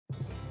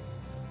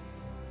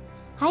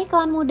Hai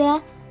kawan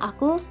muda,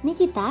 aku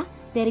Nikita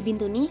dari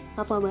Bintuni,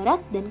 Papua Barat,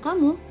 dan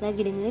kamu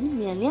lagi dengerin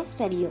Millennials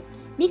Radio.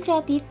 Be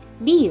creative,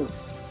 be you.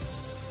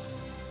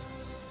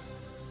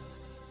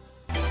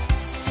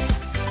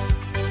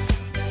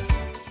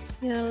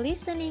 You're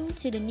listening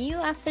to the new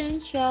afternoon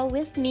show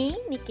with me,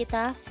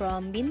 Nikita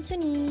from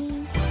Bintuni.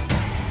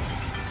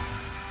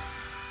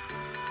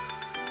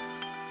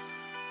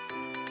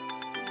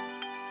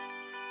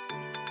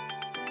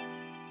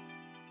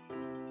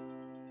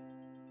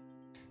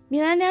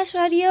 Millennials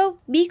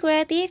Radio, be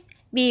creative,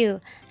 be you.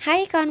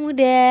 Hai kawan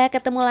muda,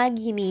 ketemu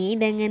lagi nih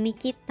dengan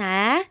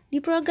Nikita di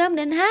program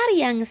dan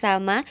hari yang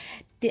sama,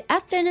 The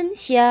Afternoon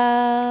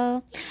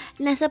Show.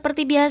 Nah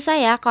seperti biasa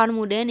ya kawan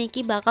muda,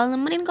 Niki bakal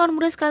nemenin kawan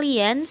muda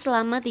sekalian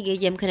selama 3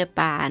 jam ke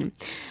depan.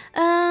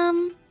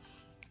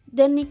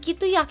 Dan Niki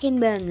tuh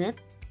yakin banget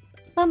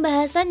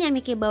pembahasan yang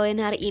Niki bawain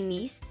hari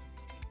ini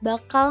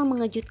bakal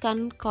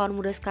mengejutkan kawan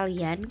muda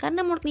sekalian. Karena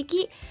menurut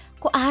Niki,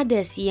 kok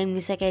ada sih yang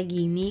bisa kayak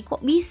gini, kok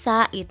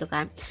bisa gitu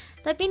kan.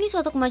 Tapi ini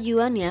suatu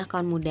kemajuan ya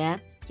kawan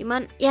muda.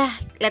 Cuman ya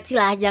let's see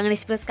lah, jangan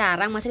di-spill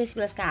sekarang. Masa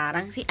di-spill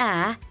sekarang sih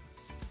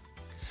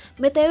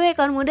BTW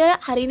kawan muda,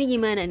 hari ini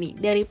gimana nih?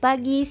 Dari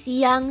pagi,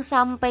 siang,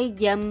 sampai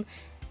jam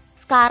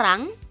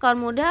sekarang, kawan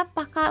muda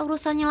apakah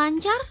urusannya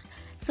lancar?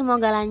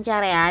 Semoga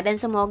lancar ya, dan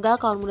semoga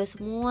kawan muda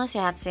semua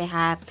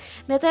sehat-sehat.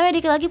 BTW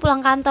dikit lagi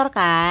pulang kantor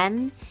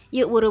kan?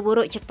 Yuk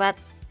buru-buru cepat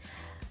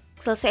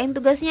selesaiin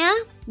tugasnya,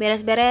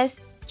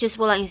 beres-beres, cus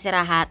pulang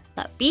istirahat.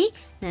 Tapi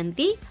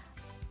nanti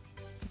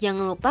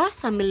jangan lupa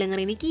sambil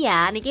dengerin Niki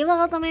ya, Niki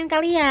bakal temenin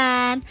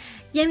kalian.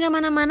 Jangan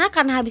kemana-mana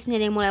karena habis ini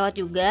ada yang mau lewat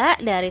juga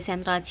dari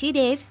Central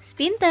Cidave,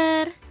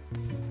 Spinter.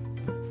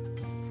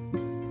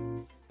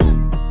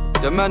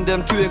 The man them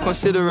too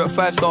inconsiderate,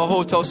 5-star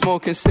hotel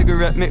smoking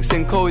cigarette,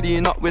 mixing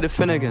codeine up with a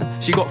Finnegan.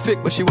 She got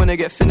thick but she wanna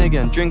get thin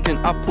again, drinking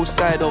apple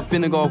cider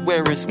vinegar,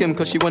 wearing skim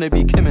cause she wanna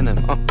be Kim and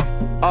them.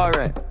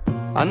 Alright,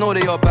 I know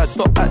they are bad,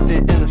 stop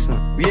acting innocent.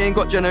 We ain't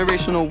got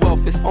generational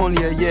wealth, it's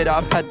only a year that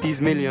I've had these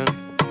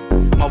millions.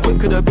 My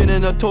whip could have been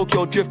in a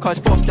Tokyo drift car,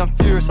 it's fast and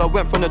furious. I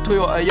went from the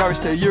Toyota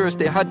Yaris to Urus,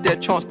 they had their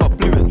chance but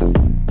blew it.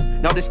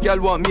 Now this gal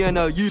want me and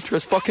her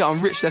uterus, fuck it,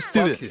 I'm rich, let's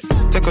do it.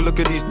 Take a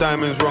look at these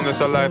diamonds, wrong as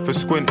her life is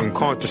squinting,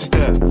 can't just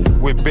stare.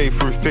 We're bae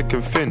through thick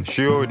and thin,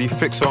 she already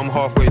fixed so I'm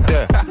halfway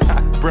there.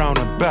 Brown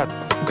and bad,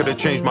 could've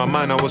changed my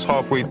mind, I was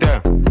halfway there.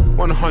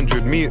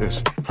 100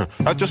 meters,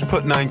 I just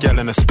put 9 gal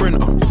in a sprinter.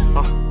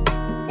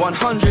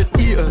 100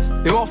 eaters,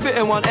 it won't fit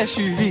in one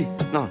SUV,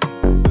 no.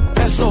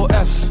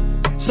 SOS,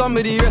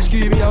 somebody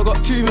rescue me, I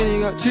got too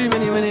many,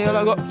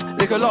 I got,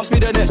 they could last me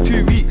the next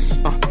 2 weeks.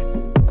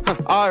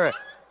 Alright,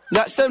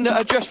 let's send the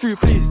address through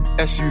please.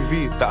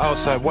 SUV, the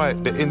outside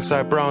white, the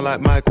inside brown like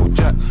Michael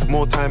Jack.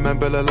 More time and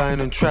Bella line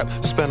and trap,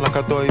 spend like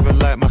I don't even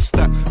like my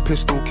stack.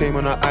 Pistol came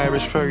on an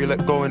Irish ferry,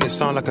 let go and it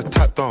sound like a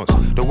tap dance.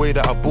 The way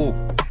that I bought,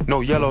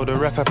 no yellow, the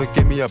ref had to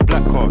give me a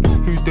black card.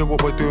 Who did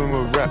what we're doing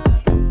with rap?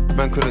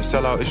 Man couldn't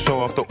sell out his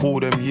show after all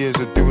them years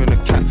of doing a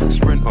cat.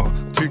 Sprinter,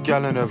 2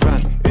 gal in a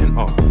van, in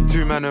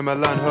 2 man in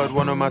Milan, heard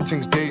one of my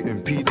things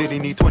dating. P Diddy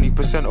need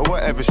 20% or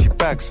whatever she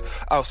bags.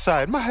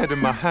 Outside, my head in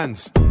my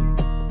hands.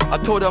 I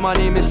told her my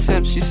name is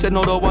Sem, she said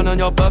no, the one on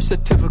your birth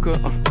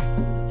certificate.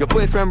 Your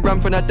boyfriend ran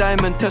from that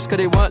diamond test cause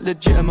they weren't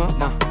legitimate.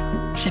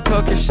 She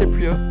Turkish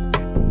Cypriot,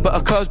 but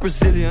her curves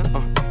Brazilian.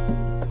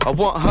 I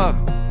want her,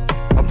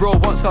 my bro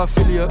wants her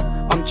affiliate.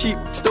 I'm cheap,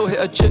 still hit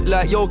a chick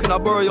like, yo, can I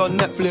borrow your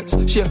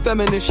Netflix? She a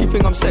feminist, she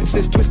think I'm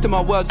sexist, twisting my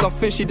words, I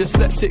think she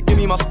dyslexic. Give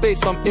me my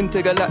space, I'm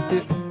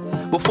intergalactic.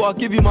 Before I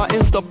give you my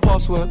Insta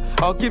password,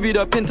 I'll give you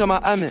the pin to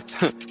my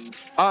Amex.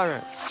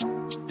 Alright,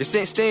 this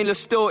ain't stainless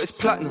steel, it's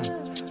platinum.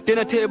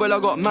 Dinner table, I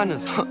got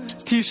manners.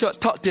 T-shirt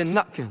tucked in,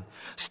 napkin.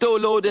 Still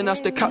loading, that's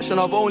the caption.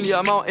 I've only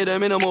amounted a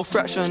minimal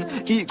fraction.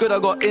 Eat good, I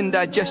got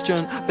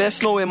indigestion. Bare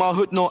snow in my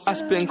hood, no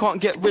aspirin. Can't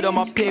get rid of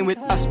my pain with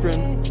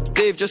aspirin.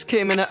 Dave just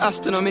came in an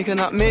Aston, I'm making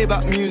that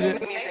Maybach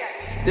music.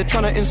 They're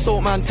trying to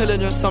insult my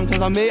intelligence, sometimes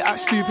I may act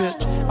stupid.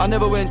 I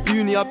never went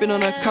uni, I've been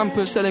on a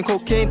campus selling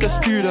cocaine to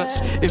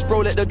students. If bro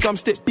let the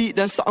drumstick beat,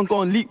 then something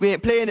gon' leak, we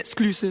ain't playing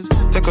exclusives.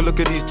 Take a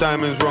look at these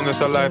diamonds, wrong as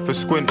her life is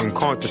squinting,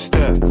 can't just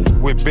stare.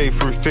 We're bae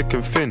through thick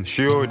and thin,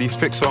 she already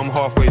fixed so I'm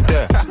halfway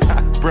there.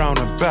 Brown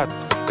and bad,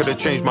 could've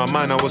changed my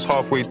mind, I was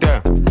halfway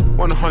there.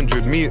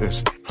 100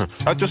 meters,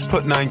 I just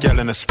put 9 gal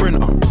in a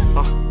sprinter.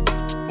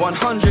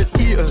 100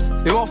 eaters,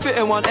 it won't fit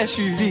in one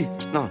SUV,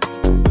 no.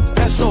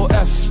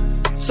 SOS,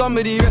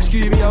 somebody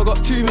rescue me, I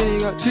got too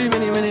many,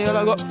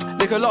 I got,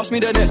 they could last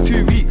me the next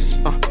 2 weeks.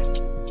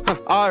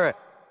 Alright,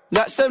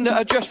 let's send the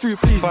address through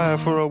please. Fire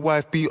for a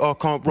wife beater,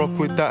 can't rock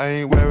with that,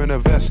 I ain't wearing a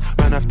vest.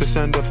 Man have to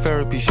send her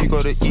therapy, she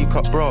got an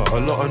E-cup bra,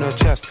 a lot on her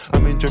chest.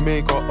 I'm in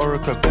Jamaica,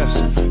 Orica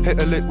best. Hit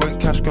a lick when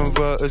cash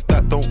converters,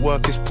 that don't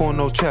work, it's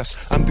porno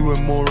chess. I'm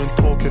doing more and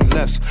talking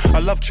less. I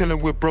love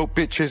chilling with broke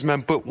bitches,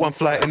 man, book one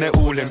flight and they're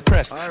all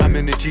impressed. I'm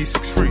in the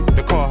G63,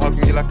 the car hugged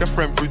me like a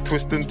friend through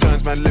twists and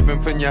turns. Man living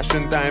for Nyash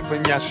and dying for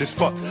Nyash is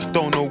fucked.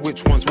 Don't know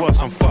which one's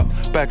worse, I'm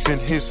fucked. Bags in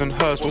his and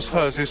hers, what's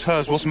hers is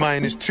hers, what's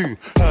mine is too.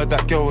 Heard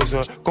that girl is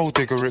a gold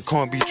digger, it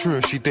can't be true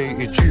if she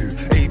dated you.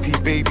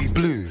 AP baby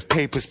blue,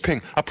 papers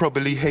pink, I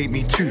probably hate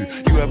me too.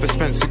 You ever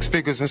spent 6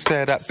 figures and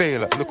stared at Bay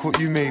like, look what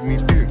you made me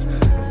do.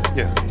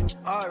 Yeah.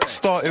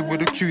 Started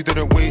with a queue,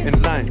 didn't wait in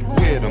line.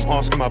 Weird, I'm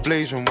asking my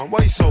Blasian one,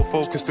 why you so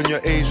focused on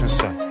your Asian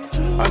side?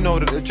 I know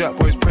that the Jack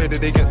boys pray that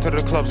they get to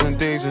the clubs and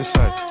days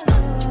inside.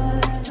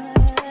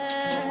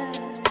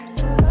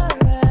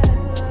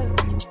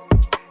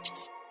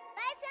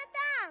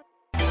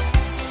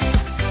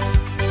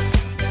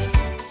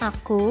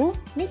 Aku,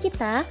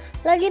 Nikita,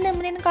 lagi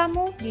nemenin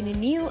kamu di The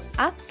New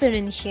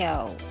Afternoon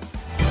Show.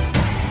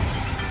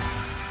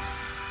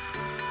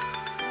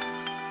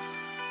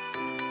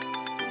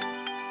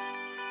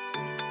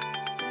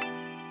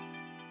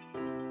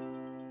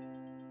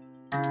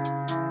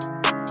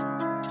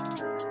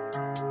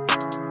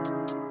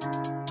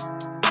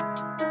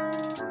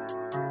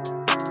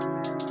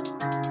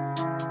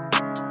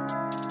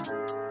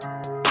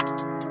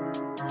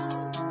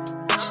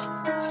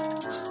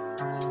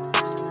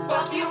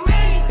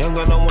 Young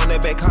gun don't want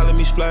that back calling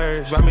me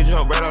splurge. Ride me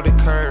jump right off the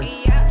curb.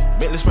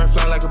 Bentley spray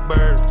fly like a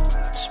bird.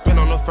 Spin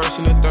on the first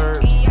and the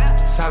third.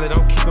 Solid,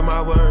 I'm keeping my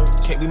word.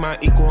 Can't be my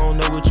equal, I don't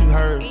know what you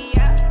heard.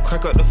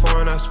 Crack up the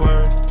foreign, I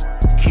swear.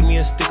 Keep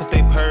me a stick if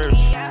they purge.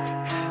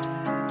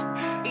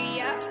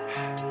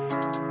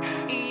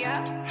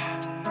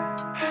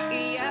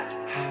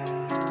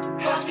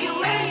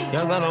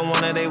 Young gun don't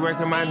want that, they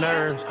working my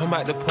nerves. I'm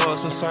about to pull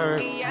some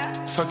serve.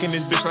 Fucking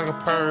this bitch like a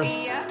perm.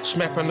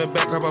 Smack from the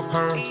back, grab a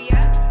perm.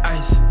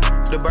 Ice,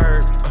 the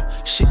bird.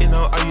 Shitting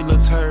on all you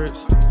little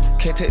turds.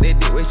 Can't take that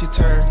dick, wait your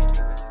turn.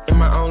 In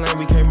my own lane,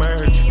 we can't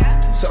merge.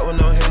 So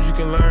with no hands, you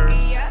can learn.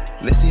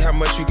 Let's see how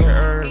much you can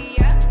earn.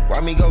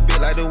 Why me go big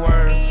like the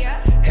worm?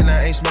 And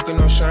I ain't smoking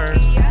no shirt.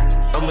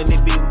 I'm in the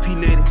beat with P.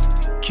 Liddy.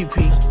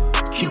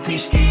 QP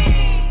ski.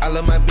 I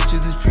love my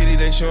bitches, it's pretty.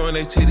 They showing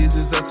their titties,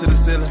 it's up to the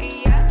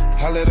ceiling.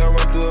 I let her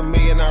run through a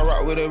million. I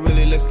rock with her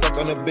really, let's fuck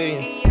on a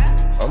billion.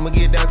 I'ma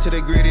get down to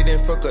the gritty, then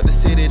fuck up the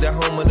city, the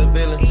home of the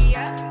villains.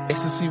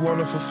 Ecstasy,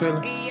 wonderful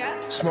feeling.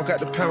 Smoke out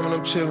the pound when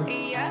I'm chillin'.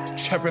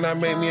 Trappin', I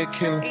made me a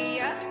killer.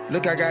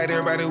 Look, I got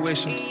everybody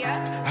wishing.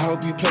 I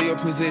hope you play your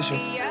position.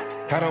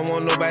 I don't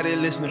want nobody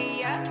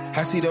listening.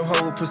 I see them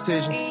hold with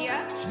precision.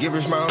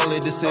 Givers my only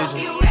decision.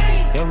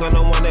 Young gun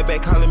don't want that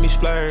back calling me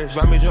splurge.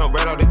 Ride me jump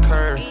right off the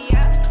curb.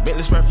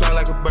 Bentley spray fly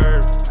like a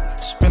bird.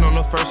 Spin on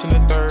the first and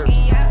the third.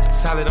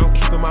 Solid, I'm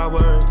keeping my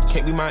word.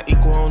 Can't be my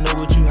equal, I don't know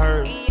what you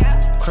heard.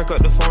 Crack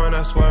up the foreign,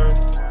 I swear.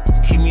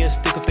 Keep me a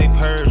stick if they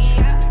purge.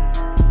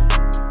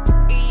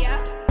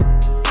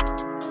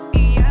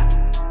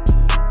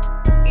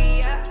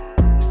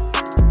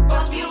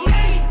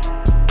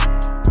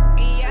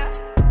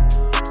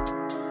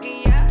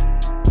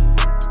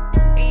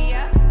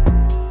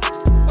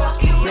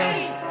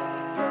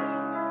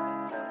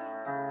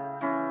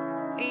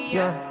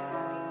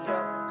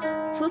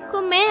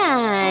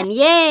 Fukumean,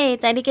 yeay,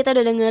 tadi kita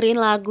udah dengerin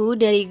lagu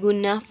dari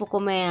Guna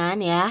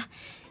Fukumean ya.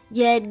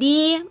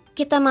 Jadi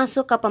kita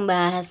masuk ke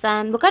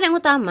pembahasan, bukan yang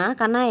utama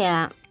karena ya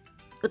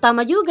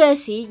utama juga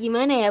sih,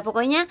 gimana ya,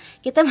 pokoknya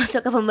kita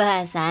masuk ke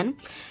pembahasan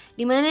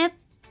dimana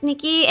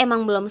Niki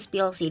emang belum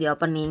spill sih di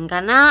opening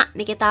karena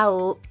Niki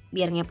tahu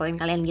biar ngepoin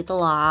kalian gitu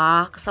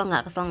loh, kesel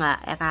nggak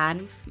ya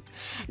kan.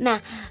 Nah,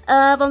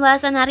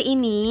 pembahasan hari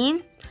ini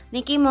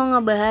Niki mau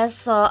ngebahas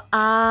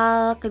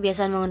soal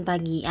kebiasaan bangun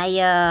pagi.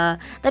 Ayo.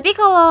 Tapi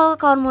kalau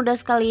kawan muda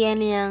sekalian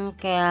yang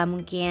kayak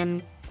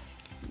mungkin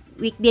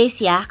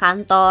weekdays ya,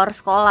 kantor,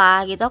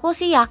 sekolah gitu, aku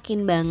sih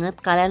yakin banget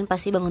kalian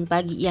pasti bangun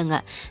pagi, ya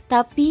enggak?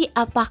 Tapi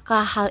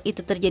apakah hal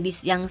itu terjadi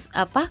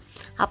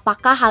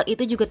apakah hal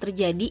itu juga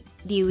terjadi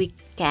di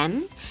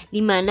weekend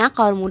dimana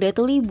kawan muda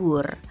itu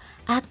libur?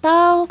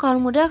 Atau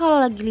kawan muda kalau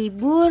lagi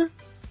libur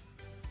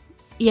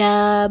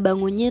ya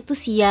bangunnya tuh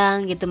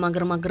siang gitu,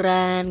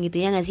 mager-mageran gitu,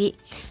 ya gak sih?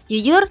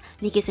 Jujur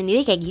Niki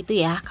sendiri kayak gitu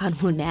ya kawan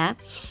muda.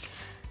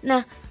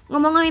 Nah,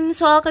 ngomongin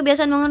soal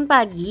kebiasaan bangun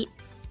pagi,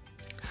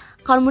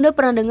 kawan muda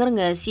pernah dengar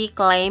gak sih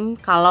klaim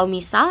kalau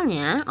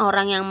misalnya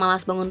orang yang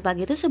malas bangun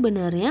pagi itu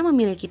sebenarnya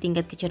memiliki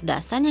tingkat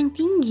kecerdasan yang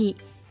tinggi,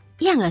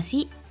 iya gak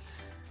sih?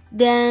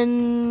 Dan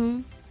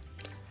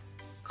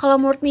kalau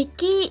menurut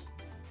Niki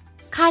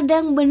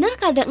kadang benar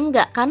kadang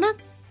enggak, karena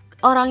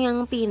orang yang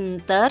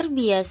pinter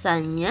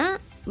biasanya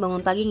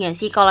bangun pagi gak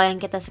sih? Kalau yang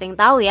kita sering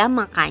tahu ya,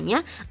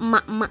 makanya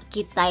emak-emak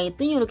kita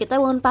itu nyuruh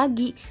kita bangun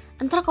pagi.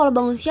 Entar kalau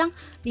bangun siang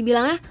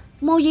dibilangnya,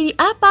 mau jadi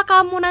apa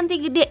kamu nanti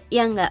gede?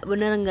 Ya enggak,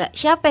 bener enggak?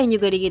 Siapa yang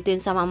juga digituin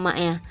sama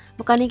emaknya?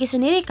 Bukan Niki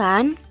sendiri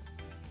kan?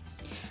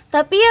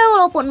 Tapi ya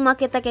walaupun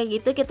emak kita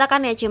kayak gitu, kita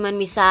kan ya cuman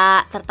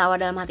bisa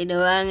tertawa dalam hati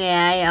doang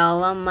ya. Ya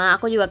Allah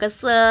emak, aku juga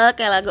kesel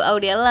kayak lagu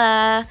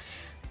Audella,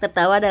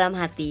 tertawa dalam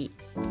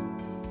hati.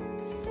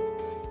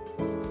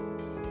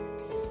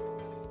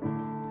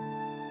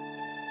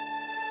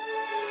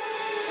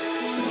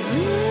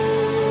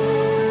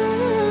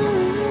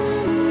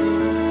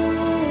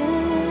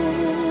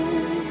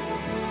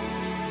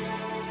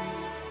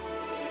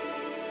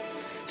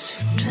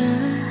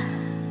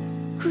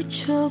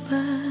 Coba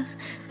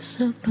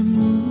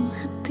sepenuh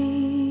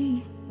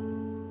hati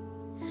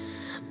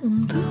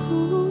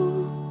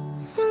untuk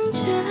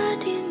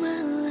menjadi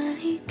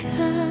malaikat,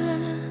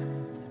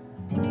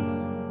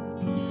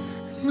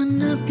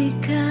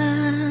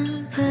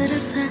 menepikan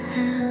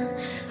perasaan,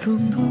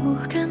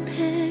 runtuhkan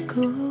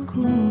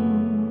egoku,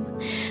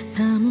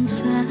 namun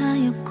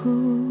sayapku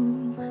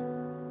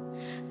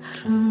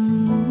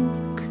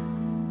remuk.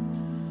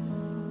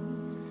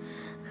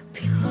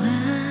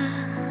 Bila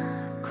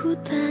ku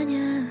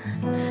tanya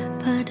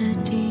pada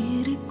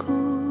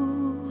diriku,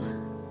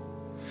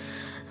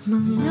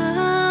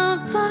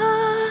 mengapa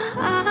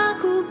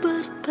aku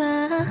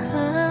bertahan,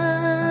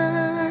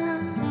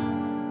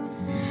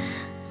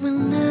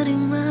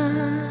 menerima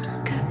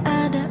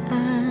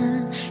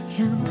keadaan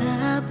yang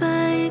tak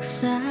baik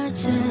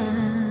saja,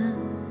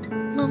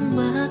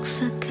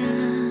 memaksakan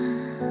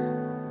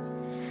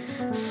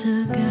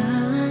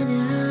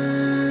segalanya.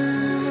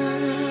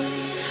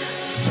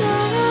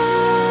 Sakit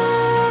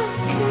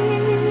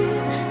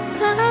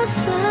tak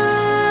sanggup,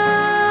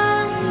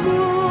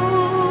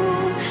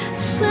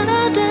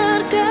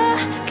 sadarkah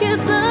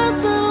kita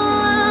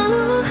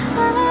terlalu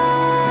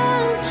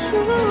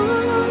hancur,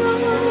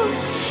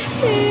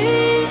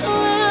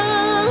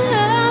 hilang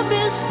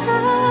habis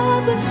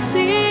tak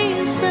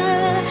bersisa,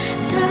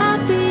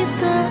 tapi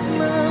tak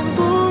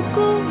mampu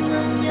ku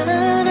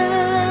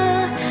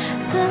menyerah,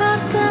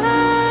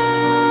 tertawan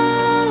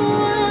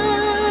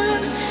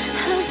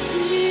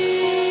hati.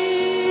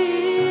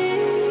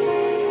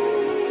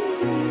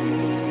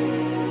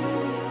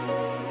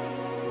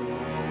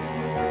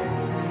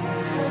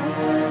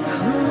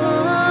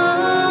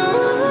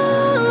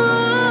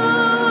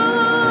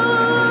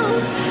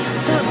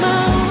 Tak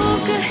mau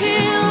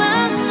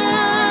kehilangan,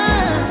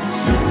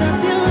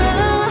 tapi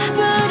lelah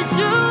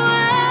berjuang.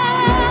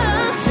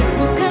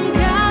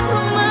 Bukankah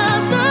rumah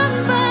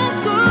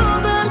tanpaku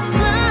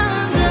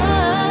bersandar?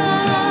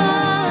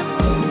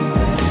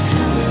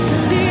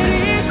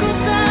 Sendiriku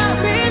tak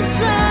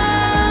bisa,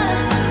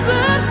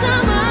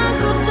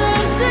 bersamaku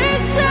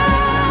tersiksa.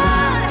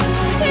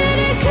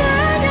 Ini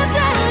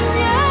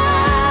kenyataannya,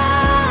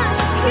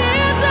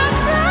 kita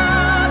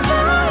tak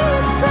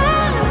baik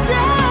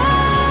saja.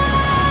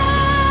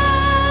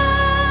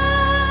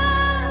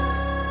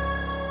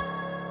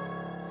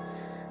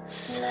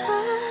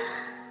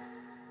 Sakit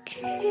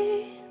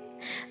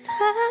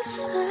tak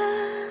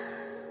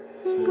sanggup,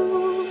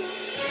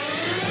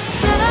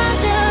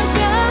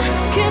 sadarkah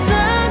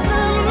kita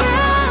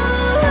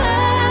terlalu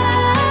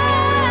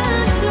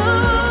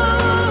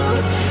hancur,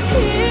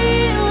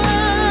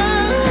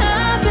 hilang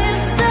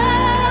habis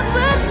tak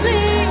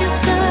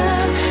bersisa,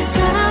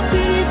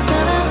 tapi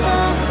tak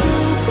mampu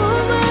ku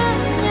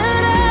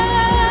menyerah,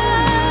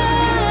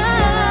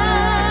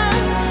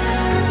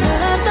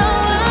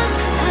 tertawan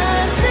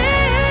hati.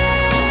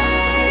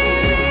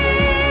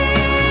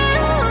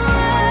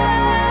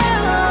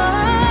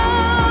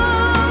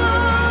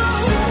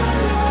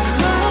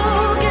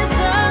 Oh,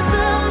 kita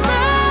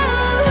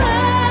terlalu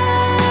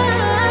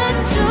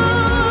hancur,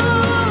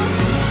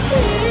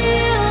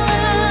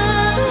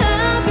 hilang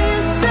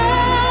habis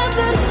tak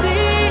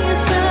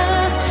bersisa,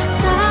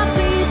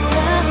 tapi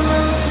tak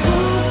mampu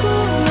ku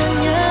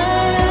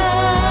menyerah.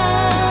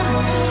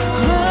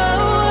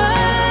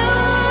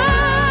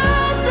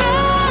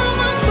 Tak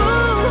mampu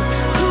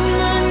ku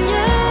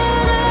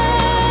menyerah,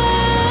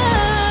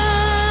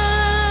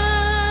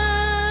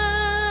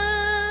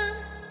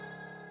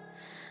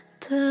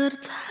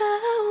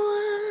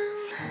 tertawan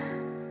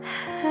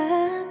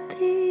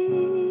hati.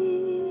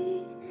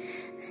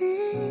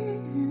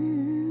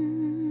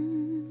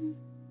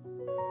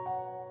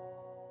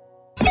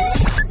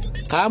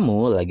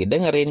 Kamu lagi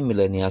dengerin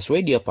Millennials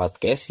Radio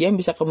Podcast yang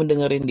bisa kamu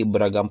dengerin di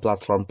beragam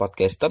platform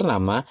podcast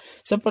ternama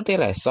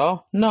seperti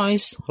Reso,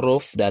 Noise,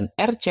 Roof, dan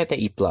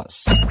RCTI+.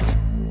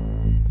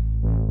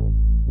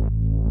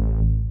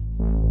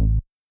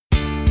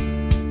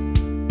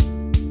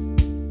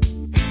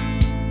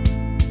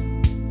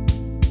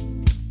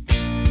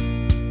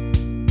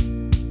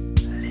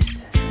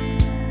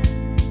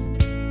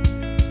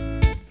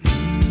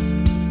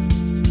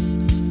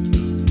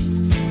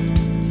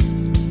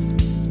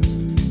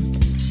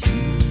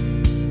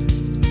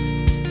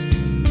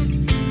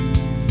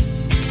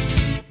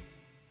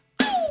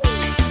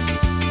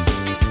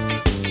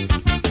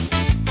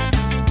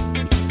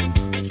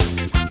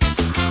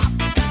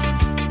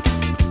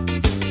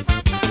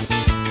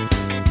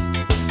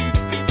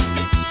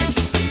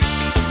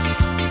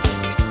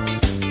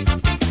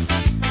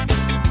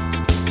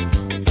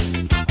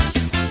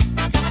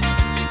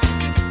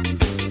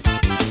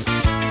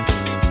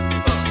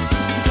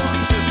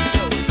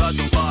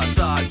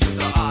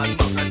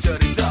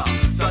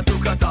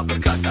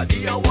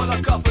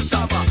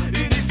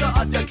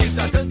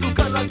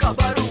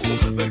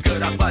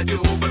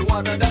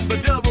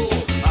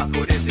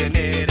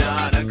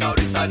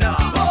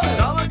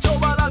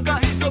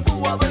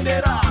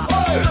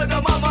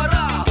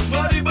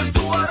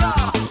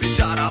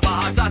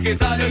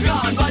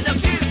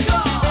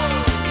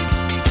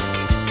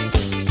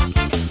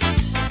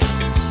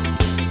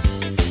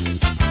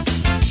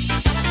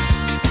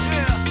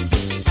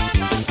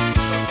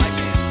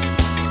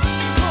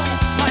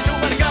 Maju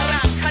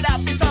bergerak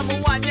hadapi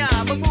semuanya,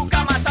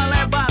 membuka mata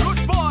lebar. Root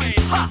boy,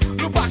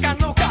 lupakan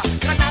luka,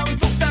 karena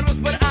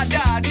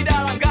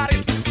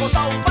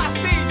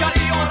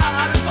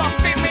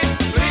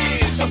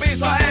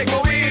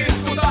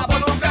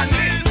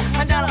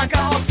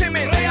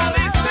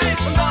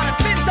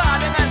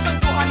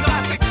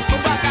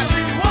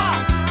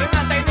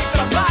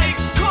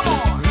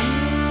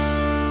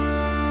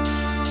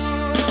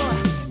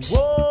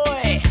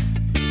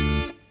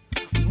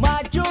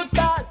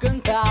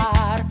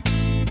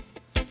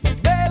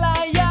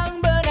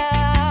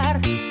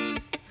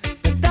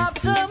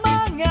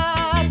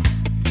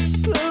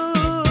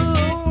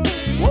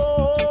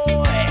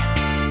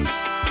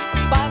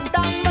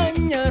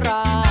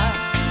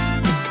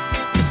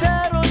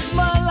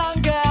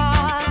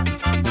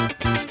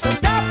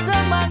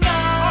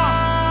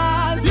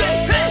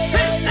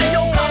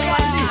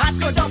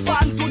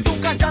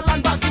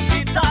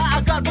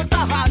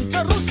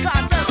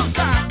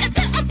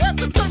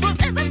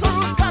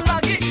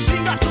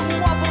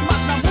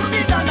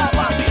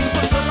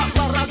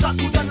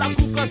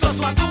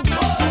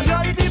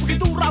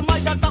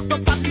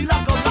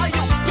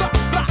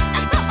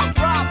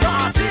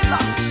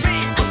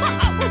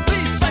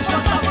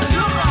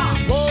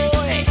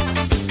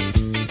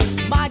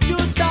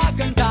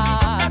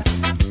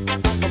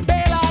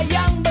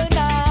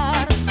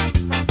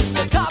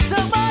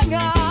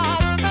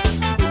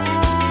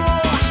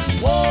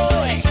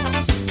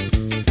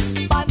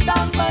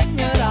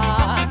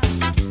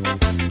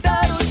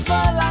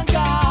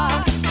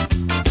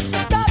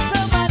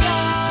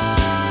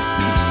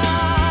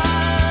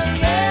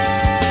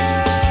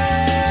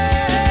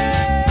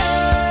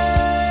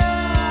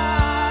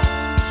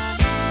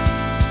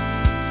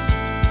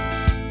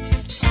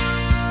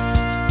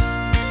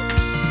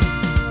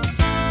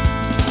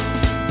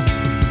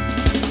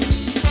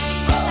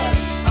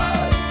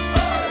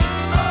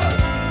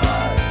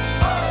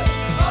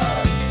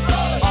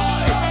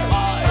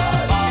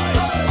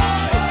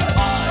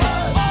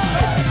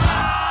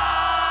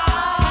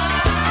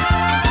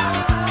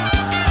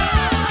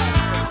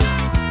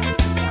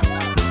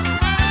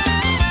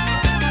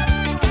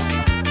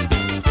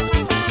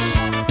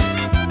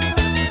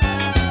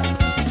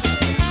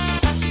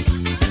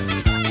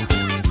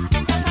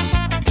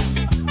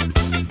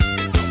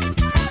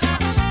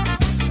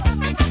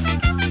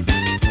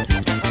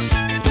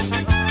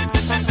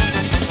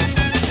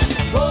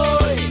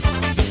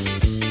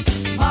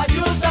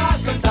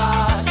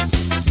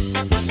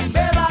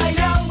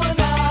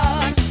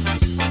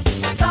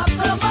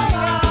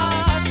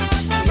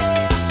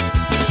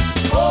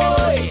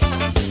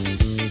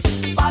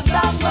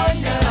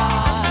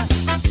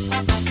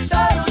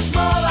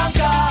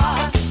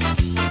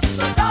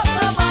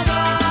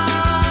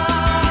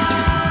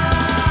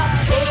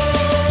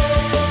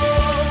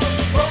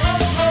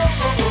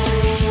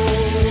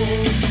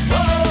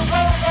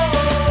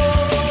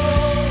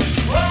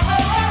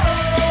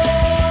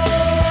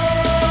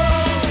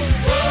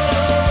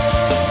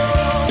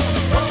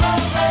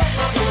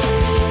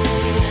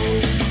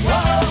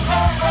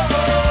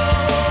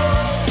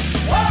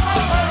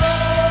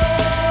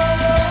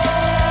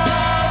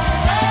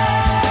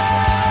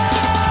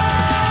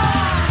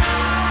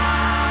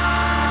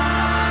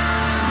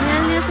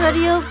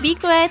Radio Be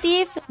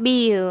Creative,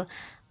 Be You.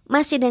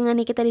 Masih dengan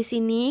Nikita di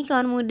sini,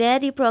 kawan muda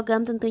di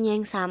program tentunya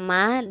yang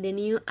sama, The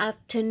New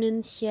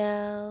Afternoon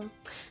Show.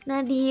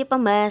 Nah, di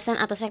pembahasan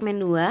atau segmen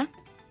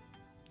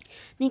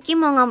 2, Niki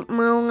mau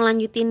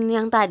ngelanjutin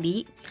yang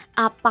tadi.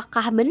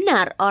 Apakah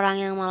benar orang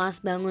yang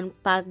malas bangun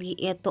pagi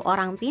itu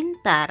orang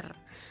pintar?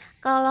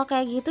 Kalau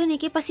kayak gitu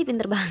Niki pasti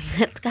pinter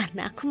banget,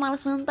 karena aku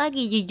malas bangun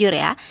pagi, jujur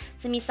ya.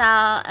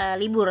 Semisal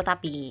libur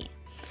tapi.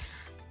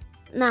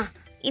 Nah,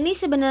 ini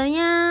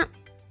sebenarnya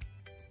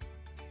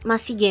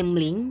masih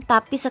gambling,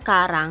 tapi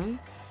sekarang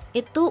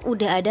itu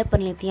udah ada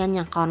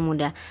penelitiannya, kawan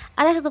muda.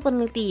 Ada satu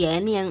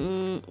penelitian yang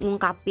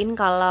ngungkapin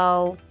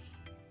kalau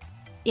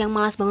yang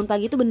malas bangun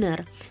pagi itu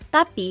benar.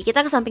 Tapi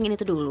kita kesampingin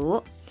itu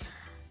dulu.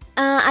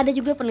 Ada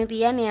juga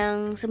penelitian yang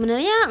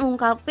sebenarnya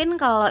ngungkapin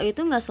kalau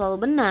itu nggak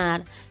selalu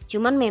benar.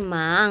 Cuman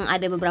memang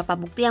ada beberapa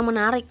bukti yang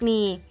menarik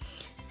nih.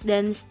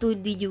 Dan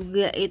studi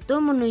juga itu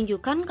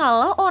menunjukkan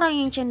kalau orang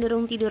yang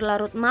cenderung tidur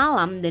larut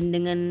malam dan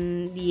dengan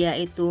dia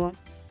itu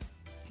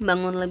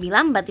bangun lebih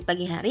lambat di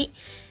pagi hari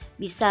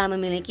bisa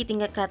memiliki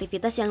tingkat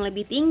kreativitas yang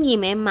lebih tinggi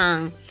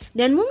memang,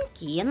 dan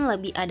mungkin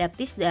lebih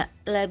adaptif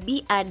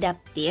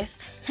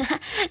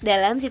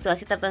dalam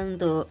situasi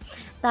tertentu.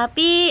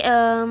 Tapi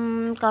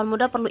kawan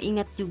muda perlu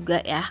ingat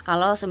juga ya,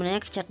 kalau sebenarnya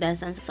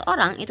kecerdasan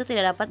seseorang itu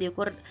tidak dapat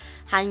diukur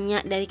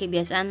hanya dari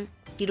kebiasaan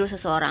tidur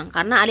seseorang,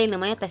 karena ada yang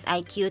namanya tes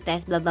IQ,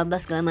 tes bla bla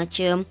bla segala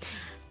macem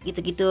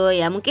gitu-gitu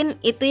ya.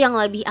 Mungkin itu yang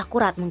lebih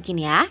akurat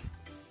mungkin ya.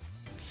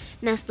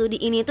 Nah, studi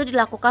ini tuh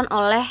dilakukan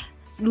oleh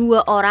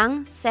 2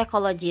 orang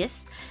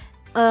psikologis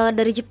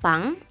dari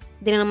Jepang.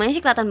 Dan namanya sih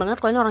kelihatan banget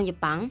kalau ini orang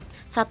Jepang,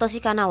 Satoshi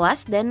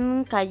Kanawas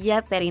dan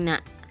Kaja Perina.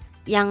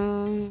 Yang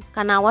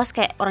Kanawas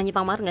kayak orang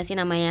Jepang banget gak sih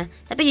namanya?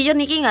 Tapi jujur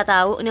Niki gak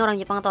tahu ini orang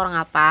Jepang atau orang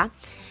apa.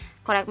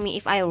 Correct me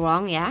if I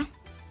wrong ya.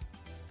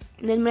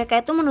 Dan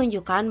mereka itu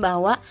menunjukkan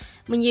bahwa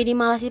menjadi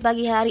malas di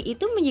pagi hari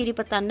itu menjadi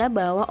petanda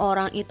bahwa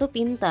orang itu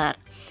pintar.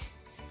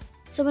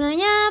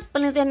 Sebenarnya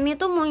penelitian ini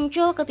tuh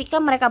muncul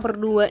ketika mereka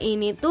berdua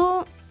ini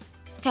tuh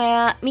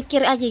kayak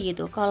mikir aja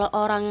gitu, kalau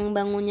orang yang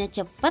bangunnya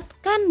cepet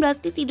kan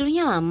berarti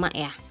tidurnya lama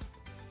ya.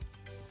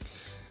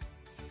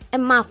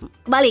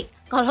 Balik,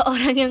 kalau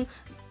orang yang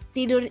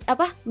tidur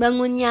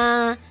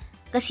bangunnya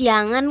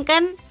kesiangan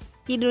kan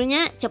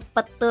tidurnya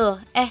cepet tuh.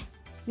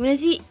 Gimana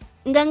sih?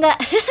 Enggak.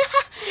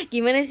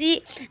 Gimana sih?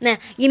 Nah,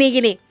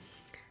 gini.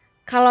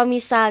 Kalau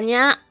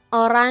misalnya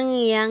orang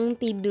yang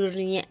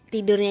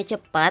tidurnya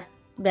cepat,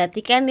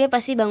 berarti kan dia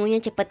pasti bangunnya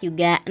cepat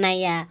juga. Nah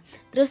ya,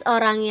 terus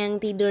orang yang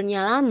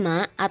tidurnya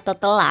lama atau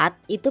telat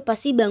itu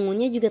pasti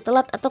bangunnya juga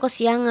telat atau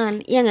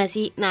kesiangan, ya gak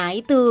sih? Nah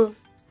itu.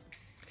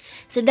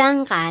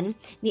 Sedangkan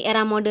di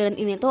era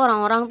modern ini tuh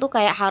orang-orang tuh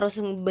kayak harus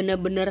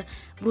bener-bener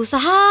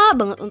berusaha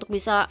banget untuk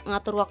bisa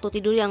ngatur waktu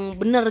tidur yang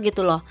bener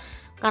gitu loh.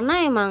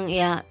 Karena emang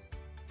ya,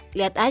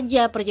 lihat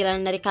aja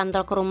perjalanan dari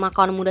kantor ke rumah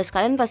kawan muda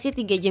sekalian pasti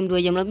 3 jam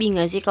 2 jam lebih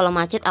gak sih kalau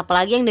macet,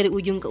 apalagi yang dari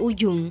ujung ke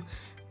ujung.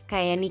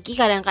 Kayak Niki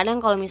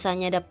kadang-kadang kalau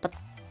misalnya dapet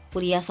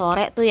kuliah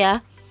sore tuh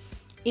ya,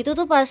 itu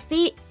tuh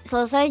pasti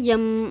selesai jam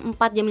 4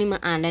 jam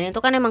 5an. Dan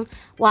itu kan emang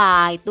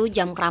wah itu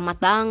jam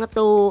keramat banget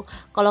tuh.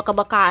 Kalau ke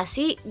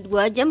Bekasi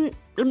 2 jam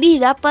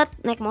lebih dapat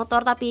naik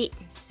motor, tapi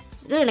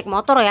itu udah naik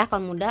motor ya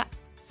kawan muda.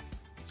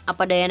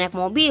 Apa daya naik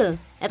mobil?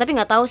 Tapi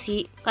gak tahu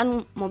sih,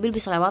 kan mobil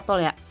bisa lewat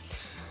tol ya.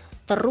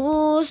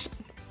 Terus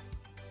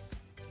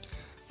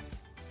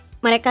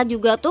mereka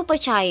juga tuh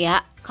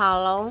percaya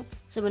kalau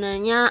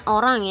sebenarnya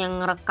orang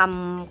yang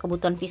ngerekam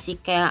kebutuhan fisik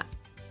kayak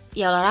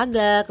ya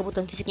olahraga,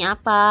 kebutuhan fisiknya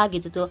apa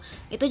gitu tuh,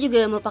 itu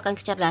juga merupakan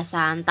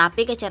kecerdasan,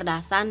 tapi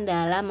kecerdasan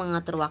dalam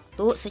mengatur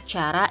waktu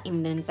secara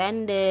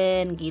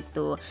independen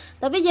gitu.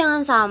 Tapi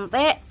jangan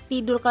sampai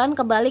tidur kalian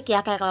kebalik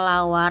ya, kayak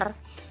kelelawar,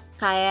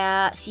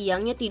 kayak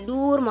siangnya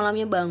tidur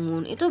malamnya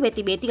bangun. Itu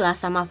beti-beti lah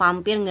sama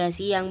vampir gak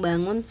sih, yang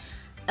bangun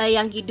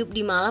yang hidup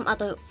di malam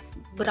atau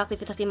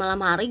beraktivitas di malam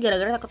hari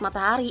gara-gara takut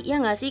matahari, ya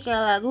gak sih?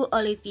 Kayak lagu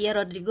Olivia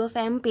Rodrigo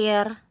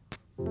Vampire.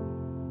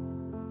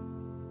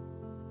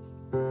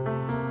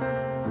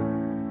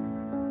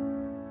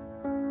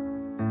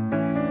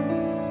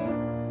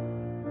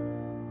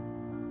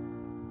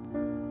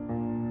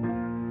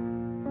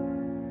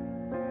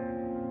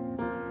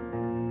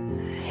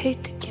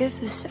 Hate to give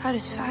the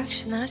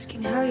satisfaction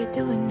asking how you're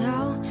doing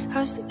now.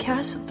 How's the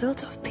castle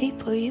built of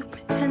people you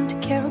pretend to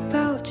care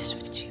about?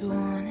 Just what you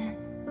wanted.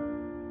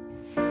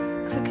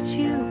 Look at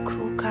you,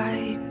 cool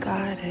guy, you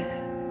got it.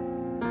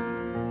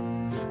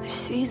 I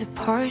see the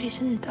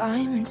parties and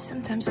diamonds.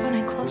 Sometimes when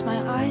I close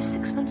my eyes,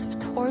 6 months of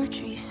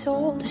torture you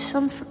sold to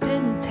some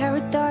forbidden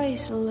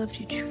paradise. I loved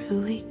you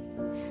truly.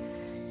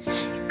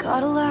 You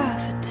gotta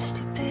laugh at the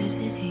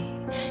stupidity,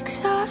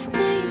 'cause I've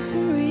made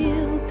some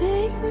real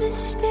big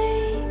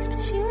mistakes,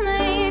 but you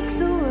make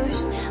the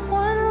worst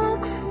one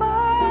look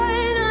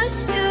fine. I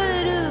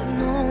should have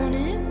known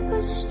it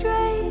was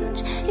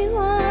strange. You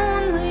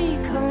only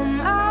come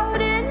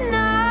out at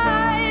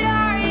night.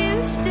 I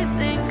used to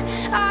think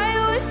I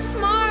was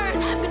smart,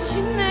 but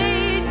you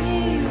made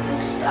me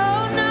look so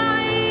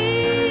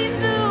naive.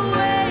 The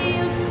way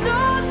you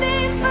sold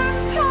me for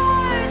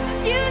parts,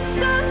 you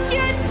sunk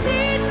your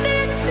teeth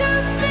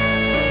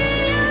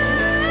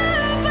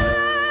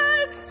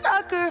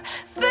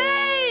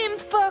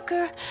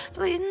fucker,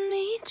 bleeding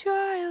me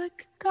dry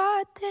like a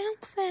goddamn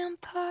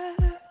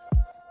vampire.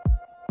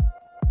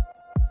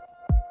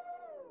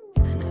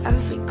 And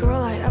every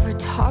girl I ever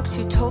talked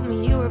to told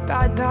me you were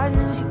bad, bad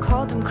news. You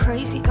called them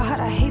crazy. God,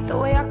 I hate the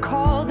way I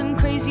called them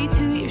crazy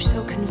too. You're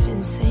so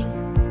convincing.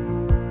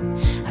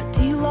 How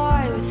do you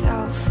lie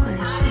without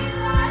flinching?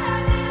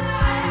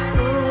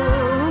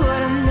 Ooh,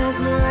 what a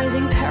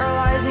mesmerizing,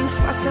 paralyzing,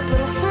 fucked up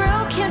little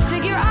thrill. Can't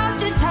figure out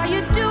just how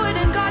you do it,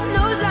 and God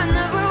knows I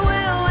never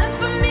will. And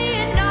for me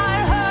and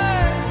not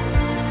her,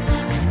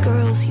 'cause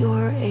girls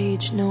your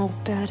age know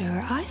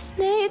better. I've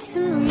made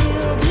some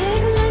real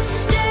big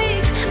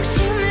mistakes, but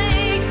you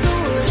make the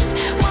worst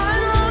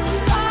one look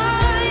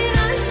fine.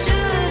 I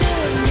should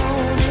have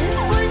known it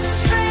was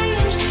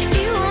strange.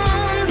 You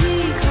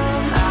only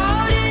come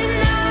out at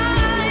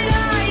night.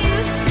 I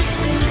used to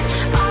think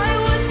I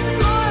was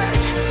smart,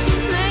 but you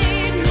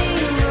made me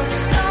look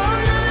so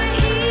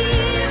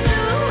naive.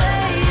 The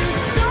way you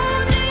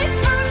sold me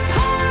for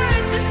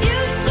parts as you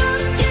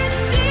sunk your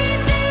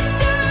teeth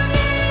into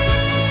me.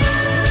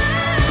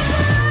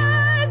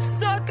 That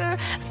sucker,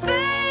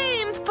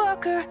 fame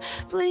fucker,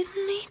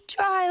 bleeding me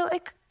dry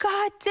like a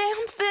goddamn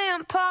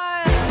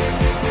vampire.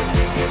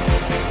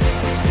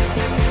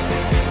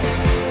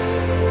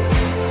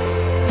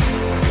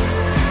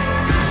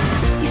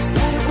 You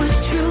said it was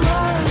true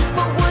love,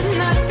 but wouldn't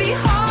that be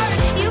hard?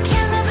 You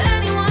can't love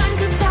anyone,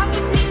 'cause that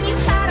would mean you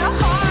had a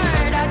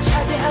heart. I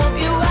tried to help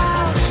you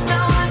out,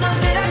 now I know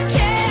that I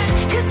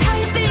can't, 'cause how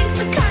you think's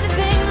the kind of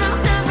thing I'll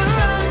never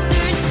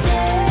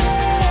understand.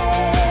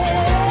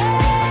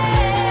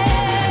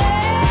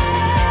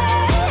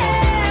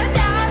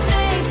 I've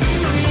made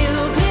some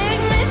real big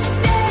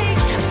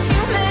mistakes, but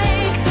you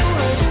make the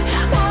worst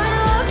one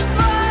look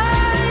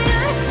fine.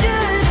 I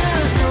should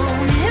have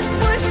known it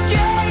was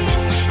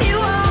strange. You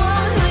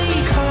only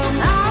come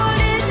out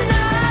at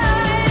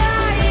night. I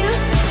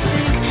used to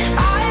think I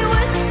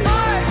was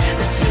smart,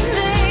 but you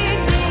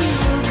made me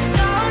look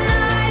so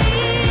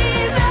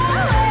naive. The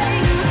way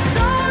you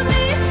sold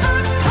me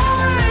for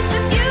parts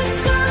as you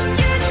sunk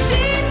your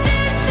teeth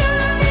into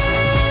me.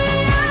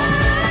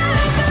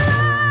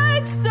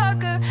 Light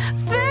sucker,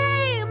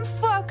 fame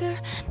fucker,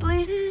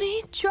 bleeding me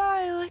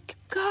dry like a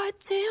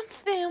goddamn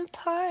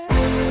vampire.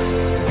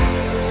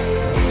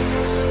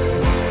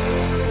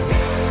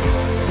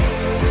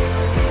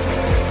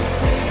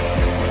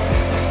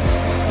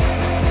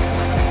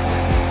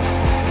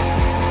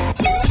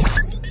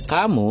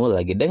 Kamu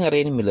lagi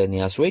dengerin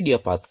Millennials Radio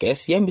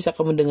Podcast yang bisa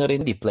kamu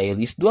dengerin di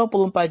playlist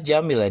 24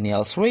 jam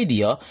Millennials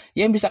Radio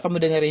yang bisa kamu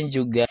dengerin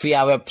juga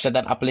via website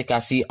dan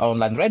aplikasi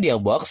online Radio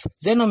Box,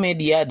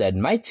 Zenomedia,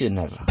 dan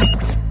MyTuner.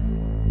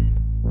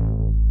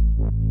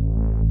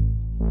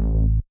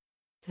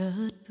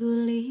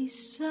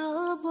 Tertulis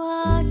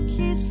sebuah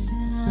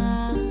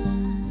kisah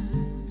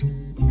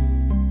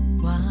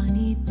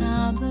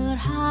wanita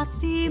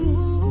berhati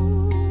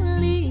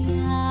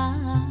mulia,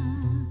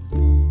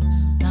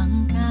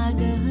 langkah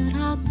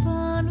gerak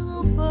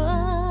penuh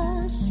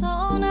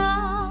pesona,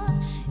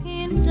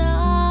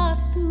 indah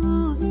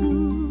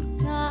tutur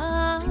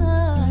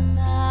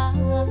kata,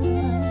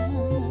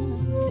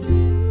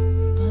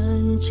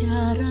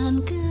 pancaran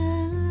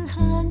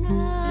kehangatan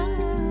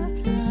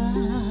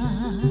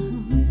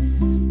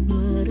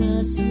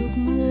merasuk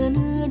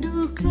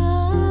meneduhkan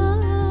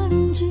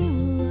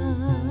jiwa.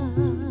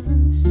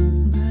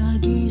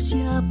 Bagi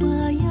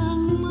siapa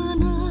yang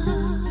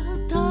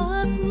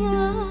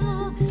menatapnya,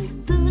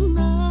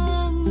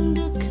 tenang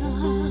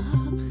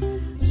dekat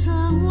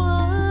sang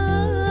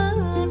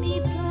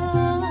wanita.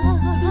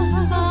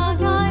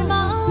 Bagai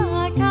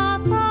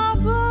malaikat tak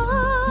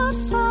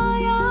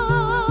bersayap,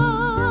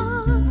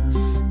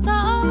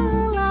 tak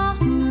lelah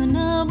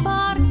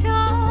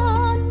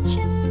menebarkan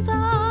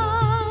cinta.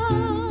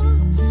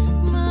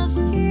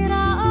 Meski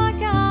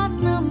raga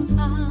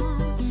nampak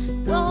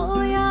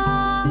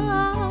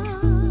goyah,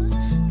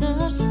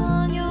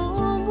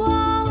 tersenyum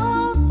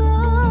walau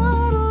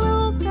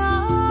terluka.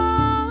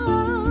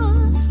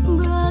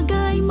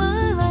 Bagai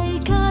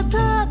malaikat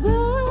tak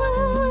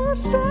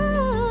bersayap,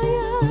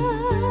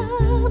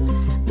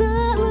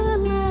 tak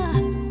lelah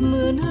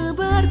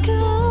menebarkan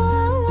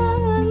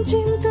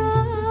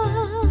cinta.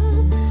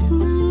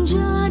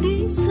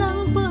 Menjadi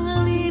sang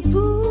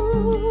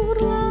pelipur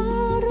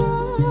lara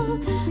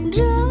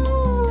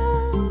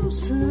dalam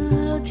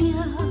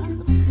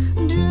setiap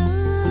dekapnya.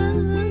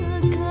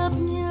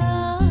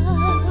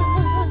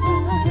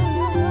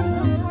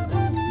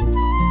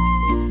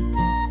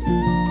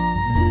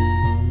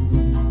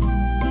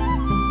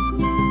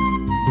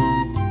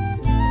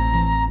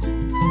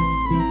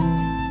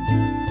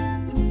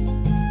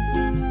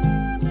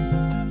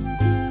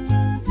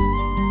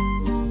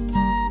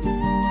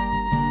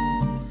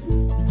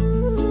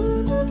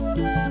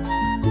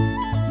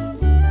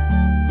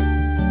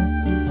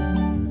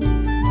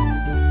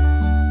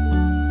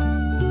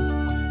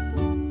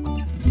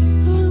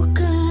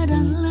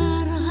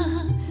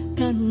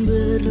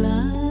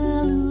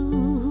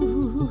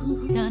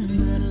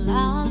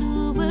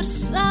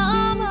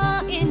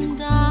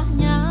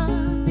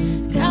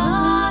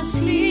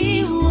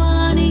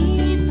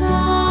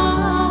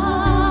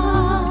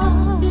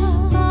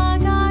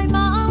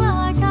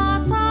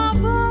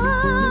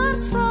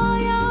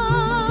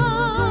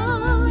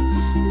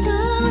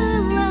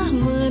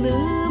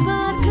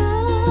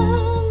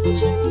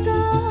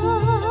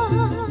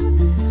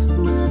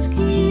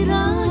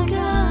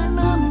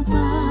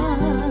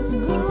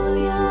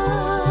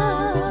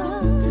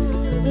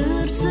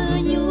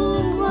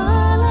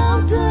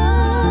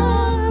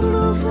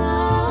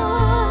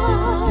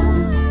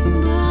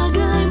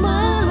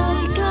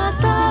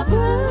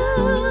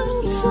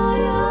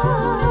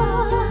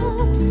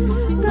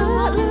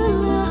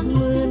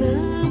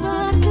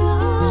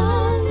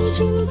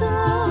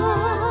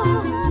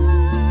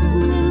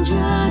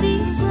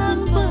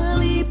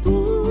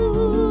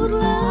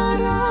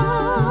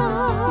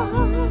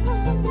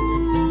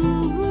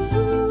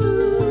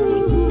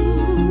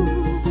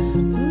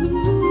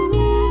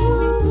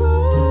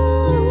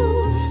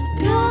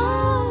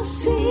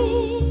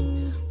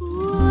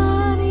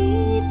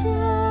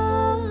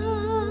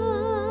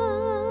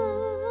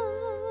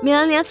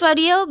 Millennials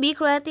Radio, Be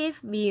Creative,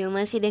 Be You.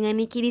 Masih dengan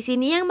Niki di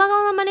sini yang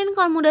bakal nemenin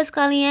kaum muda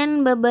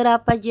sekalian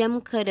beberapa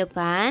jam ke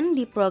depan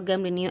di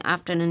program The New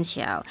Afternoon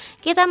Show.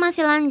 Kita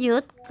masih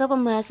lanjut ke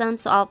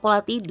pembahasan soal pola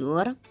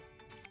tidur,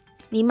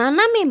 di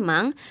mana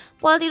memang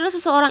pola tidur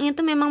seseorang itu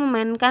memang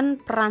memainkan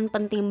peran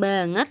penting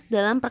banget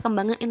dalam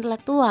perkembangan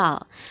intelektual.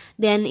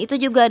 Dan itu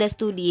juga ada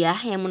studi ya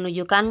yang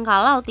menunjukkan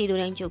kalau tidur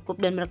yang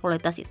cukup dan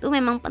berkualitas itu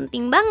memang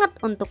penting banget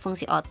untuk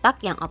fungsi otak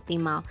yang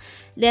optimal.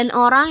 Dan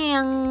orang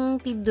yang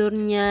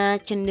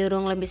tidurnya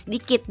cenderung lebih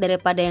sedikit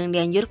daripada yang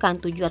dianjurkan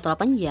 7 atau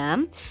 8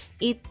 jam,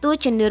 itu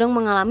cenderung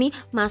mengalami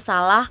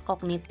masalah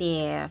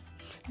kognitif.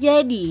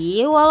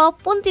 Jadi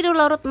walaupun tidur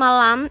larut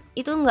malam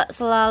itu gak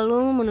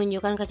selalu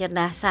menunjukkan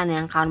kecerdasan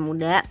yang kawan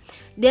muda.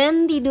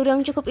 Dan tidur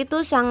yang cukup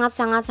itu sangat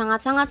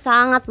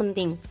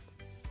penting.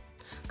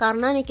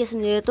 Karena Niki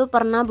sendiri tuh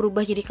pernah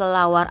berubah jadi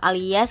kelelawar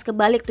alias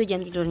kebalik tuh jam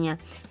tidurnya.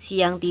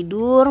 Siang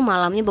tidur,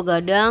 malamnya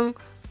begadang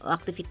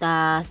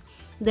aktivitas.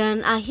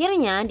 Dan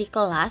akhirnya di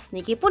kelas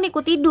Niki pun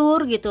ikut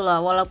tidur gitu loh.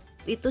 Walaupun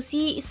itu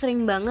sih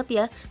sering banget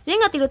ya, dia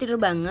gak tidur-tidur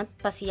banget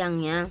pas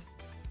siangnya,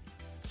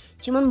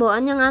 cuman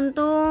bawaannya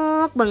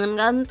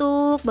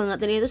ngantuk banget.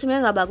 Dan itu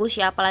sebenarnya gak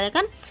bagus ya, apalagi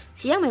kan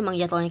siang memang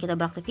jadwalnya kita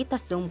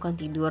beraktivitas dong, bukan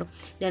tidur.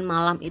 Dan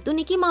malam itu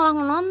Niki malah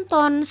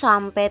nonton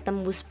sampai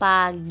tembus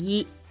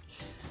pagi.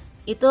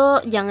 Itu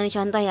jangan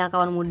dicontoh ya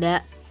kawan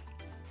muda,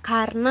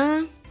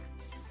 karena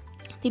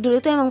tidur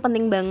itu emang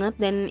penting banget.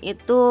 Dan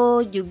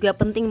itu juga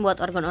penting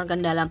buat organ-organ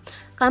dalam.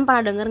 Kalian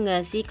pernah denger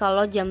gak sih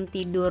kalau jam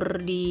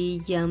tidur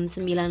di jam 9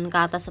 ke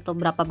atas atau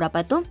berapa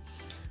itu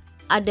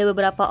ada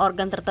beberapa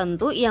organ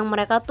tertentu yang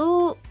mereka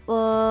tuh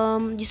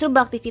justru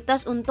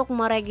beraktivitas untuk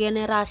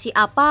meregenerasi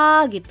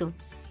apa gitu.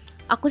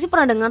 Aku sih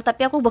pernah dengar,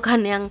 tapi aku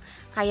bukan yang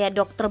kayak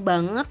dokter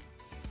banget,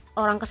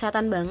 orang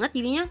kesehatan banget,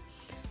 jadinya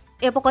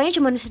ya pokoknya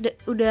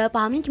udah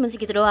pahamnya cuma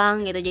segitu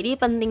doang gitu. Jadi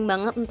penting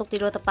banget untuk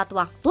tidur tepat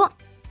waktu,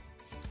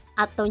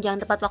 atau jangan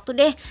tepat waktu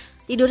deh,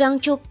 tidur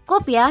yang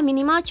cukup ya,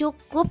 minimal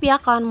cukup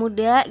ya kawan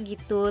muda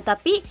gitu.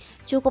 Tapi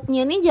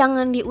cukupnya ini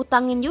jangan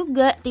diutangin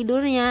juga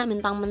tidurnya,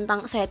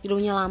 mentang-mentang saya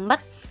tidurnya lambat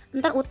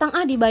ntar utang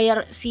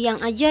dibayar siang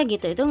aja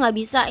gitu. Itu gak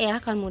bisa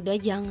ya kawan muda,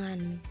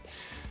 jangan.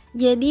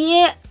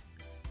 Jadi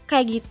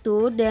kayak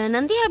gitu. Dan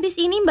nanti habis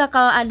ini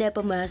bakal ada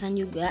pembahasan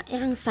juga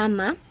yang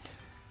sama,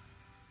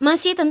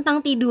 masih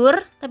tentang tidur.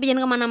 Tapi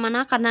jangan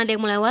kemana-mana karena ada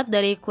yang melewat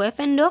dari Kue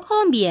Vendo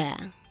Colombia.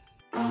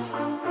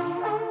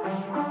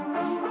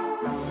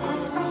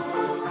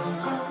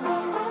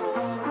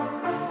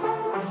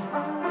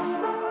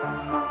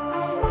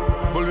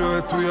 Volvió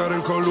a estudiar en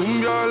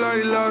Colombia, la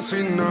isla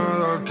sin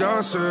nada que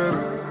hacer.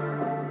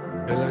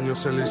 El año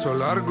se le hizo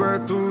largo,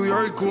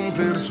 estudió y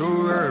cumplir su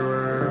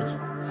deber.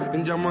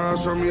 En llamada a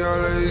su amiga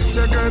le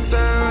dice que este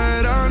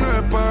verano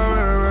es pa'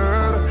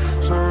 beber.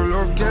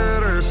 Solo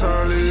quiere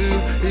salir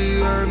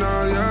y de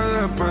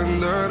nadie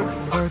depender.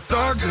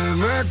 Hasta que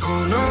me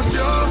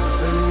conoció,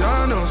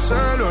 ella no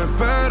se lo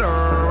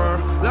esperaba.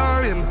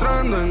 La vi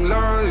entrando en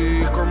la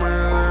disco, me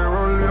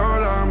devolvió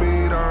la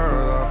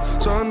mirada.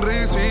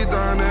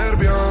 Sonrisita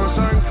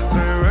nerviosa,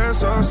 entre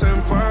besos se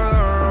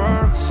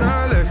enfadaba. Se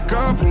le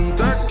escapó un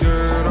te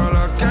quiero a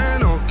la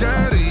que no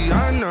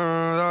quería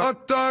nada.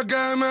 Hasta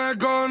que me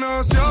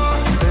conoció,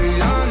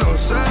 ella no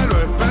se lo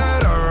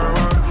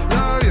esperaba.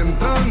 La vi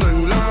entrando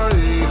en la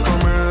disco,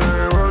 me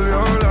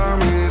devolvió la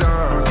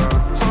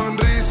mirada.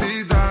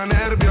 Sonrisita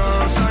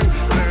nerviosa,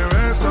 entre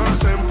besos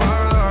se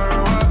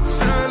enfadaba.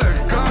 Se le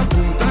escapó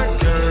un te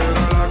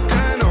quiero a la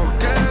que no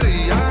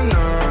quería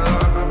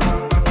nada.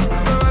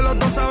 Bebé, los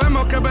dos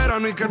sabemos que es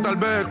verano y que tal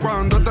vez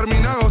cuando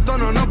termine agosto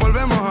no nos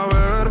volvemos a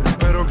ver.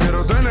 Pero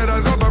quiero tener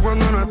algo pa'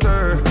 cuando no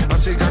estés.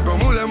 Así que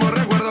acumulemos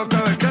recuerdos,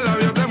 cada vez que el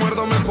labio te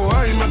muerdo me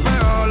empuja y me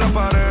pega a la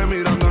pared,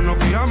 mirándonos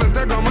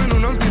fijamente como en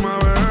una última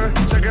vez.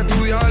 Sé que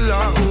estudiar la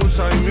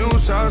usa y me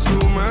usa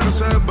su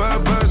merced,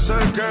 bebé, sé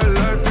que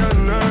le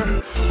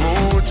tiene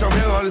mucho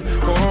miedo al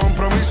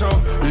compromiso.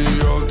 Y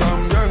yo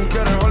también,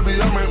 quieres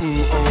olvidarme,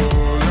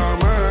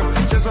 óyame.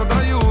 Si eso te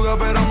ayuda,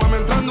 pero me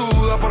entra en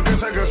duda, porque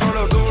sé que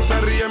solo tú te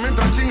ríes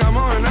mientras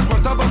chingamos en el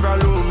cuarto a poca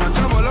luz. Nos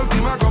echamos la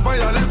última copa y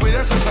dale,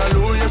 cuídese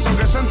salud. Y eso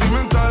que es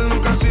sentimental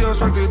nunca ha sido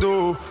su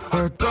actitud.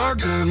 Hasta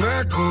que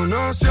me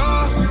conoció,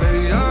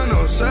 ella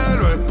no se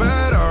lo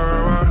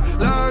esperaba.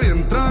 La vi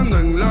entrando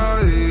en la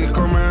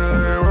disco, me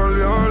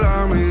devolvió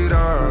la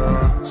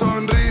mirada.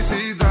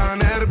 Sonrisita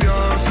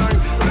nerviosa,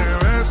 entre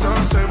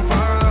besos se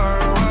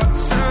enfadaba.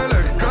 Se le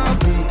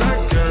escapó un te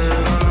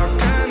quiero a la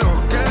que no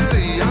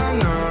quería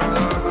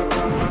nada.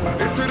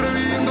 Estoy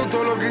reviviendo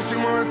todo lo que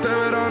hicimos este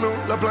verano.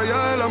 La playa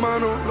de la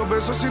mano, los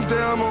besos sin te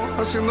amo.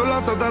 Haciéndola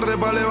hasta tarde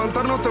para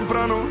levantarnos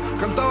temprano.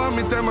 Cantaba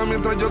mi tema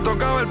mientras yo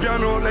tocaba el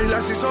piano. La isla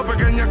se hizo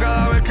pequeña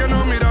cada vez que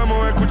nos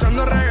miramos.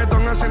 Escuchando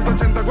reggaetón a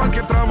 180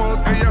 cualquier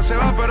tramo. Ella se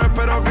va pero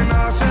espero que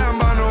nada sea en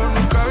vano.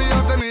 Nunca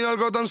había tenido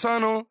algo tan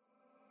sano.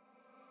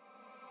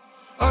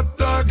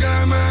 Hasta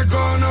que me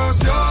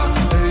conoció,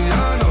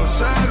 ella no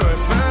se lo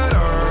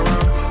esperaba.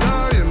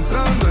 La vi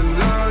entrando en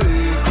la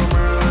disco,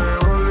 me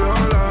devolvió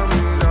la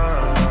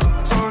mirada.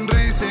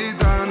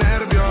 Sonrisita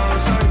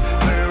nerviosa,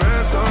 entre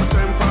besos se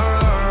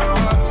enfadaba.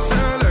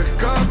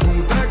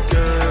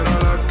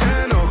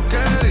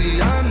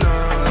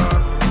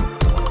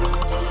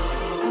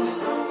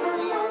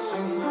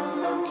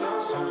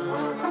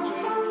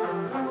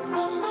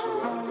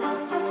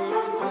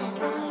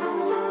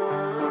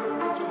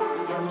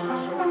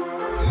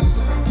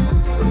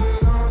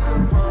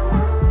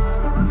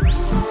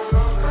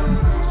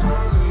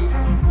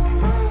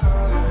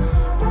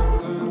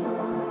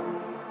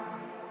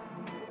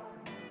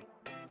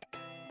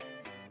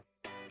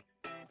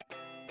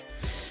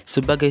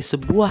 Sebagai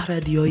sebuah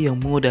radio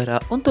yang mengudara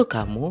untuk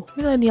kamu,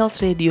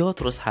 Millennials Radio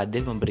terus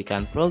hadir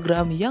memberikan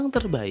program yang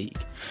terbaik.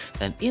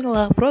 Dan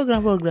inilah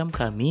program-program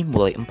kami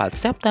mulai 4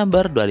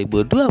 September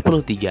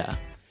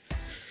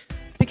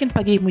 2023. Bikin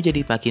pagimu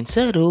jadi makin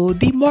seru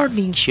di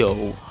Morning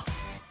Show.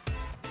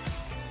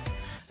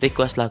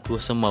 Request lagu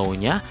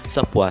semaunya,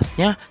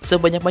 sepuasnya,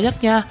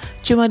 sebanyak-banyaknya.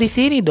 Cuma di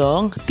sini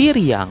dong, di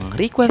Riang,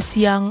 request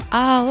yang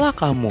ala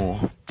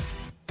kamu.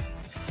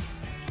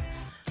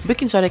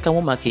 Bikin sore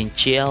kamu makin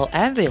chill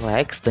and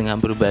relax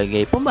dengan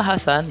berbagai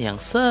pembahasan yang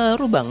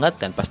seru banget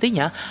dan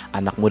pastinya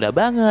anak muda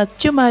banget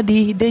cuma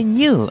di The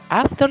New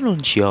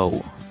Afternoon Show.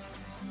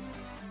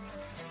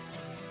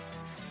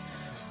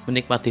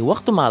 Menikmati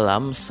waktu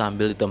malam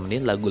sambil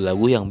ditemenin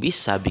lagu-lagu yang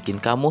bisa bikin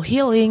kamu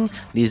healing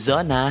di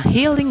zona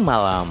healing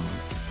malam.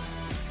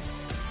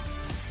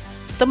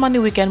 Temani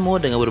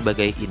weekendmu dengan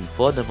berbagai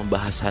info dan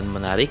pembahasan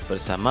menarik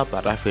bersama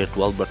para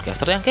virtual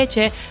broadcaster yang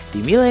kece di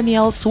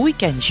Millennials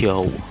Weekend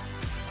Show.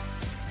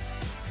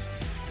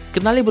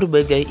 Kenali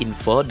berbagai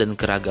info dan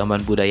keragaman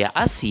budaya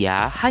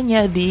Asia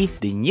hanya di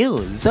The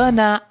New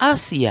Zona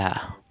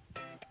Asia.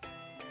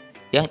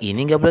 Yang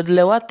ini gak boleh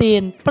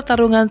dilewatin,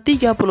 pertarungan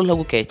 30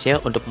 lagu kece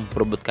untuk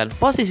memperebutkan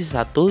posisi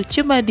 1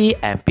 cuma di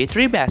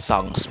MP3 Best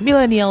Songs,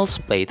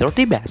 Millennials Play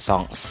 30 Best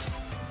Songs.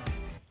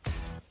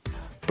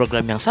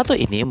 Program yang satu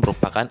ini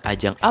merupakan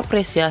ajang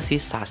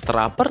apresiasi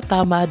sastra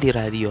pertama di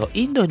radio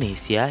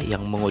Indonesia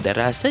yang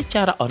mengudara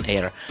secara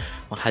on-air,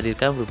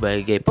 menghadirkan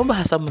berbagai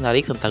pembahasan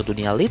menarik tentang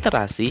dunia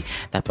literasi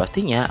dan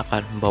pastinya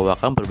akan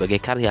membawakan berbagai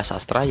karya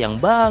sastra yang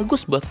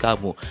bagus buat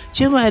kamu,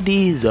 cuma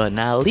di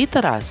Zona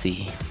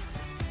Literasi.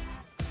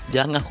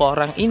 Jangan ngaku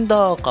orang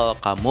Indo kalau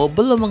kamu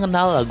belum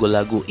mengenal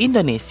lagu-lagu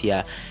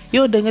Indonesia.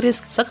 Yuk dengerin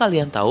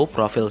sekalian tahu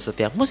profil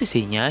setiap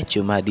musisinya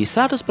cuma di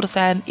 100%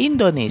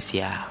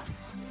 Indonesia.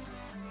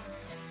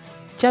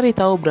 Cari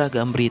tahu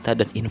beragam berita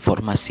dan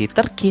informasi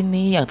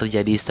terkini yang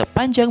terjadi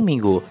sepanjang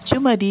minggu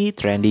cuma di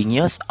Trending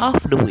News of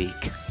the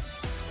Week.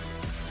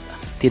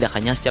 Tidak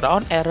hanya secara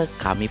on air,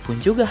 kami pun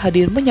juga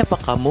hadir menyapa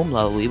kamu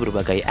melalui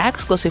berbagai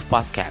eksklusif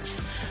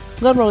podcast.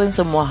 Ngobrolin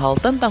semua hal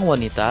tentang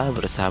wanita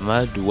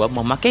bersama dua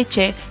mama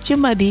kece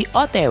cuma di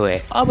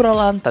OTW,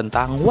 obrolan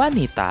tentang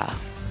wanita.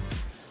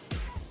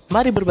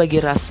 Mari berbagi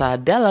rasa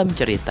dalam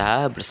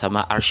cerita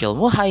bersama Arshil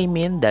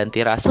Muhaimin dan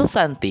Tira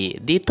Susanti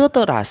di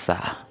Tutur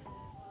Rasa.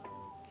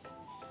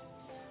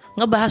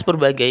 Ngebahas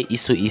berbagai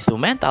isu-isu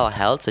mental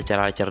health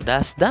secara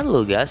cerdas dan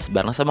lugas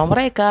bareng sama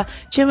mereka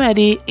cuma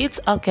di It's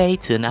Okay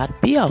to Not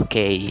Be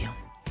Okay.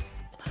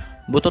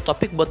 Butuh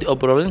topik buat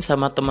diobrolin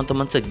sama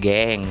teman-teman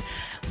segeng?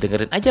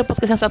 Dengerin aja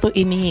podcast yang satu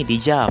ini,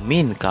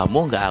 dijamin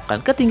kamu gak akan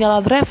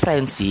ketinggalan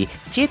referensi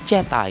chit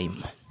chat time.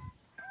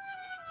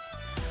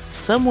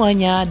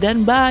 Semuanya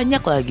dan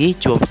banyak lagi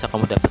cuma bisa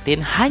kamu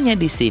dapetin hanya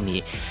di sini.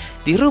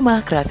 Di rumah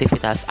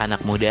kreativitas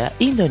anak muda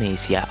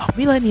Indonesia,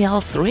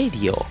 Millennials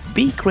Radio.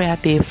 Be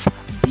creative,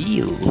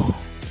 be you.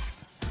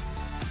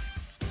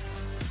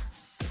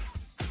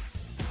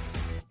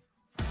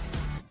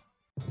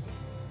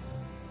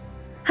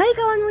 Hai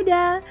kawan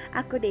muda,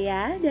 aku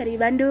Dea dari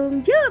Bandung,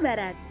 Jawa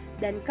Barat.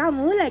 Dan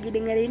kamu lagi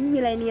dengerin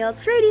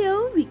Millennials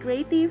Radio, Be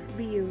Creative,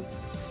 Be You.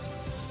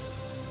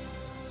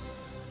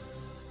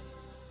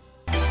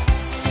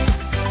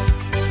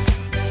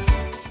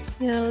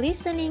 You're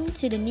listening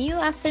to the New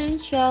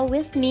Afternoon Show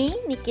with me,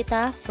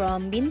 Nikita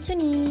from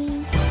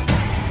Bintuni.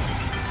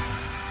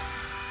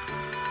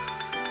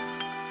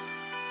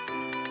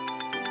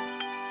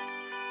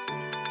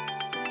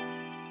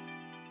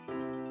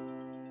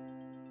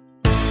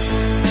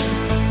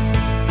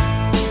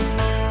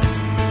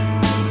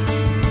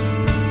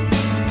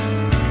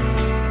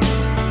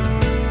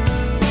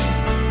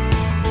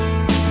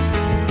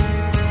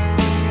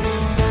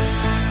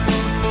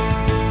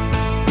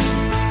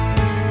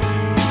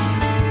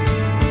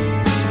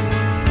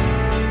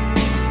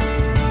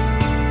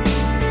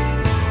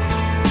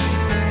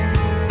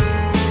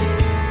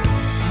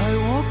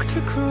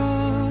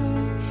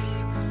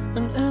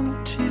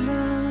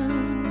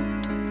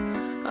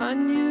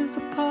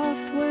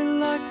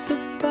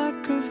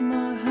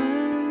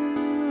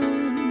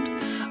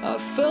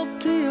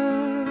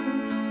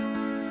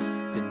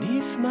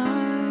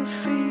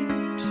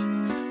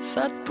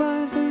 Sat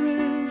by the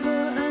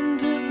river and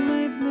it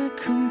made me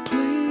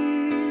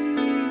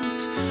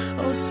complete.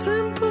 Oh,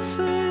 simple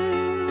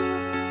thing,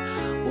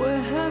 where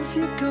have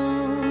you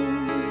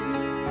gone?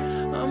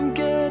 I'm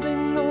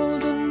getting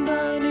old and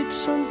I need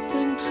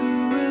something to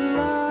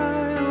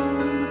rely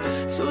on.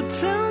 So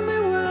tell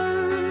me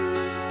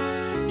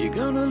when you're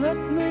gonna let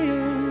me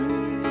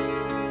in.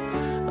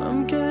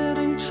 I'm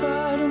getting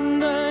tired and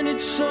I need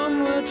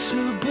somewhere to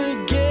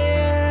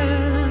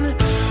begin.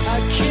 I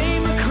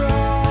came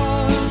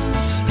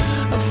across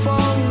a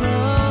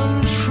fallen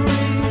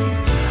tree.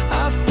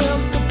 I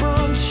felt the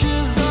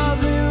branches, are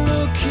they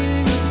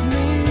looking at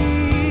me?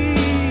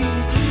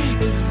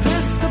 Is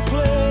this the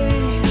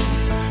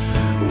place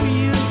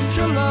we used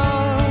to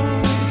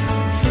love?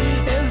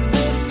 Is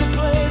this the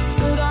place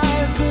that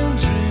I've been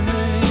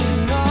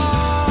dreaming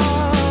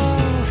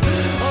of?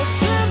 Oh,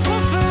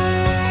 simple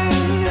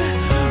thing,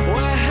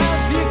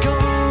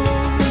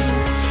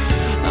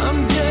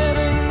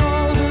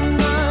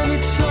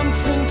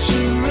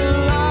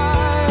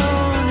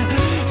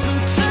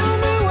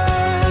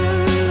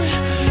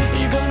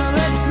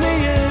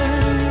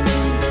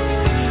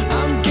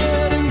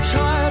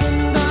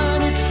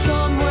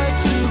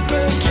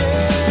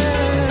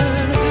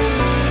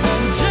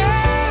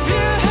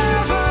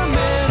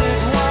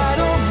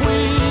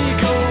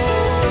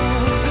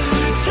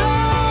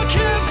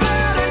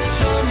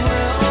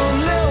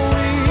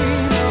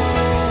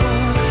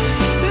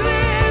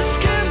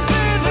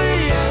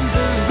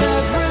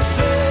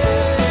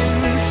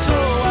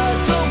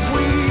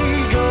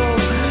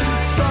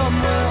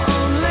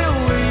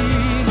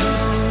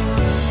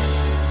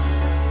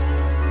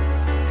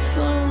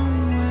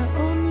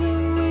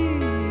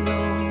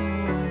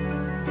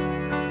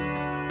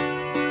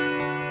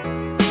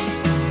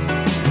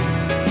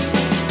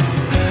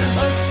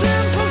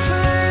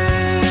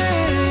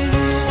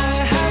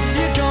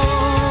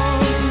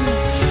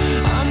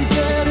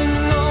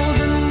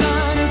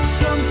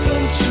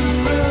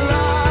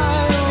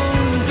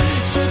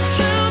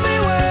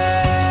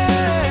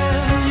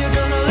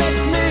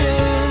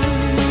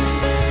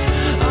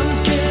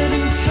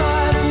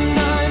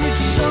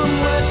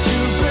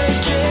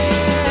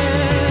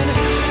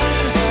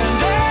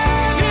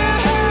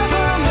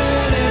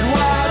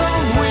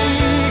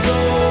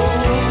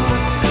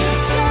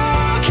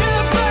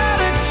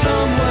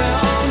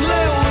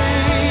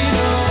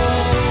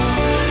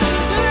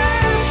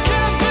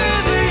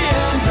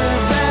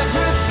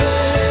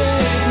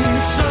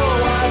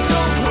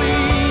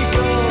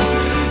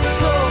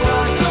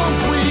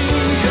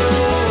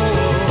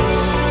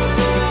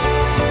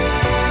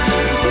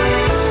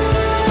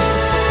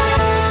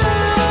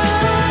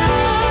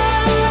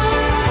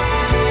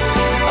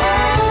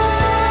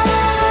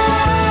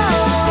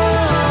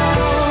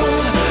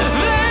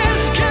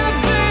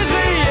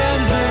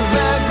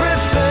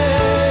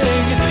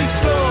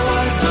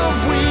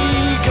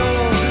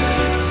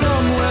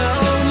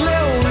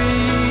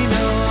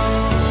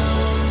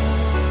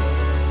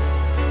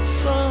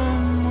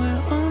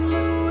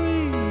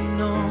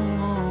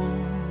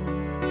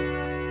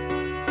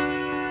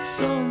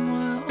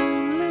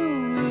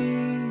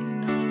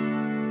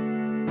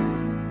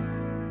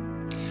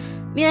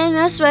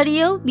 Millennials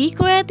Radio, be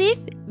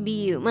creative,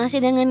 be you. Masih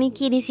dengan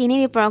Niki di sini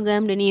di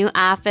program The New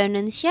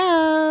Afternoon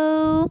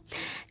Show.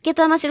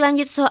 Kita masih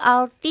lanjut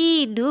soal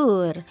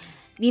tidur.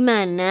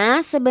 Dimana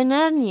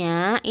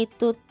sebenarnya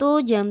itu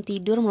tuh jam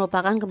tidur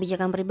merupakan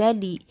kebijakan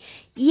pribadi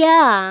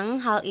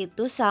yang hal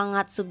itu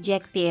sangat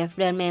subjektif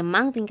dan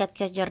memang tingkat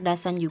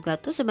kecerdasan juga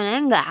tuh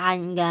sebenarnya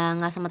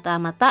nggak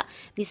semata-mata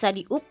bisa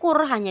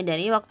diukur hanya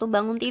dari waktu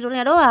bangun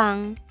tidurnya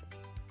doang.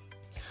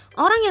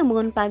 Orang yang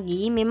bangun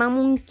pagi memang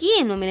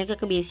mungkin memiliki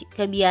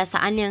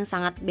kebiasaan yang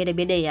sangat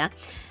beda-beda ya.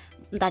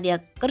 Entah dia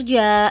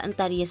kerja,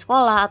 entah dia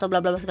sekolah atau bla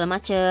bla bla segala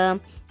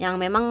macem,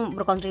 yang memang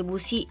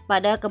berkontribusi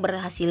pada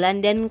keberhasilan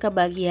dan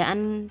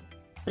kebahagiaan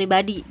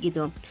pribadi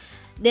gitu.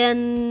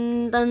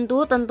 Dan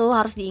tentu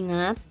harus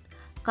diingat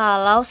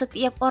kalau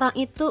setiap orang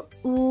itu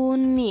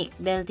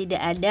unik dan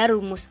tidak ada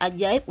rumus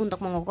ajaib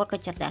untuk mengukur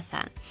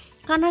kecerdasan.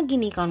 Karena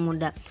gini kawan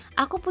muda,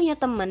 aku punya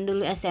teman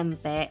dulu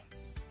SMP.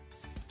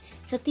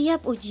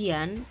 Setiap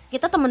ujian,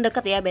 kita teman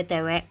dekat ya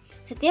BTW.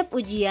 Setiap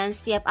ujian,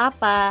 setiap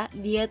apa,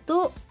 dia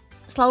tuh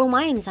selalu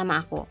main sama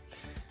aku.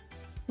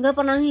 Gak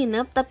pernah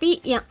nginep, tapi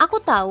yang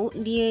aku tahu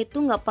dia itu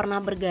gak pernah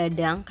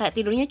bergadang. Kayak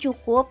tidurnya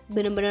cukup,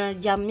 bener-bener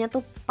jamnya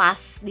tuh pas,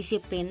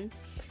 disiplin.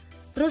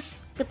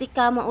 Terus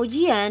ketika mau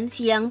ujian,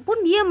 siang pun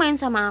dia main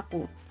sama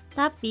aku.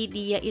 Tapi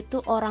dia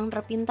itu orang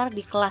terpintar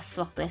di kelas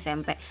waktu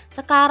SMP.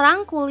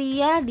 Sekarang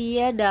kuliah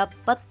dia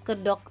dapat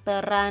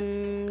kedokteran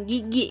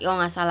gigi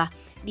kalau gak salah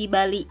di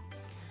Bali.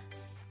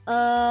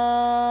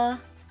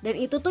 Dan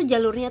itu tuh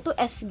jalurnya tuh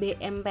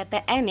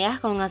SBMPTN ya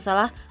kalau nggak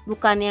salah,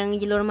 bukan yang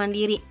jalur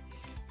mandiri.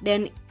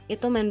 Dan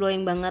itu mind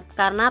blowing banget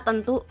karena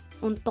tentu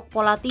untuk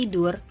pola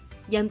tidur,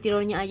 jam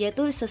tidurnya aja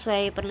tuh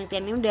sesuai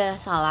penelitiannya udah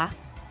salah.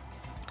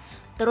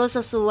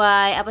 Terus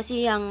sesuai apa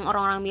sih yang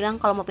orang-orang bilang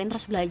kalau mau pintar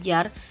harus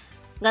belajar.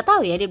 Nggak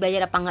tahu ya dia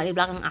belajar apa nggak di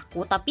belakang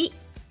aku,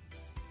 tapi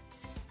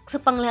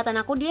sepenglihatan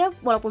aku dia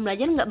walaupun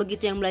belajar nggak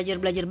begitu yang belajar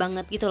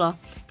banget gitu loh.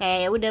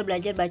 Kayak ya udah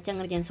belajar baca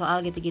ngerjain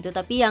soal gitu-gitu,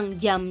 tapi yang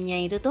jamnya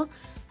itu tuh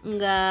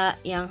enggak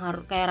yang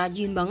harus kayak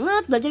rajin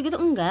banget belajar gitu,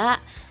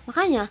 enggak.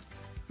 Makanya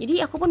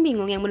jadi aku pun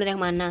bingung yang benar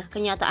yang mana,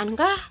 kenyataan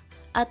kah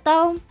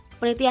atau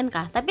penelitian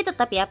kah. Tapi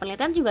tetap ya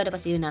penelitian juga ada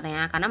pasti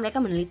benarnya karena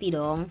mereka meneliti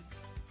dong,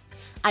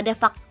 ada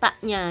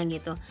faktanya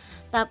gitu.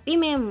 Tapi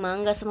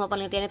memang gak semua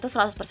penelitian itu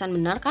 100%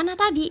 benar karena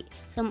tadi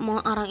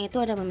semua orang itu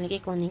ada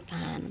memiliki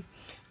keunikan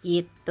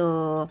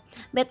gitu.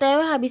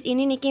 BTW habis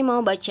ini Niki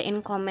mau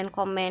bacain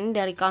komen-komen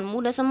dari kawan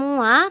muda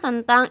semua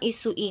tentang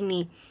isu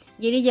ini.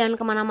 Jadi jangan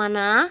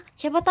kemana-mana,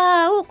 siapa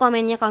tahu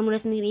komennya kawan muda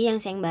sendiri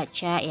yang saya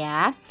baca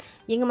ya.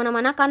 Jangan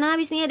kemana-mana karena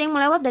habis ini ada yang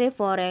melewat dari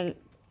For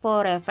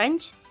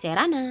French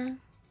Serana.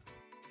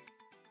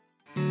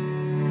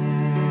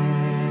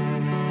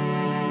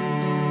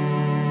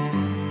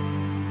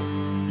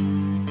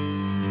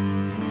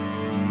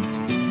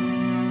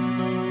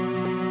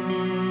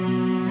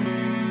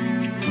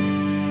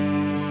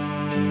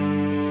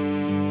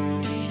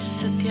 Di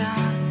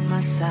setiap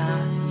masa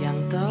yang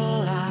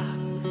telah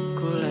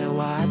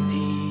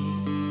kulewati,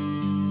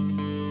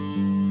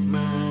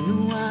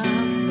 menua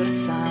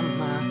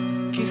bersama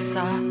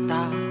kisah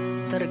tak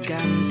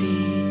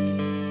terganti.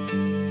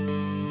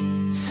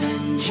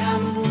 Senja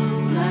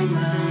mulai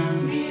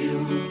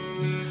membiru,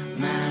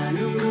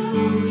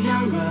 menunggu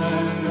yang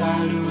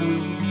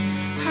berlalu.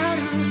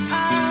 Haru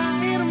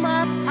air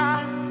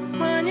mata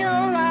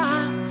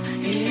menyala,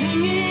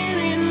 iringi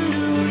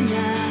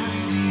rindunya.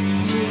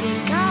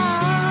 Jika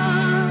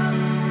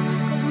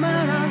kau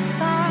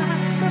merasa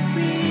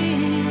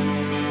sepi,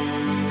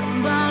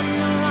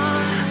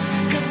 kembalilah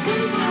ke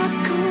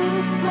tempatku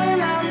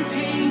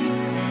menanti.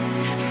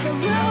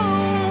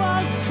 Sebelum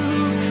waktu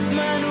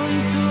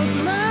menuntut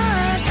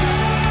mati.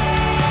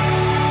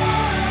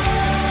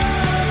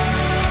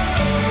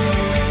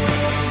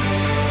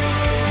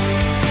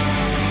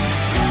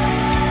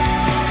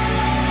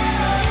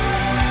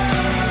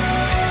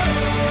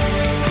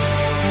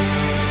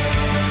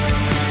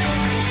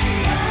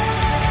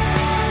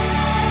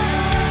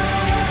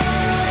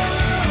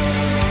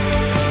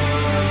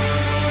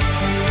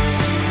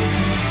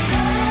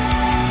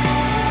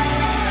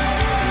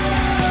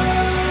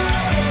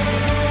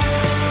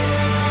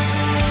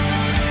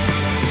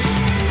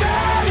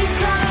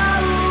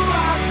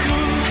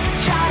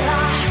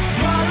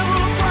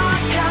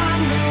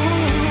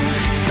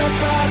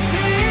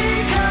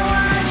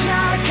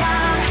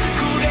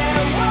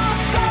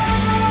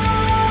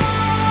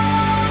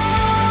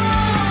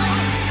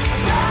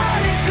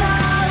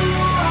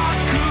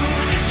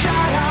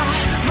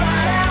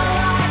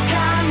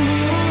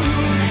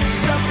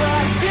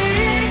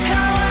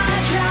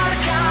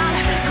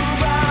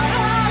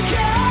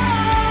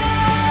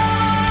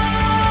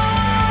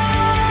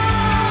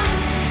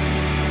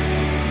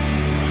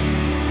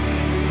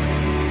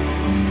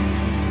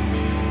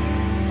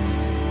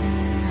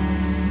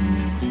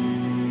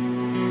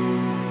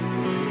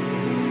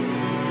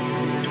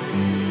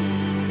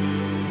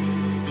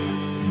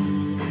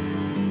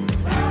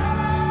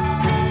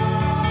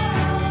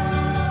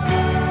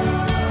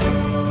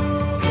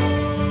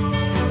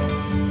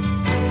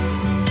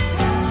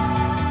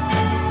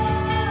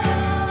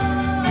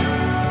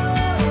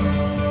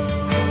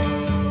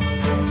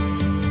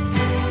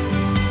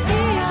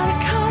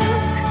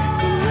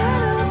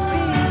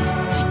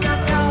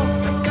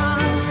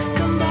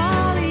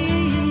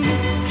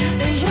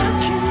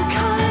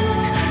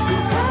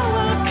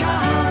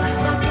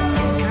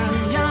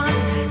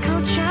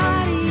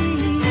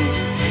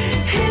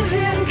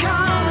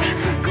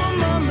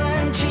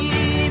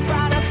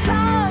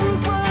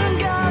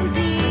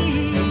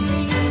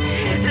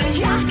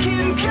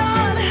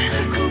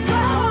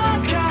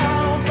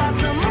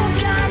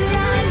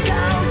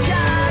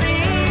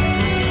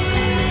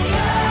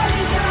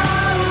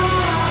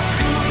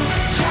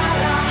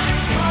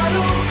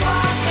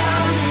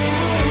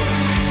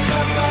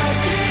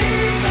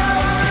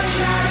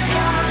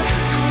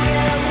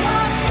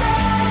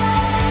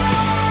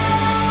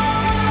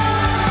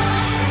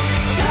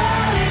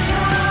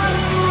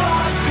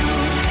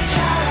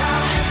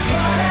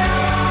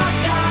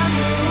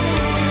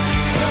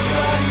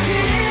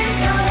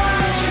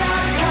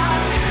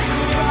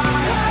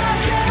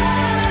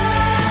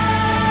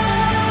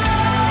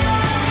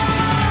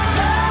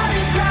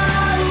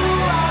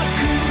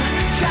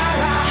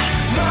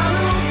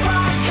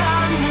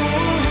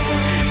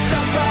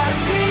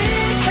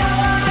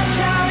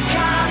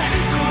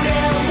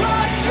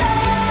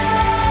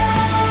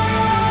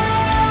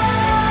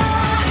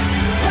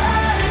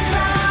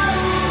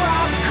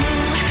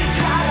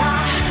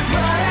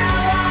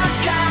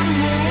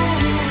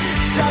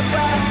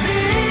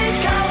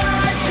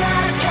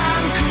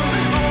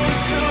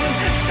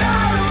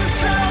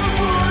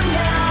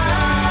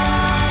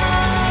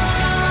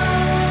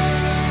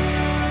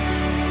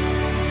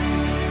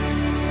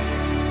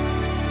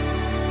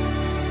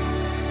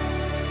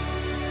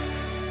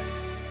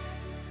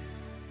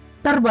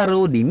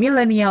 terbaru di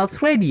Millennials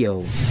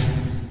Radio.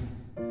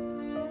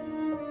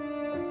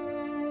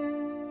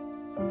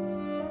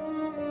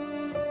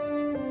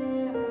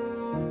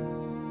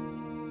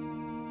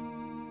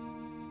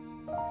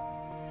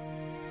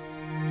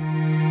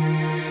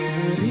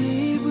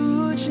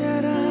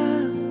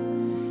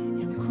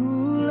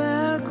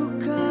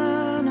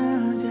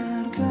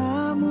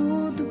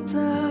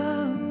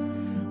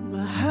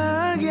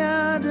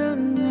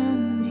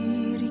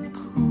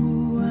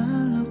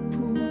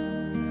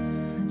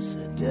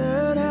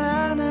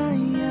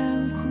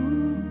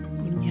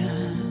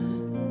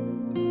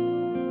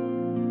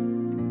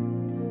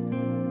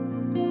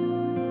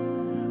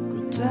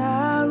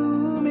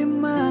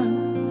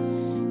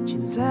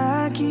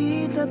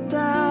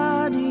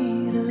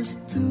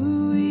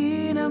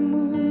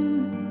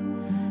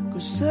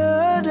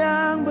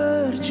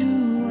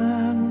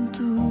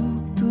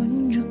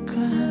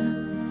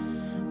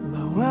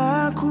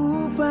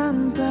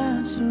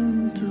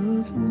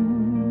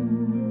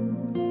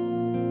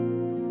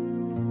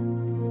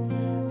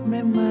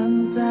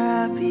 Memang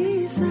tak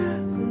bisa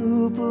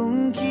ku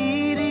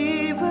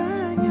pungkiri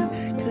banyak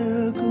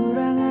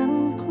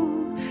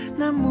kekuranganku,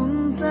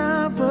 namun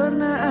tak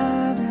pernah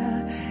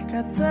ada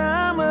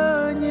kata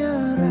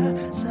menyerah.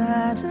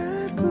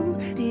 Sadarku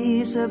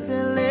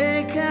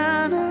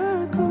disepelekan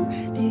aku,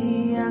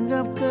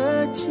 dianggap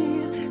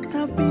kecil,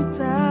 tapi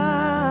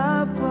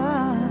tak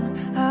apa-apa.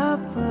 Sepelekan aku,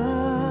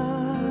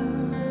 dianggap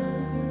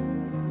kecil,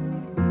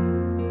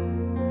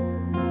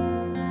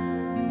 tapi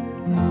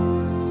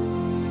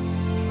tak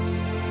apa-apa.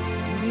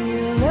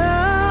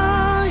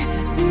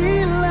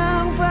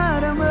 Hilang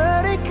pada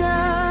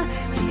mereka,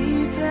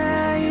 kita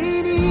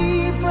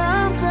ini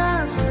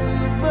pantas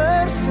untuk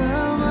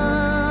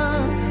bersama.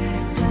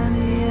 Dan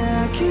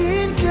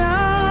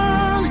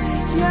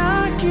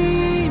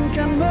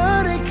yakinkan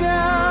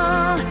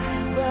mereka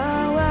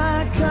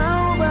bahwa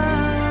kau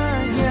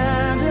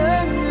bahagia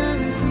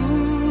denganku.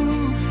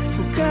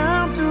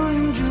 Kau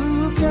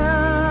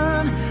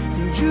tunjukkan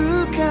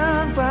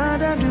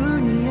pada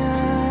dunia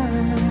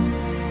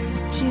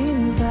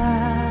cinta.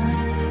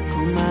 Ku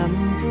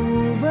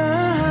mampu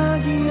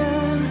bahagia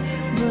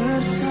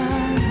bersama.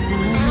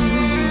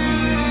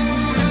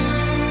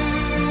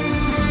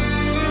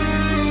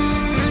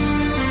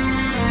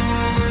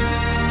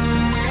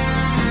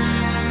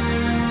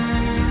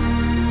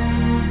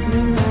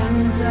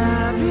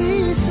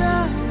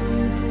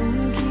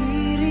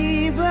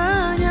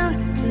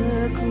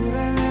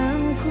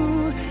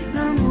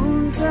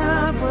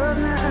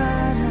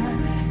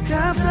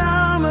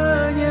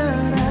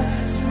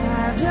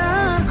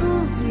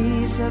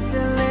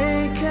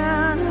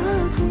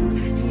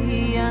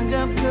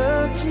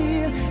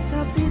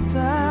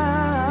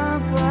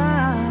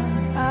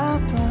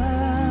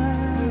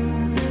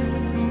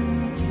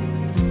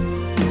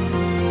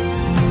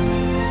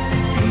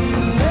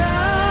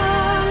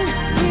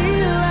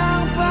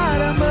 Hilang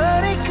pada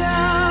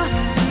mereka,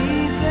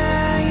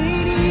 kita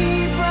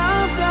ini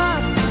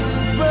lantas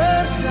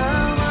mereka.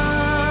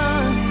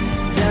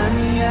 Dan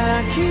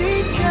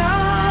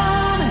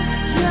yakinkan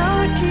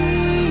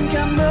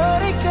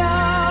mereka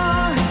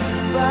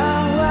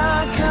bahwa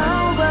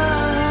kau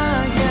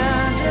bahagia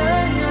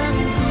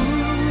denganku.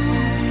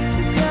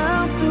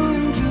 Kau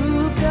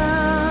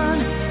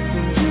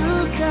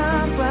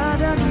tunjukkan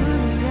pada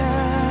dunia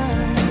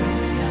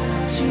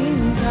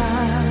cinta.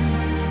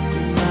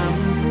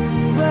 Mampu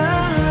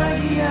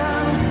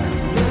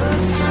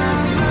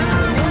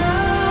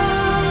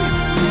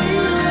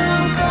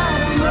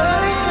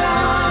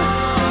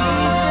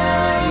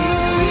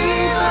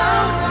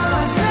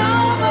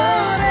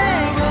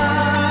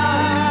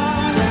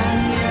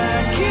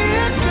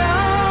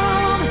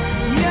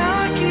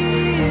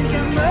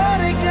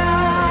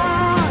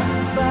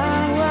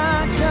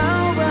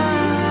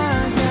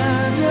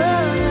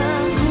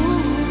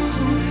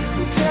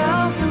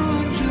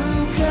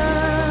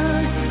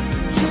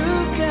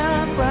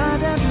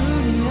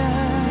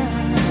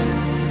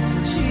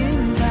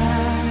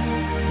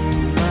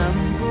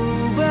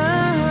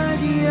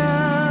bahagia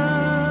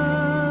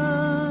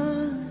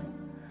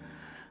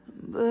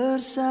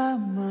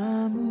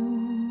bersamamu.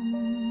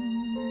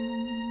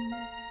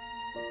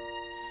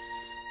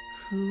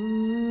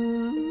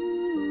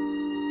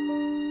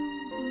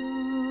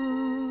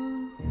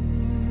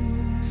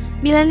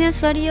 Millennials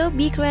Radio,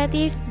 Be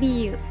Creative, Be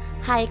You.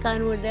 Hai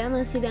kawan muda,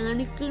 masih dengan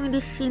Nikki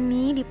di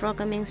sini di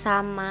program yang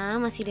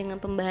sama, masih dengan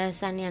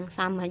pembahasan yang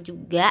sama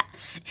juga.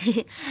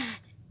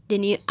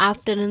 The New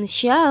Afternoon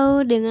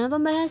Show dengan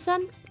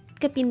pembahasan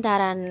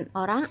kepintaran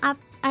orang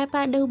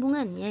apa ada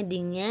hubungannya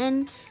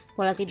dengan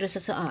pola tidur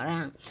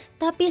seseorang.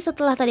 Tapi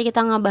setelah tadi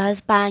kita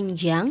ngebahas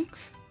panjang,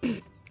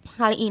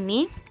 kali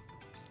ini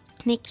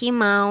Nikki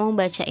mau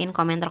bacain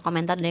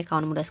komentar-komentar dari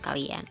kawan muda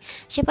sekalian.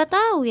 Siapa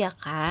tahu ya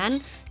kan,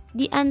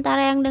 di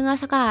antara yang dengar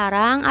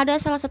sekarang ada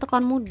salah satu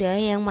kawan muda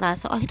yang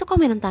merasa, oh itu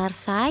komentar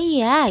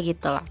saya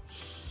gitu loh.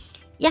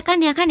 Ya kan,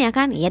 iya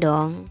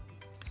dong.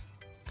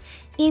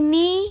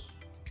 Ini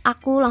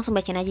aku langsung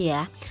bacain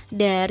aja ya.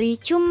 Dari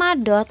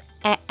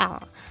cuma.el.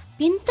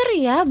 pinter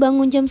ya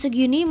bangun jam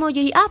segini, mau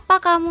jadi apa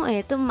kamu?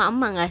 Itu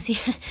emak-emak gak sih?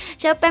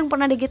 Siapa yang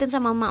pernah digituin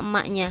sama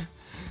emak-emaknya?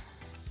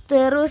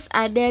 Terus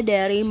ada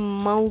dari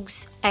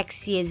Maugs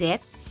XYZ,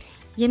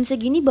 jam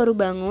segini baru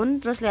bangun,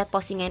 terus lihat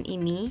postingan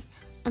ini,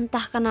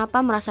 entah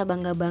kenapa merasa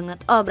bangga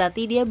banget. Oh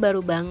berarti dia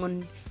baru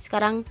bangun.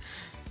 Sekarang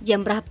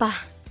jam berapa?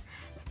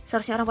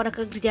 Seharusnya orang pada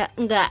kerja.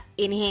 Enggak,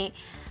 ini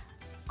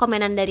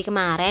komenan dari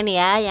kemarin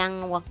ya,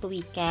 yang waktu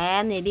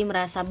weekend, jadi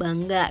merasa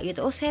bangga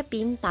gitu. Oh saya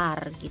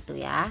pintar gitu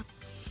ya.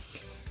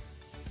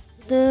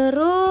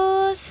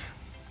 Terus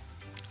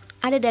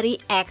ada dari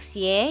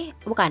xstyle.id.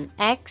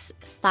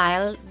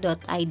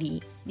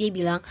 Dia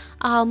bilang,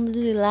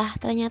 alhamdulillah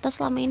ternyata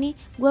selama ini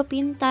gue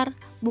pintar,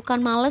 bukan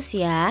males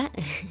ya.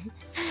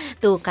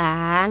 Tuh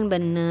kan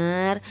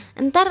bener.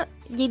 Ntar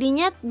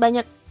jadinya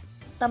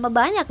tambah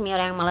banyak nih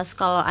orang yang malas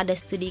kalau ada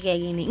studi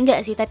kayak gini.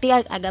 Enggak sih, tapi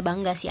agak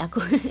bangga sih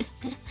aku.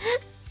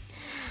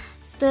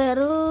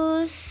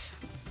 Terus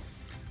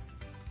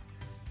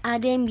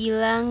ada yang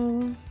bilang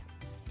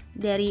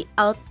dari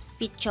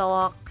outfit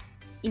cowok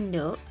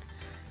Indo,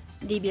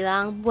 dia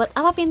bilang, buat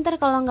apa pinter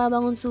kalau nggak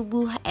bangun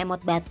subuh,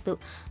 emot batu.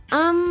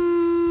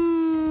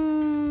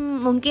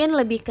 Mungkin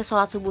lebih ke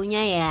sholat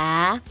subuhnya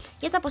ya.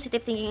 Kita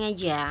positive thinking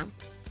aja.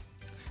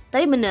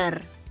 Tapi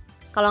bener,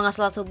 kalau nggak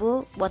sholat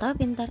subuh, buat apa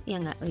pintar?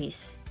 Ya nggak,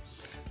 wis.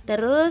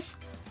 Terus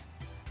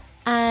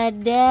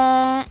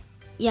ada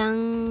yang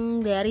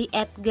dari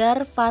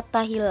Edgar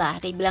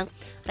Fatahillah, dia bilang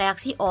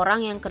reaksi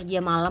orang yang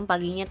kerja malam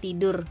paginya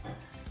tidur,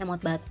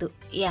 emot batu.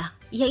 Ya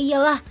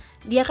iyalah,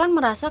 dia kan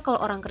merasa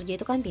kalau orang kerja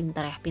itu kan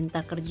pintar ya,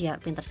 pintar kerja,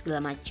 pintar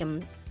segala macem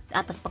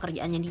atas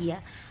pekerjaannya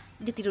dia.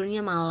 Dia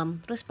tidurnya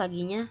malam, terus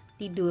paginya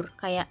tidur.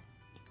 Kayak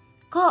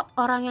kok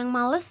orang yang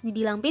males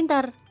dibilang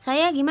pintar,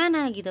 saya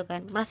gimana gitu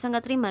kan, merasa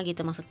nggak terima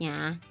gitu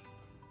maksudnya.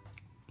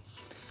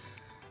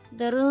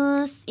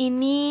 Terus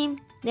ini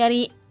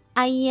dari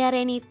Aya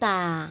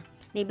Renita,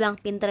 dia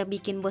bilang pintar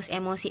bikin bos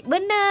emosi.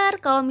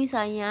 Bener, kalau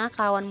misalnya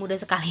kawan muda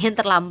sekalian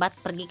terlambat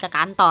pergi ke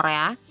kantor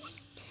ya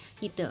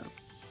gitu.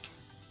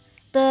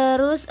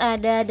 Terus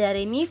ada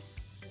dari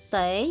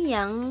Mifte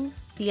yang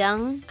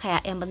bilang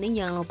kayak yang penting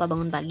jangan lupa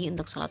bangun pagi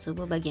untuk sholat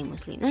subuh bagi yang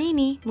muslim. Nah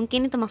ini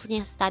mungkin itu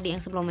maksudnya tadi yang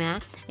sebelumnya.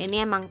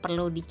 Ini emang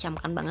perlu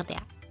dicamkan banget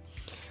ya.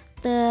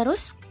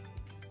 Terus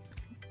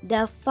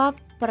Dava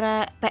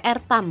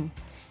PR Tam,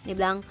 dia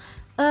bilang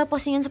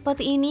postingan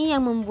seperti ini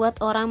yang membuat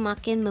orang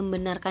makin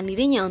membenarkan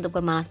dirinya untuk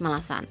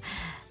bermalas-malasan.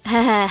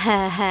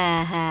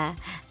 Hahaha,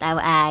 tahu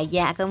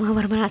aja aku mau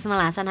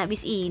bermalas-malasan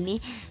habis ini.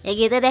 Ya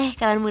gitu deh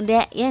kawan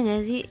muda, ya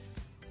nggak sih?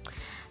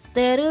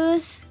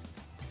 Terus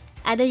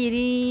ada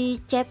jadi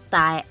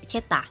Ceta,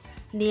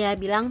 dia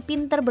bilang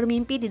pinter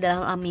bermimpi di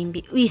dalam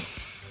mimpi. Wis,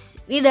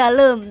 di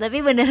dalam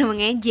tapi benar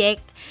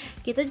mengejek.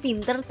 Kita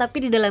pinter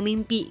tapi di dalam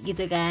mimpi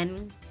gitu kan.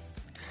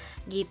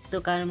 Gitu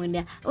kan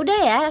muda. Udah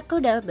ya,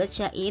 aku udah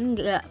bacain,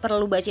 gak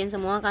perlu bacain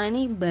semua karena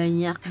ini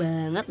banyak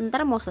banget.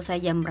 Ntar mau selesai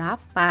jam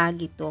berapa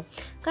gitu.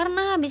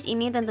 Karena habis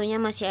ini tentunya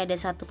masih ada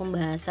satu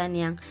pembahasan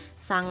yang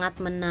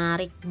sangat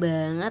menarik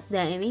banget,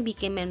 dan ini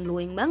bikin mind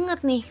blowing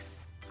banget nih,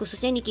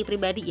 khususnya Niki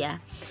pribadi ya.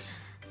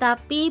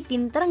 Tapi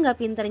pinter gak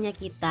pinternya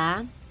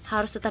kita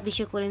harus tetap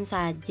disyukurin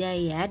saja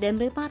ya, dan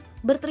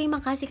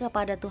berterima kasih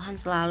kepada Tuhan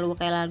selalu.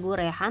 Kayak lagu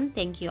Rehan,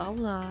 thank you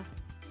Allah.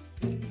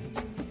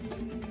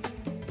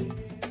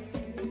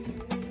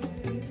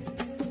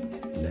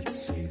 Let's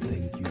say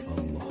thank you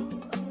Allah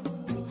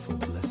for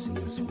blessing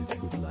us with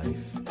good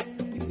life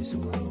in this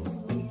world,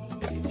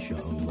 and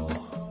inshallah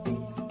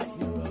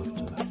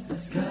hereafter. The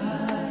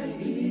sky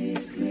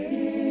is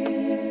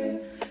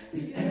clear,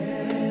 the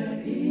air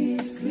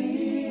is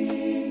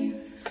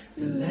clean,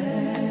 the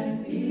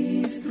land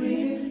is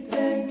green.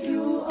 Thank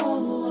you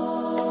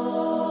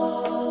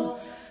Allah,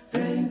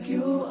 thank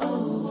you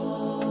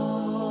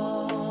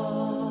Allah.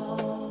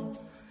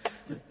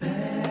 The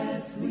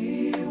path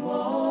we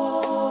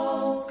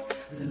walk,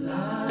 the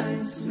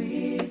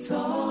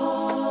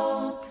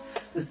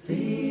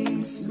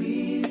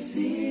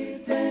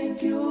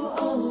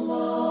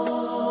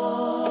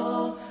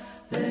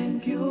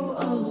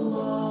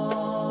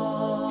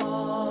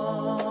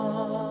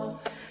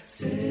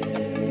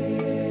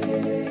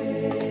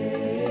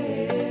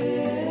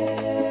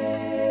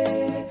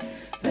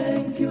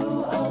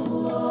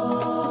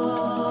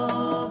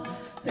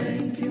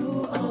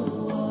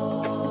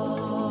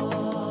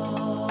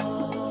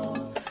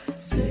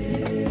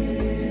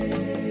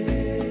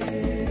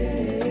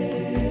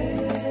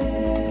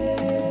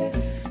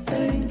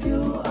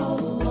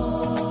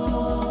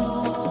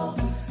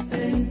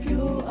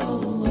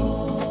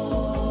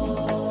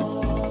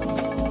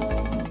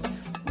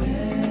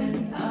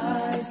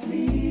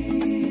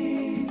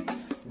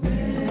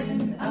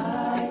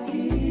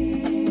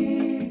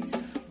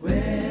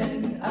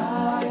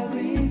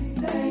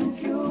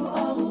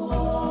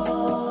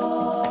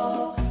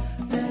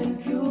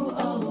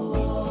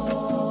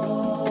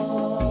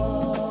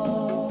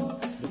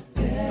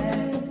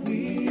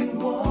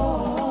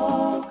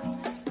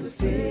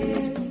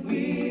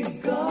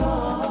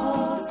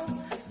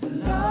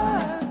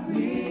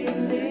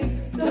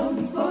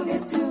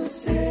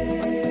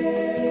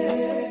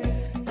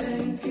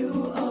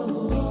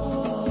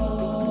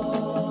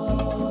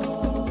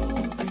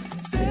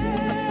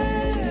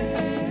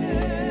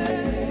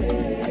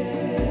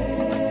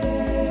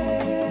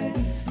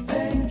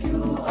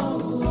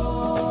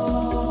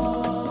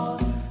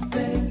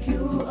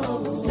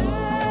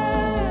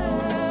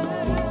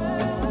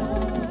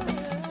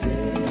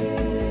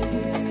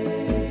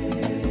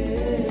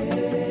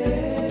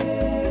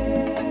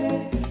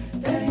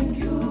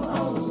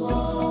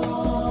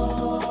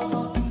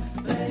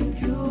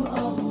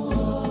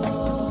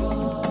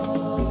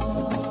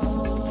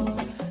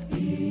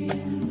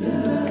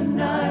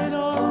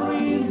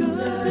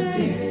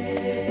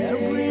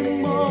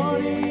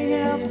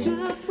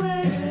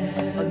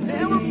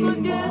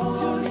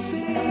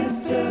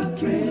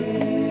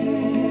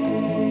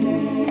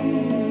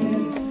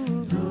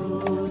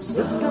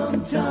But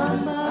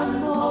sometimes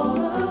I'm all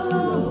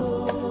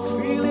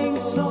alone, feeling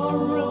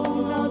sorrow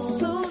not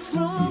so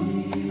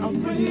strong. I'll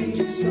pray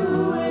to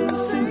you and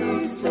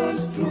say so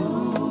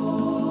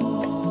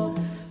strong.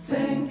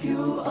 Thank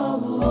you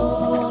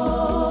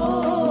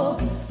Allah,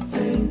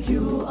 thank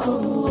you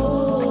Allah.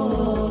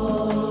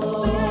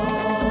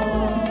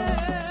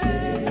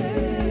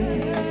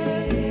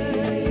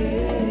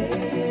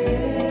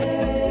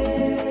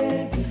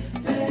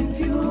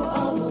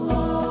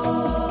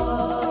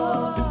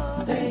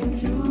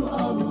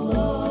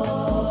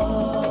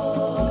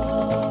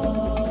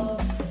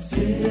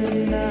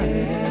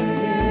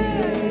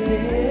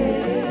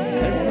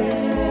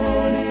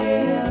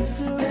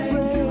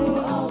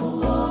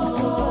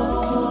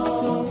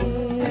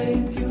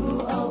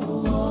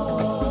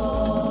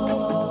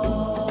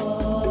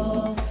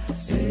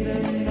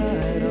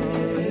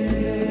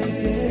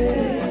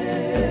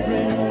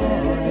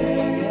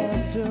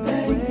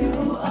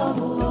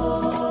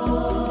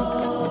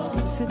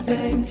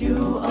 Thank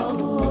you,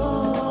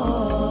 Allah.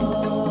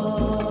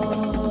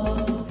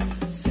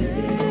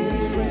 Say,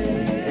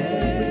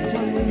 every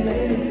time we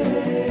lay,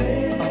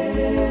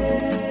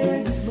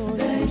 thank you,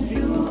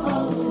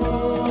 Allah.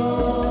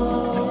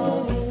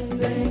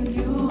 Thank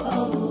you,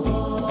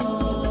 Allah.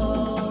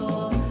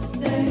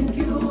 Thank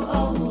you,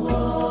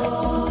 Allah.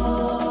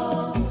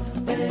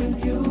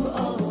 Thank you,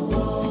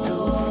 Allah. So,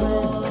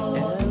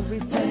 every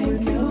time we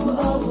lay,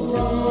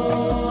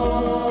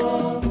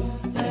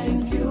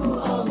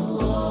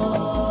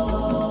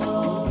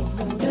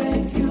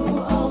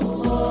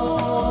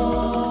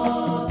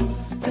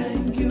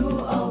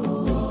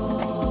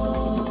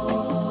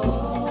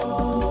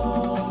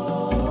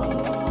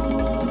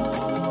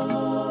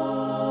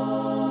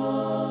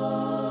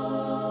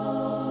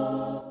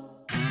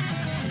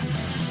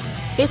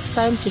 It's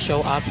time to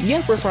show up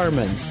your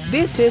performance.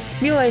 This is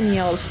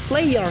Millennials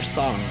Play Your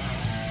Song.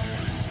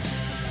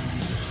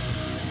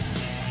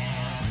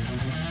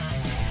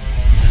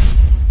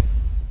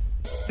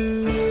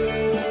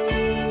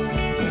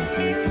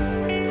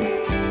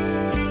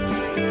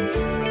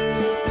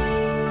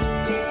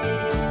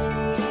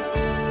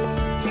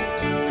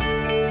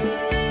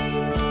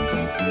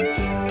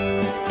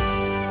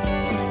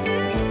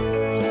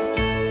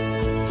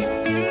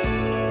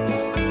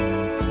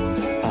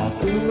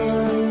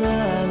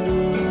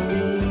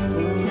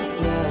 Mengagumi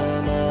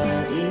selama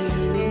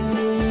ini.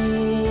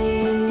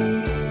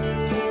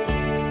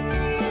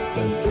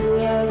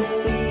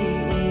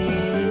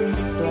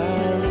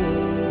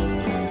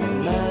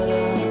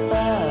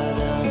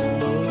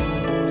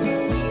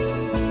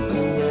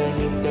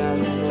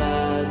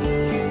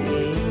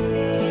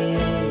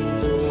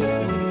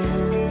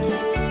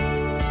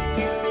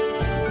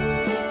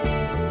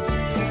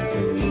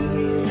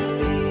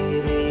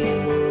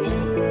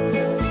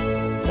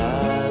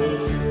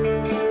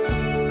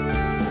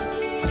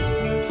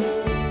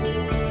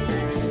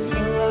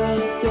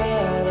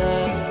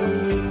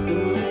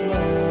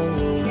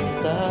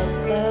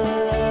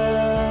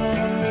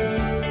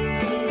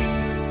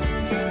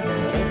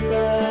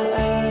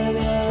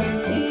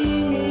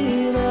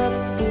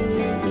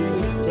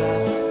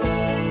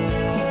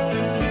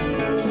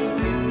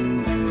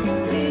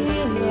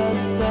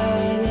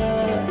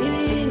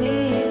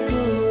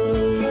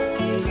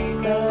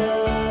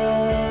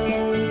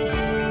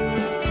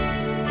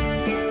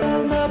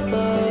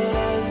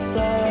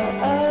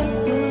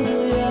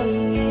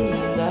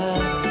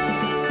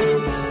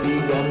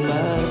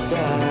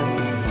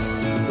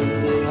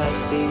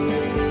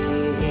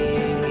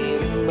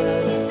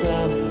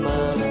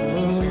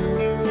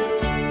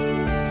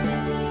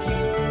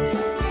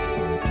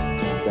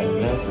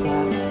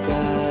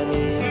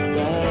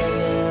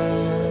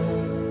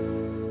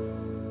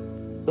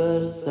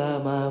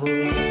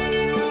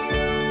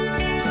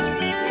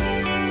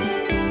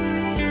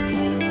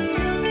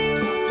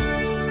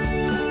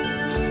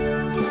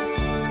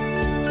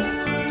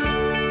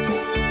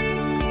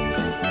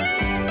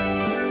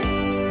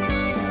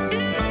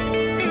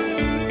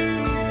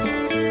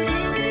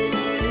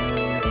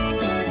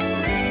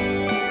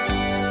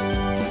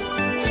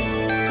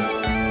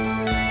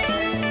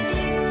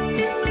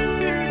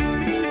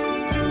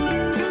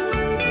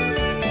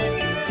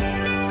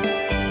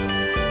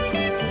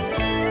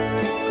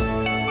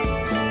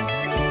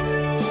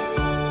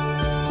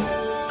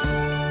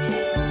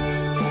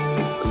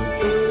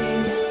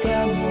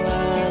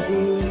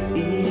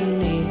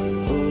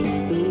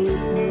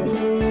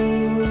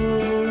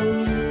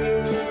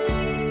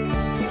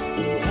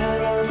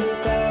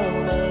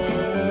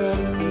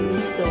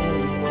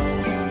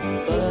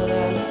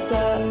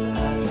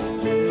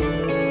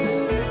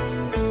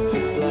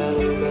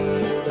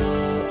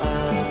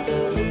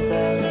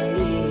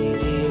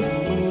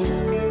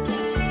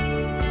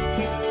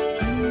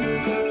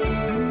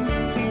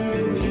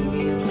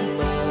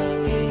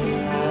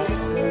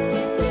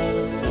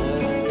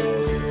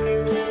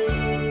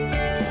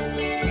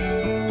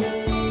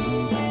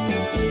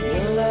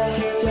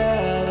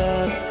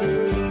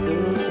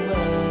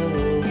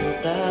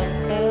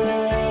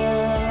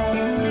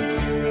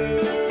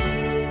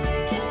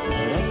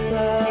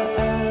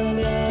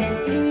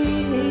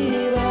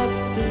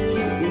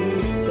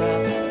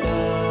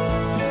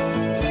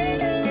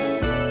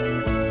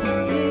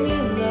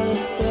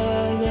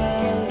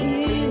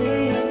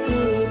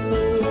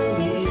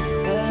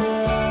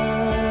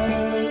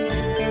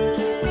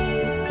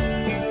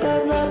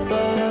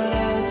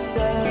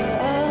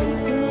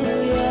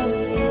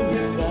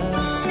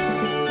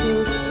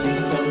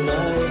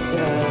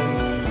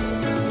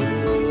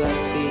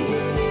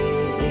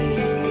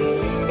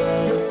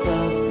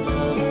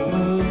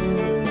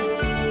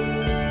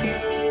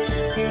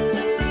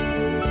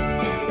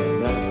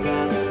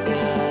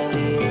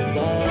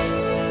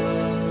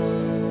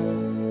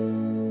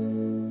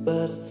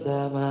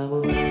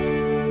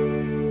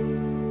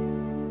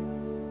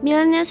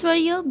 Millennials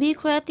Radio, Be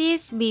Creative,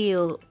 Be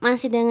You.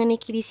 Masih dengan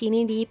Niki di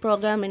sini di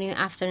program The New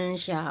Afternoon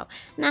Show.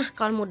 Nah,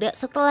 kawan muda,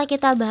 setelah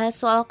kita bahas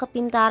soal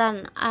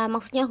kepintaran,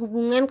 maksudnya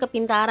hubungan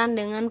kepintaran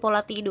dengan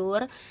pola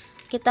tidur,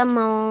 kita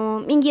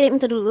mau minggirin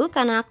itu dulu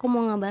karena aku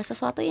mau ngebahas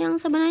sesuatu yang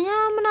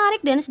sebenarnya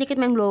menarik dan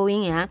sedikit mind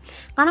blowing ya.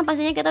 Karena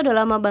pastinya kita udah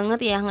lama banget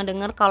ya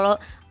ngedenger kalau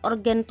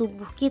organ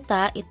tubuh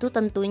kita itu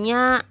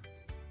tentunya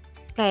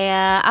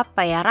kayak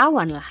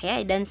rawan lah ya,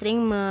 dan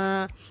sering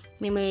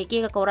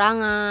memiliki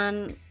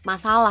kekurangan,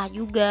 masalah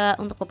juga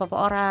untuk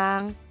beberapa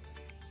orang.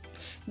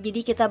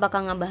 Jadi kita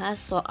bakal ngebahas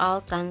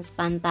soal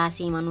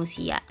transplantasi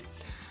manusia,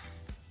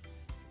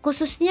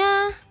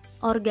 khususnya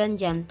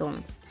organ jantung.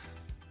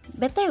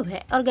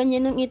 BTW, organ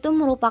jantung itu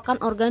merupakan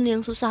organ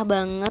yang susah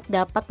banget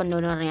dapat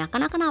pendonornya.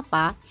 Karena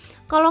kenapa?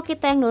 Kalau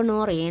kita yang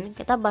donorin,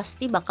 kita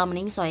pasti bakal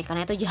meningsoy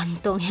karena itu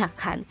jantung ya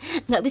kan.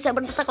 Nggak bisa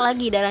berdetak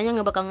lagi, darahnya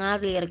nggak bakal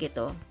ngalir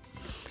gitu.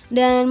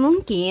 Dan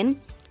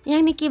mungkin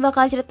yang Niki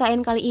bakal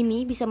ceritain kali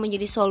ini bisa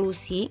menjadi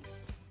solusi,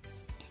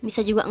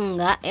 bisa juga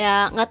enggak,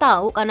 ya nggak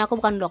tahu karena aku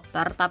bukan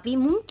dokter.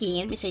 Tapi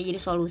mungkin bisa jadi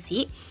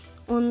solusi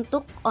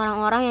untuk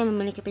orang-orang yang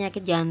memiliki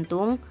penyakit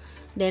jantung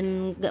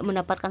dan gak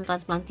mendapatkan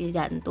transplantasi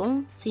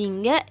jantung,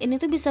 sehingga ini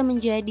tuh bisa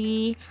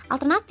menjadi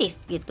alternatif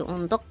gitu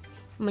untuk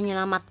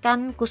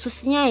menyelamatkan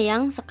khususnya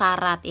yang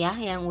sekarat ya,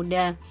 yang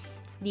udah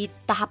di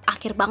tahap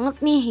akhir banget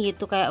nih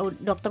gitu. Kayak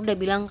dokter udah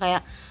bilang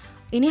kayak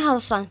ini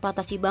harus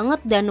transplantasi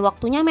banget dan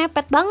waktunya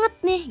mepet banget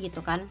nih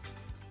gitu kan.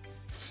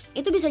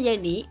 Itu bisa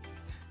jadi.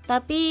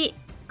 Tapi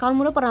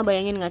kamu udah pernah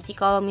bayangin gak sih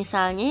kalau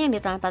misalnya yang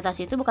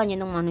ditransplantasi itu bukan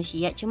jantung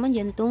manusia, cuma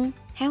jantung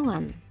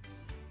hewan?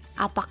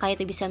 Apakah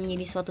itu bisa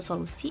menjadi suatu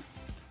solusi?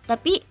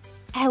 Tapi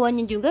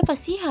hewannya juga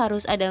pasti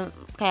harus ada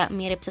kayak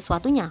mirip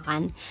sesuatunya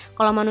kan.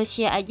 Kalau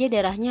manusia aja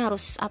darahnya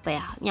harus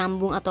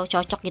nyambung atau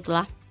cocok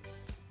gitulah.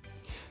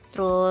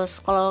 Terus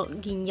kalau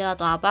ginjal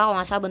atau kalau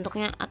nggak salah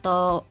bentuknya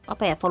atau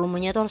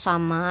volumenya tuh harus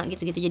sama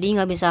gitu-gitu.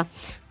 Jadi nggak bisa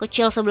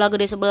kecil sebelah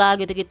gede sebelah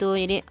gitu-gitu.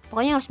 Jadi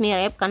pokoknya harus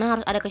mirip karena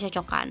harus ada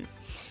kecocokan.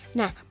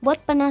 Nah,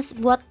 buat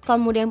kamu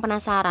muda yang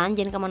penasaran,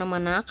 jangan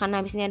kemana-mana karena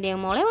abis ini ada yang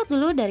mau lewat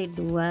dulu dari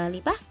Dua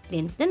Lipa,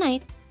 Dance the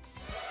Night.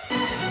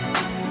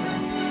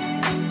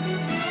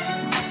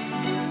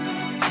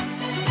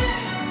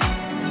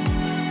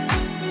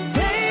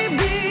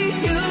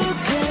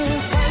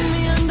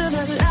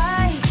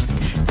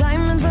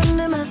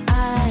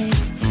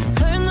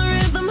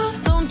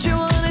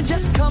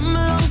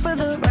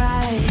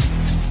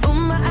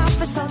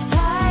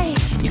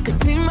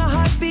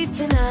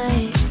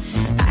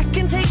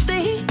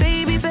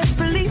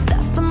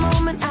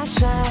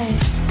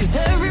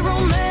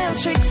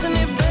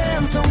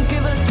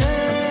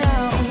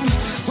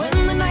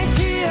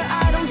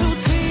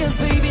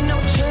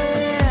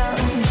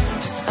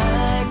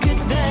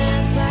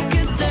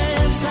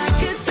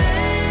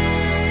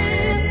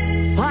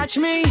 Watch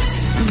me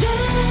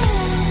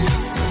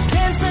dance,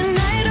 dance the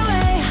night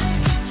away.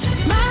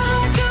 My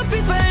heart could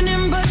be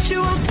burning, but you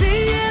won't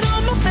see it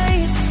on my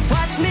face.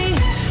 Watch me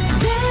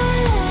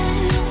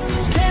dance,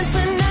 dance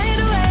the night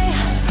away.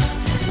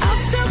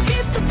 I'll still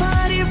keep the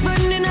party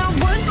running, I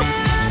won't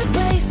get out of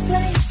place.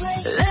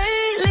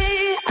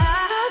 Lately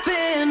I've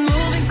been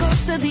moving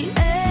close to the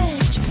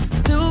edge,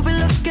 still be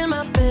looking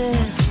my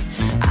best.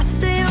 I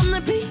stay on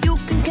the beat,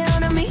 you can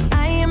count on me,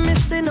 I ain't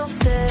missing no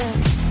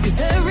steps. Cause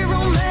every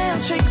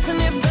romance shakes and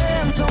it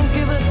bends, don't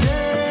give a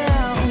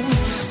damn.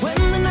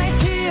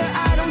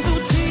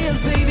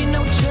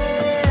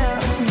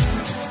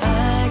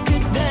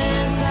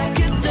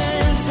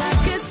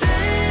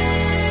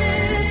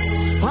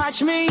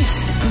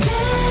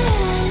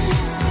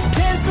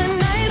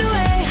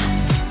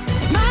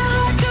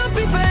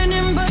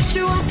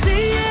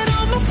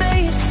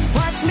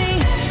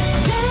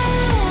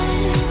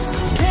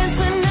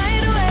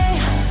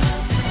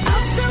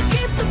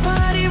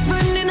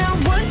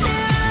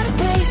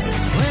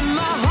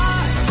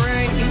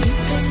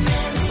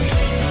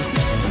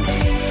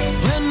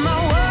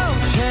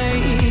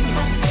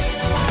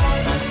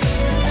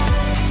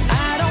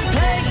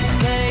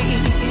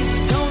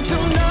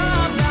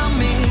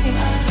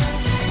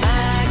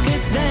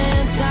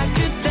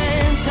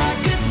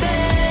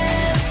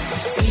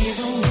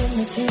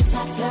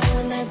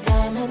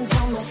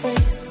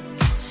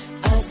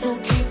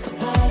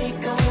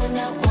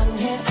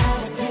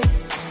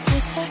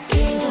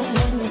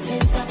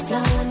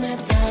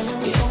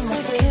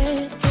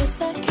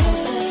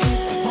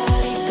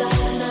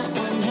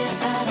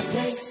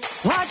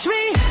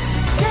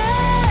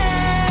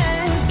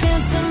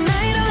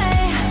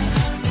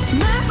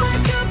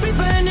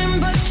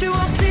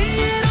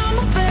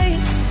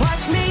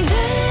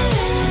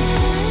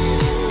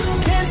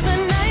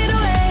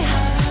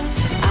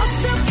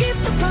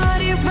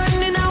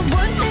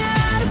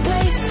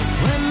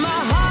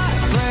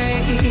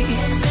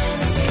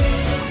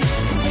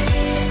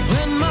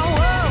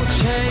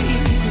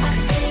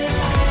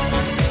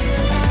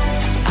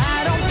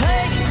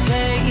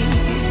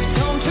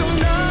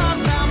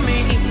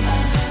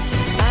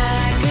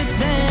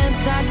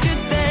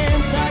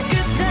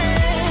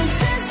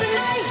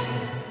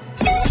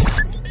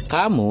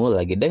 Kamu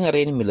lagi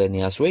dengerin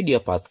Millennials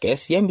Radio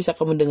Podcast yang bisa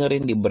kamu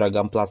dengerin di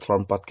beragam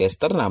platform podcast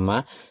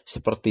ternama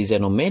seperti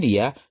Zeno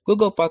Media,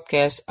 Google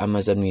Podcast,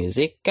 Amazon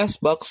Music,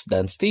 Castbox,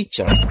 dan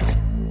Stitcher.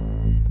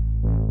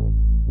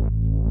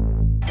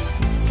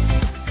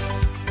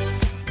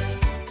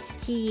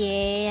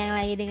 Cie yang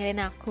lagi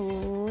dengerin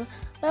aku,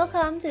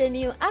 welcome to the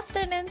new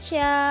afternoon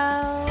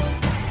show.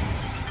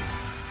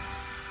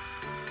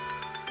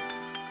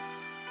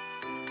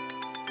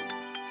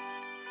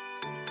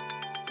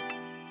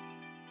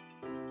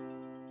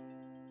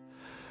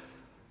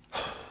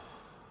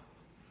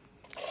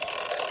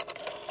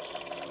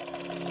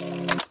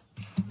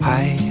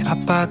 Hai,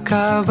 apa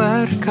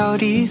kabar kau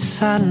di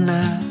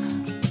sana?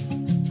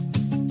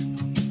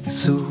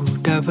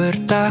 Sudah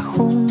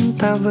bertahun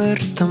tak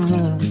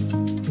bertemu.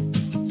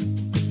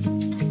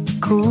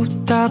 Ku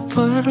tak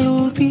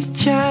perlu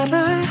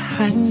bicara,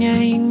 hanya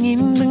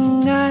ingin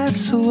dengar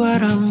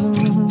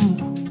suaramu.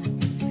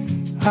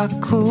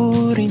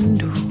 Aku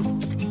rindu.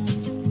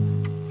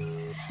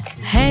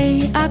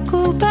 Hey,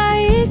 aku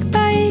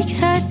baik-baik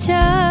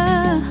saja.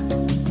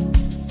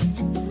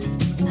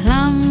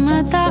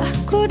 Lama tak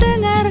ku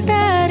dengar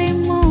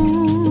darimu.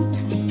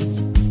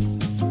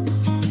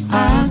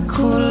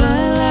 Aku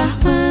lelah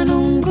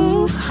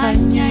menunggu,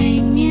 hanya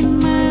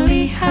ingin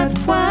melihat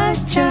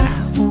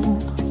wajahmu.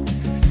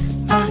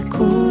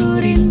 Aku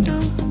rindu.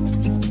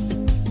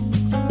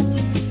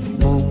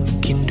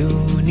 Mungkin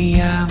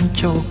dunia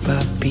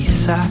mencoba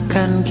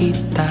pisahkan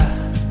kita,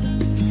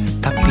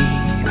 tapi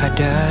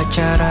ada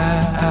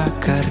cara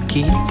agar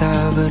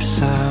kita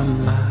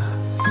bersama.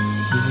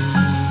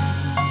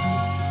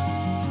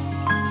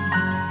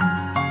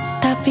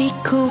 Tapi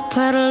ku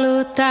perlu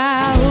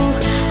tahu,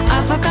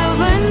 apakah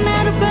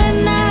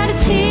benar-benar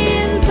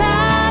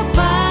cinta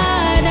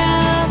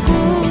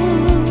padaku?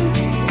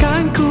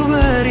 Kan ku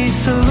beri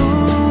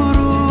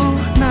seluruh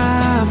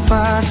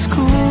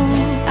nafasku.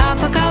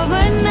 Apa kau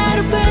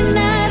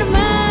benar-benar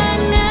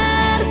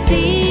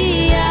mengerti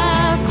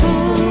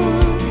aku?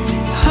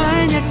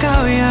 Hanya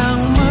kau yang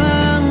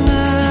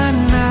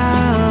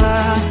mengenal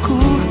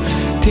aku,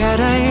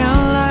 tiada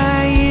yang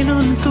lain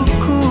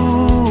untukku.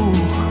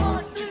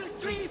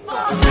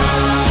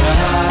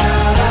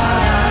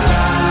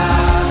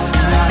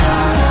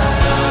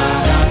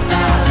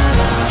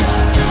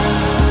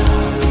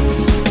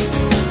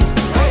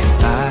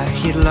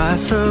 Lahirlah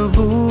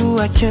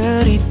sebuah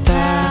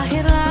cerita,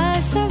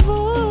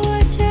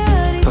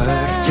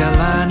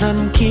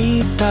 perjalanan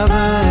kita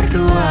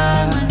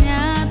berdua,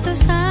 menyatu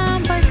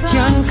sampai selamanya.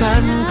 yang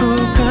kan ku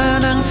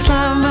kenang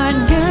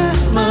selamanya,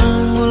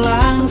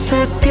 mengulang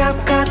setiap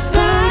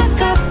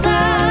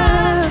kata-kata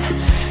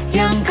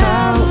yang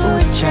kau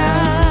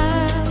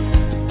ucap.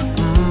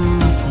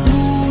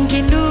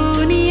 Mungkin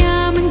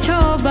dunia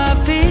mencoba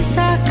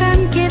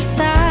pisahkan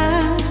kita,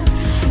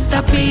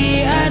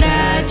 tapi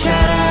ada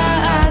cara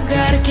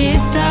agar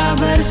kita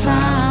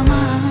bersama.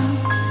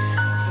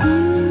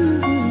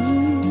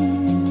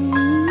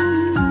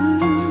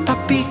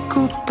 Tapi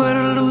ku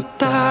perlu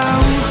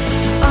tahu,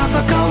 apa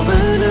kau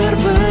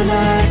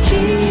benar-benar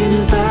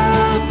cinta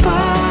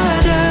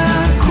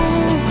padaku?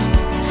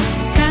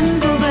 Kan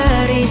ku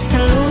beri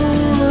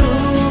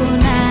seluruh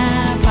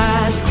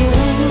nafasku.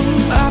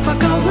 Apa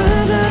kau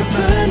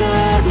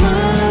benar-benar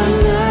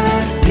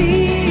mengerti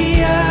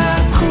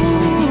aku?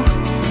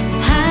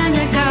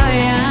 Hanya kau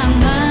yang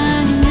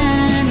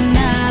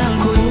mengenal.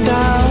 Ku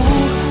tahu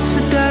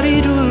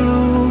sedari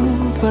dulu,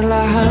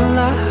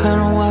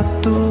 perlahan-lahan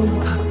waktu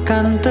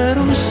akan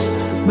terus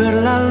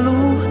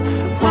berlalu.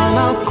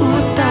 Walau ku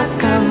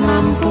takkan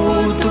mampu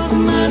untuk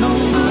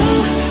menunggu,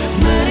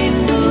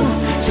 merindu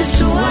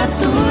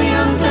sesuatu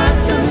yang tak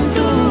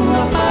tentu.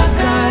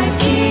 Apakah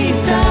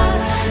kita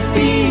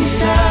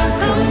bisa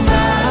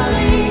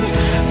kembali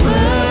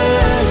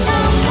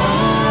bersama?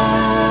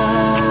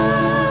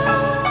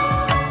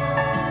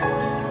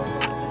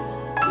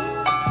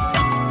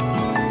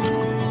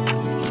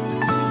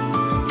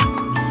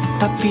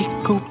 Tapi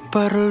ku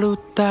perlu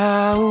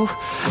tahu,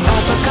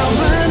 apa kau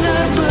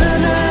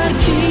benar-benar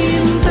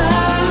cinta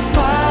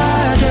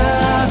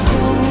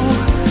padaku?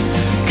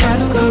 Kan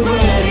ku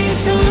beri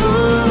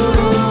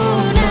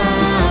seluruh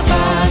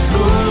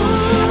nafasku.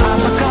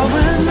 Apa kau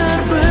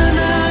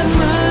benar-benar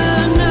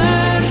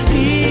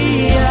mengerti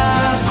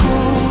aku?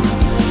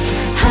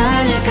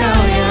 Hanya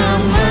kau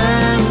yang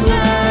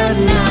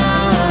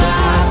mengenal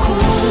aku.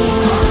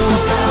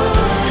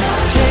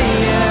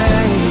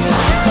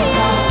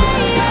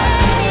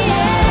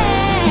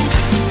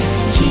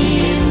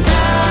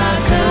 Cinta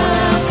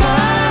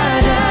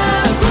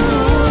kepadaku.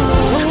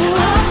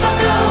 Apa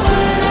kau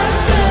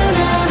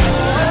benar-benar,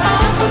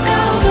 apa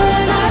kau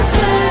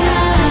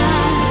benar-benar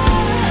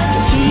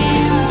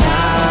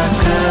cinta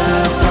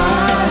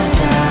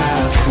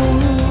kepadaku?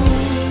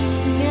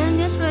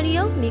 Millennials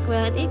Radio, Be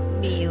Creative,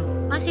 Be You.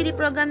 Masih di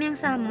program yang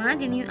sama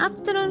di New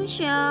Afternoon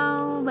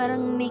Show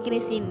bareng Niki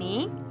di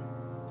sini.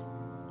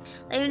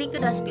 Tadi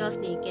Niki udah spill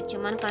sedikit,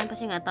 cuman kalian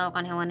pasti nggak tahu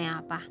kan hewannya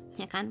apa,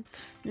 ya kan?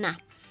 Nah,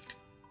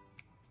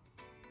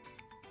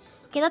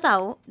 kita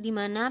tahu di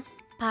mana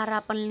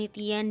para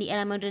penelitian di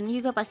era modern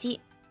juga pasti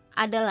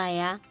ada lah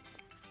ya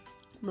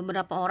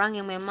beberapa orang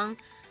yang memang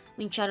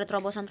mencari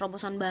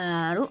terobosan-terobosan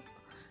baru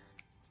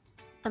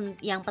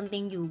yang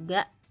penting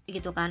juga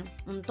gitu kan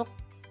untuk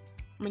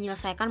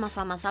menyelesaikan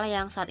masalah-masalah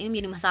yang saat ini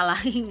menjadi masalah.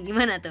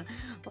 Gimana tuh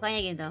pokoknya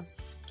gitu.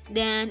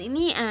 Dan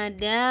ini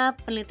ada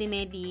peneliti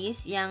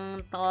medis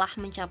yang telah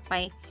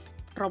mencapai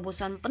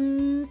terobosan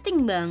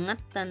penting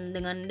banget dan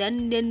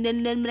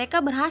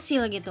mereka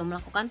berhasil gitu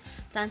melakukan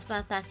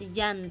transplantasi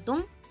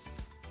jantung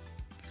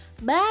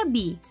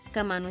babi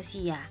ke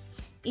manusia.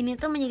 Ini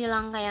tuh menjadi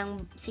langkah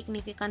yang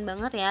signifikan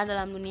banget ya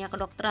dalam dunia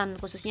kedokteran,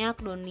 khususnya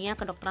dunia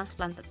kedokteran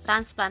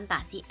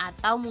transplantasi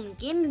atau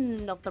mungkin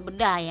dokter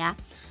bedah ya.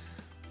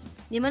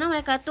 Dimana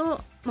mereka tuh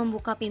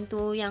membuka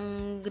pintu yang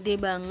gede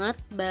banget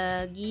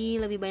bagi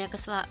lebih banyak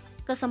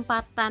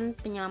kesempatan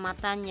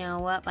penyelamatan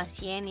nyawa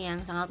pasien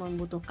yang sangat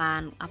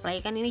membutuhkan.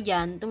 Apalagi kan ini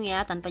jantung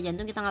ya, tanpa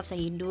jantung kita nggak bisa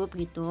hidup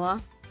gitu.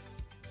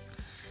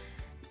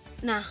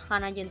 Nah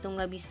karena jantung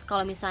nggak bisa,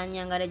 kalau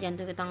misalnya nggak ada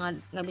jantung kita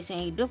nggak bisa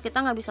hidup, kita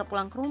nggak bisa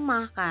pulang ke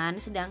rumah kan.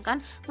 Sedangkan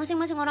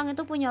masing-masing orang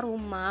itu punya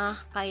rumah.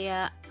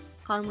 Kayak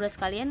kawan muda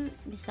sekalian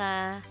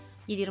bisa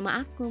jadi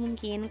rumah aku,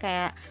 mungkin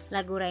kayak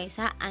lagu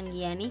Raisa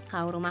Anggiani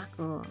Kau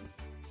Rumahku.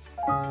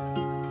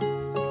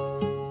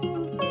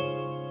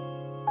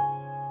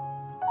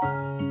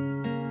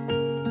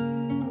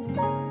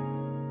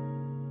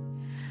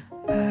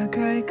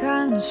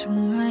 Bagaikan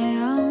sungai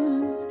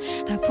yang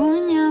tak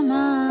punya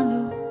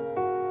malu,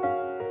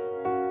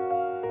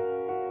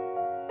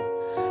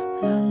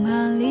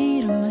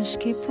 mengalir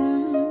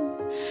meskipun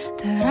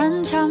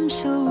terancam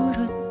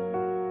surut.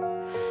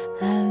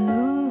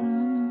 Lalu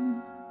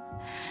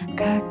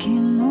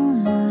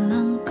kakimu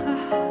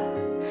melangkah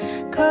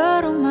ke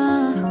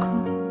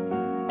rumahku,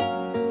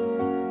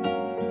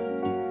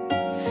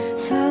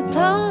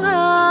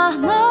 setengah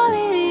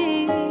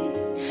melirik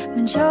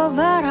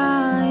mencoba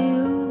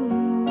rayu.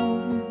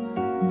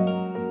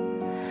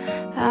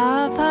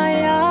 Apa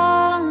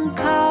yang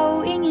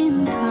kau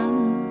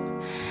inginkan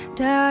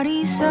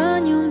dari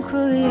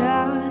senyumku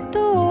ya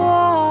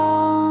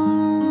Tuhan?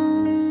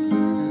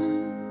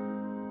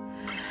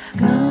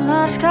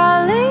 Gemar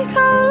sekali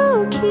kau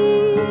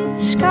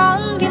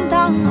lukiskan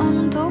bintang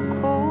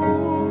untukku.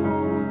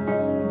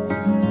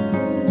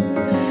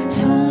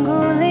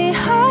 Sungguh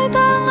lihai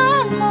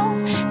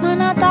tanganmu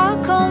menata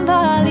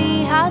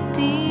kembali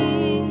hati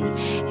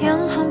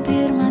yang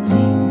hampir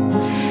mati.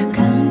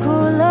 Kan ku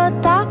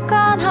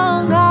letakkan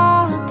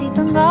hangat di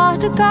tengah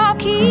dekat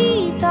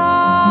kita.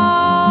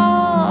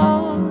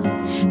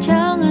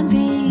 Jangan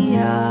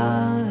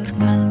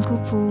biarkan ku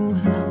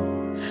pulang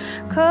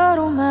ke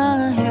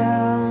rumah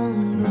yang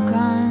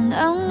bukan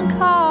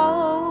engkau.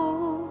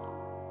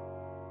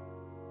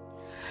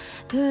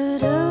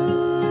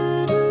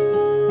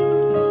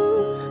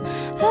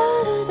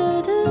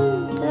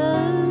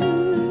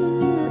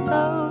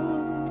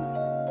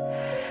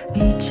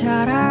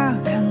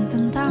 Bicarakan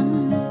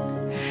tentang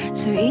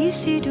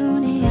seisi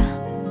dunia,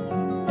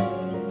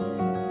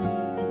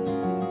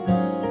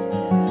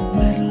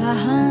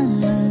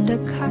 berlahan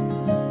mendekat,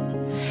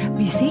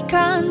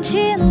 bisikan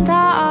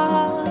cinta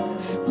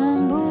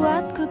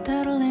membuatku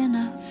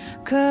terlena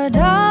ke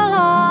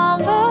dalam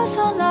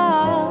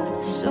pesona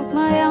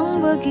sukma yang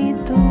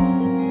begitu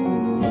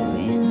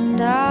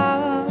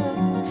indah.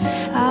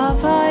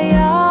 Apa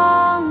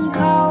yang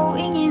kau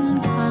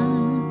inginkan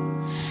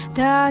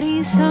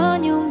dari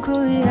senyumku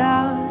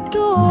ya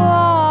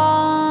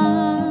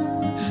Tuhan?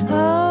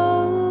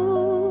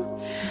 Oh,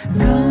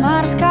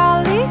 gemar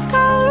sekali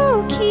kau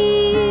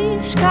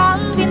lukiskan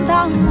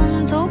bintang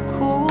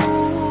untukku.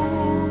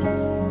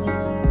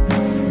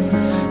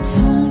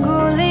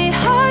 Sungguh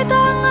lihai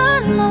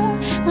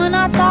tanganmu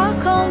menata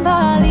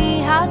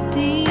kembali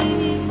hati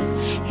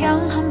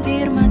yang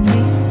hampir mati.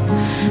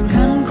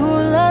 Kan ku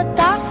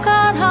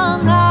letakkan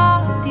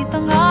hangat di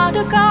tengah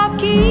dekat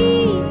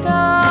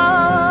kita.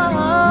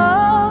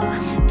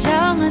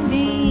 Jangan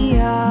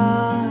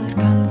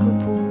biarkan ku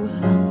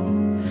pulang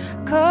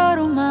ke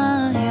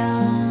rumah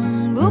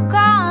yang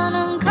bukan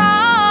engkau.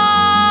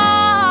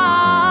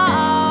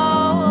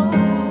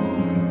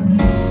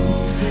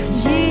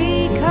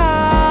 Jika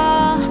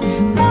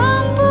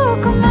mampu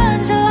ku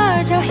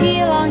menjelajahi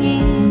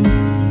langit,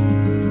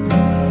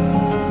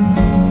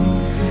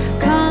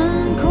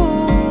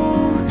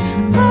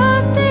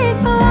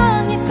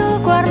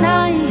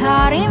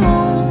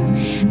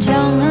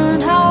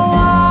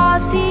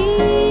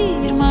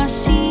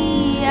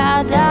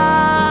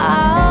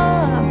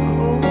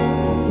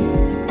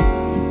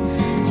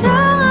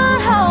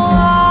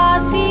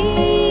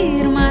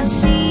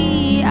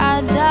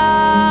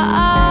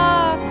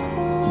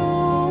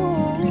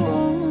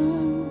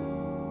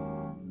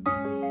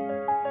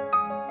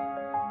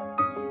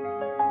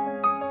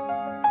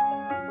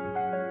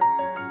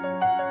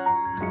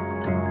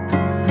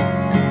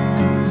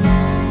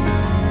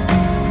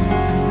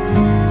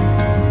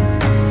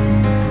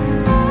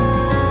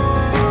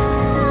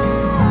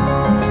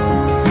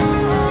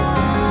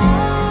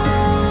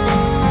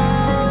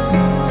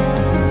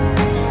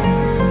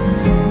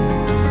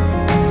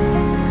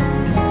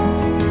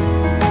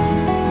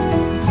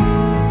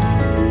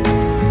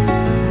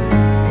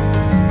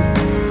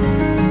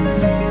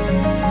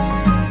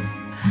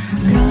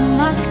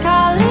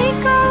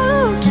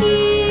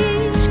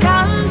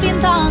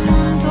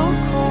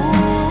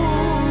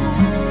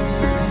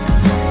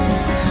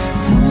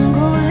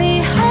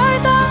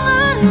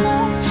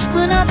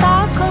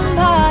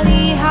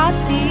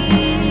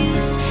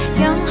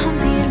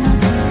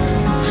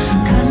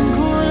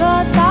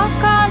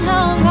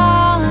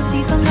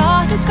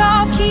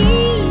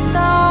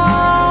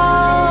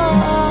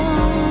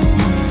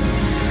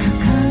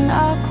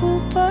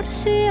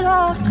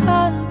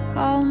 silakan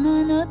kau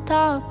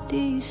menetap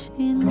di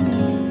sini.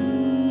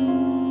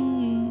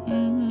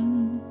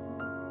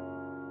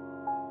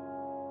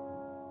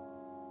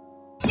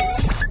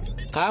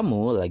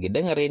 Kamu lagi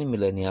dengerin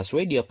Millennials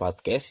Radio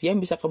Podcast yang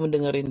bisa kamu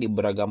dengerin di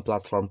beragam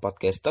platform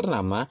podcast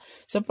ternama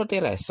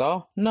seperti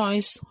Reso,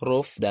 Noise,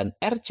 Roof, dan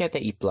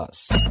RCTI+.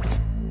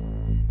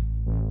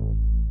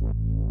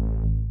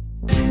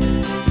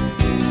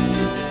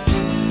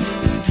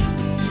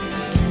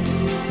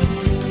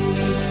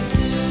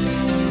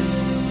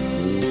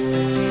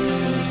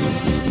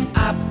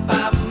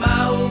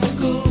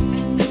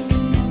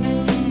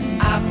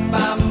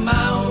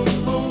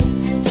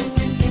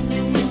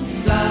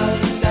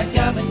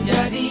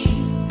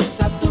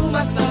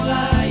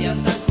 Masalah yang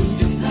tak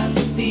kunjung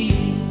henti.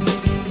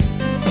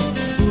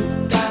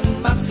 Bukan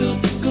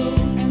maksudku,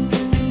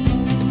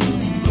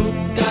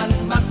 bukan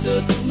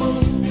maksudmu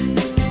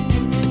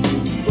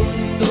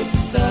untuk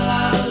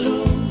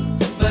selalu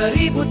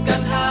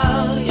meributkan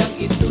hal yang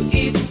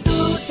itu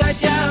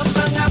saja.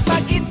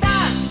 Mengapa kita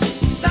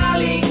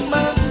saling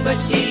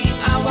membenci?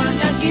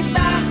 Awalnya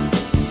kita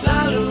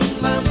selalu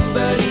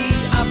memberi.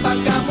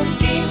 Apakah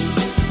mungkin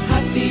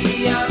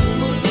hati yang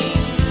murni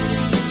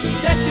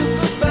sudah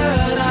cukup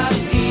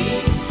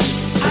berarti?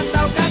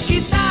 Ataukah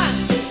kita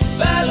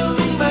belum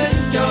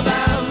mencoba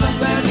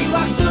memberi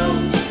waktu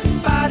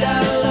pada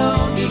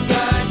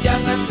logika?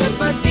 Jangan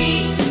seperti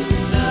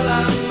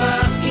selama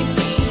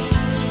ini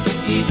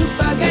hidup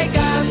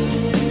bagaikan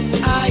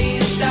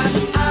air dan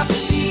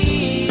api.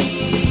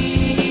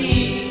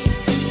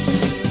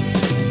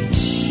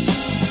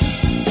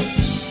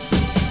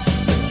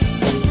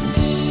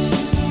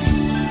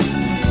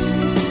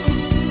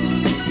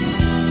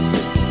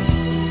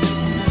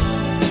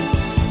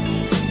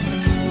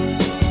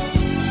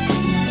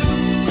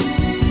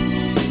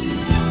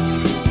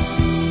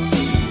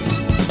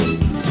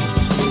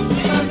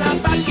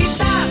 Mengapa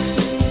kita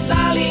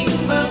saling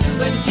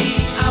membenci?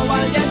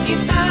 Awalnya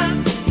kita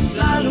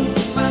selalu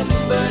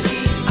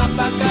memberi.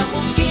 Apakah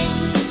mungkin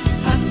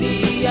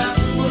hati yang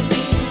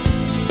murni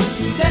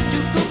sudah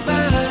cukup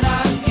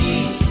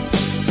berarti?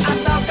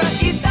 Ataukah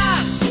kita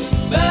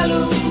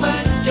belum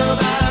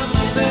mencoba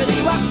memberi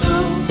waktu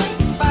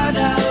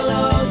pada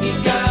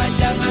logika?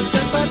 Jangan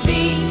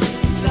seperti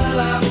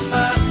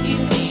selama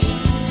ini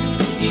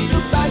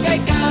hidup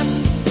bagaikan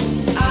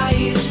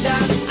air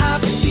dan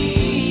api.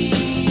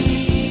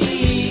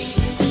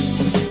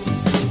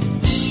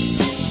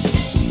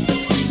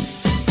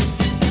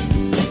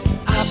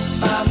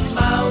 Apa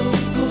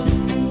mauku,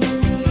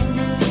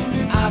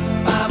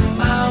 apa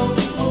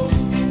maumu,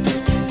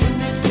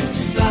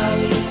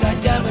 selalu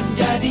saja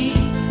menjadi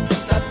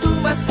satu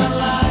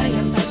masalah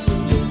yang tak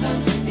kunjung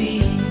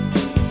henti.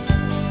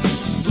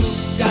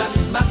 Bukan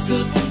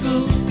maksudku,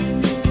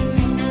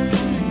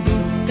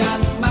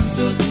 bukan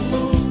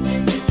maksudmu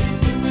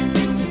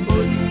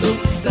untuk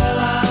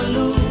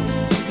selalu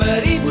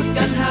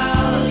meributkan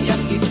hal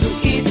yang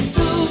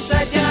itu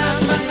saja.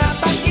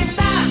 Mengapa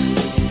kita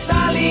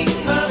saling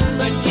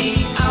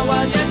membenci?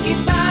 Awalnya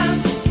kita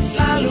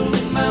selalu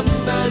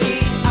memberi.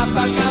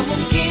 Apakah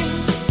mungkin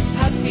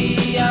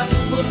hati yang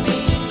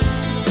murni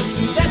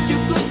sudah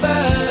cukup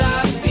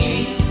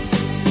berarti?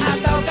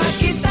 Ataukah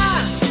kita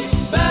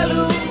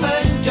belum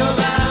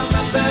mencoba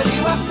memberi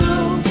waktu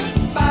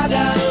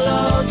pada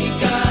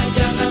logika?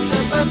 Jangan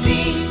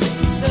seperti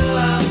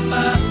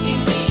selama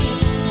ini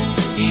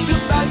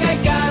hidup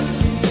bagaikan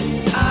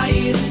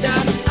air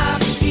dan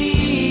api.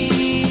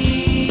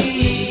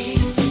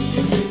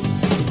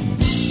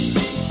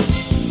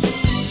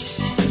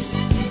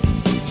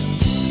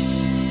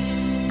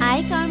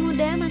 Hai kawan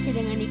muda, masih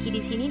dengan Niki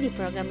di sini di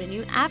program The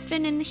New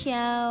Afternoon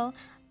Show.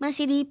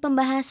 Masih di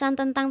pembahasan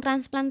tentang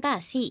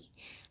transplantasi.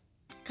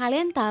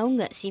 Kalian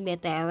tahu nggak sih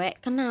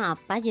BTW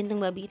kenapa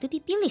jantung babi itu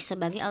dipilih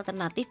sebagai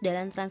alternatif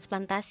dalam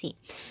transplantasi?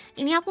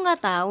 Ini aku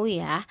nggak tahu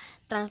ya.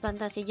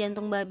 Transplantasi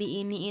jantung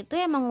babi ini itu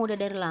emang udah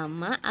dari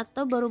lama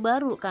atau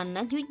baru-baru?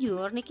 Karena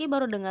jujur Niki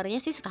baru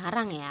dengarnya sih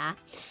sekarang ya.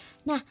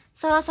 Nah,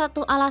 salah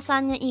satu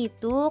alasannya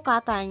itu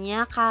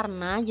katanya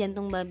karena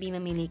jantung babi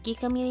memiliki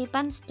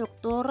kemiripan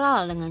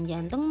struktural dengan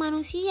jantung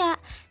manusia,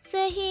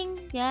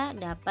 sehingga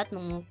dapat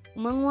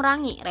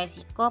mengurangi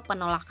resiko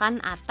penolakan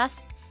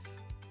atas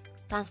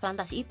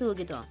transplantasi itu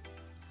gitu.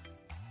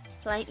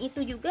 Selain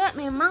itu juga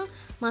memang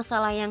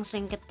masalah yang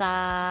sering kita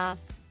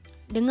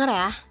dengar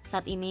ya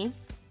saat ini,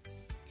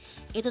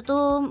 itu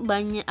tuh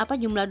banyak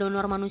jumlah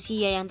donor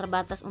manusia yang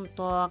terbatas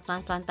untuk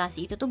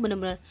transplantasi itu tuh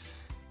bener-bener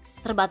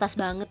terbatas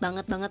banget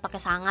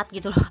pakai sangat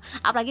gitu loh.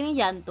 Apalagi ini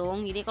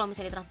jantung. Jadi kalau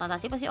misalnya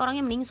transplantasi pasti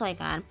orangnya meningsoy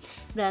kan.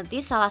 Berarti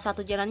salah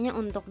satu jalannya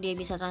untuk dia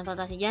bisa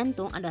transplantasi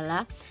jantung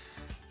adalah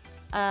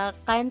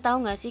kalian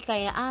tahu nggak sih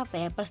kayak apa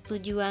ya,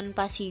 persetujuan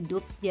pas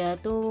hidup. Dia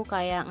tuh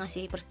kayak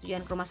ngasih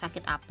persetujuan ke rumah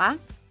sakit apa,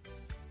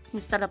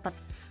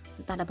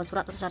 entah dapat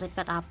surat atau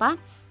sertifikat apa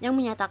yang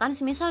menyatakan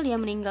semisal dia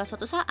meninggal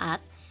suatu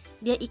saat,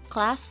 dia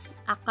ikhlas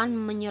akan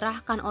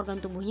menyerahkan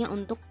organ tubuhnya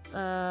untuk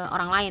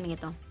orang lain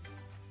gitu,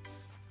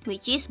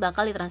 which is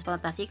bakal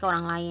ditransplantasi ke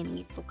orang lain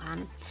gitu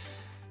kan.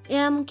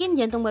 Ya mungkin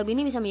jantung babi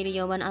ini bisa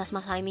menjadi jawaban atas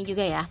masalah ini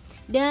juga ya.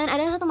 Dan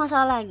ada satu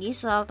masalah lagi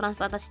soal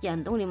transplantasi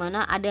jantung, di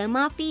mana ada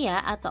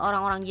mafia atau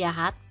orang-orang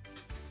jahat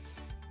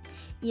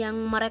yang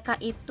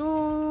mereka itu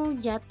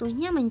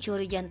jatuhnya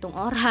mencuri jantung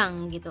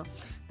orang gitu,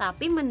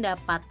 tapi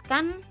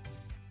mendapatkan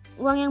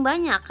uang yang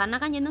banyak karena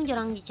kan jantung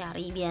jarang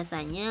dicari.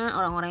 Biasanya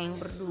orang-orang yang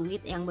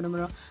berduit, yang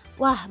benar-benar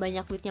wah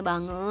banyak duitnya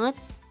banget,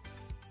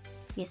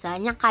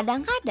 biasanya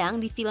kadang-kadang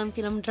di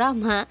film-film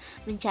drama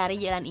mencari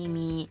jalan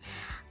ini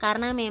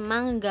karena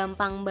memang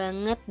gampang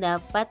banget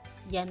dapat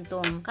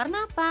jantung.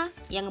 Karena apa?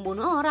 Yang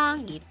ngebunuh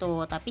orang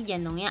gitu, tapi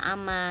jantungnya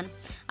aman.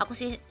 Aku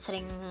sih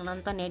sering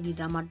nonton ya di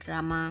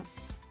drama-drama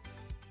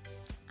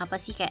apa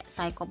sih, kayak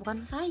psycho,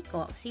 bukan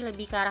psycho sih,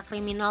 lebih ke arah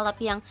kriminal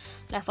tapi yang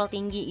level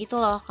tinggi itu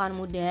loh kawan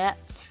muda.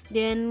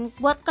 Dan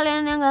buat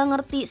kalian yang gak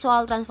ngerti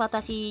soal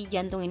transplantasi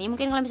jantung ini,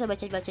 mungkin kalian bisa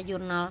baca-baca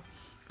jurnal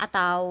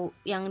atau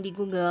yang di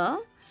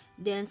Google,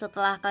 dan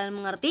setelah kalian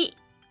mengerti,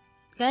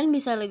 kalian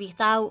bisa lebih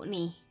tahu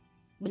nih,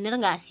 bener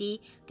gak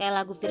sih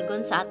kayak lagu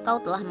Virgon Saat Kau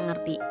Telah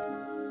Mengerti.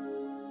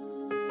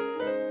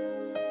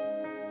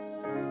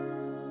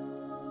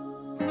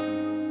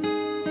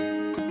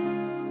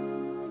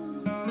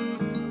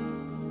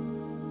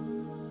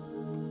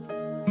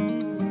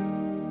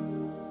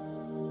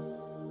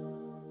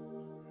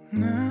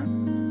 Nah,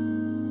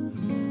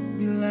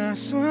 bila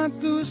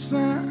suatu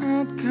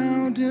saat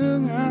kau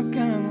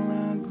dengarkan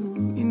lagu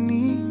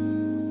ini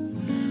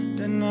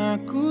dan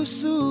aku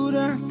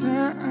sudah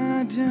tak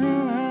ada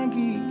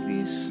lagi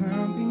di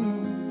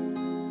sampingmu,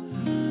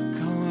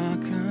 kau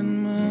akan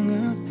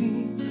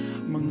mengerti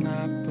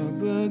mengapa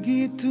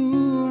begitu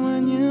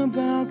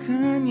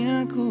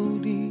menyebalkannya ku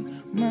di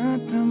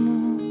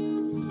matamu.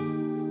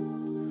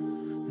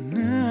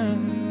 Nah,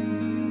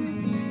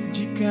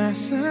 jika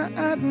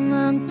saat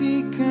nanti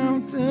kau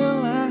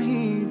telah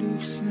hidup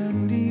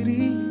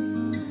sendiri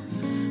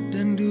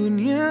dan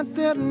dunia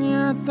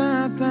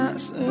ternyata tak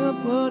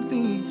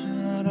seperti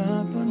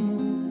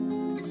harapanmu,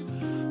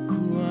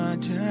 ku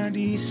ada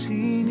di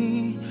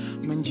sini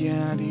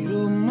menjadi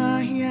rumah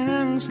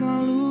yang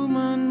selalu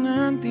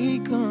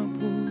menanti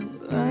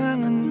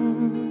kepulanganmu.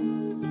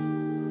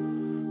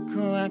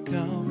 Kelak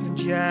kau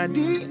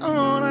menjadi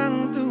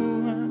orang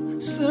tua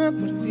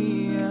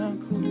seperti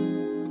aku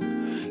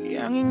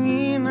yang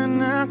ingin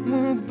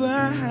anakmu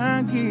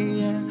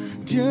bahagia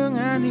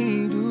dengan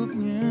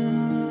hidupnya.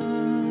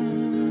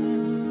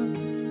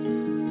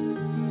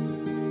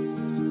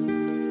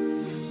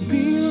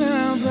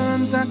 Bila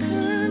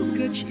bentakan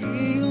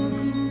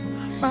kecilku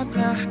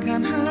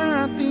patahkan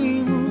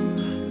hatimu,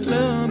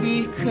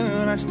 lebih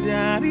keras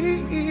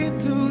dari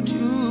itu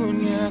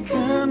dunia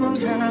akan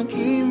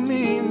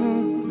menghakimimu.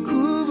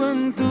 Ku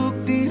bentuk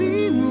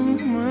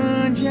dirimu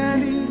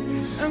menjadi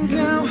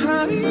engkau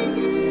hari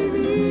ini.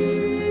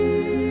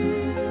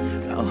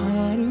 Kau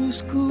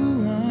harus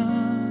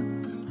kuat,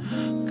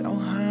 kau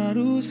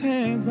harus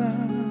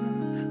hebat,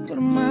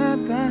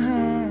 permata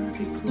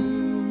hatiku.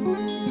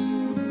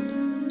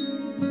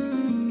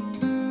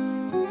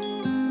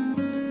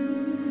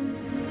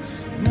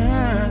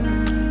 Nah,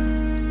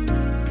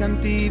 kan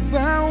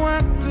tiba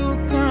waktu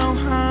kau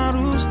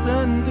harus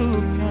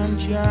tentukan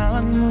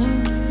jalanmu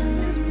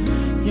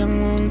yang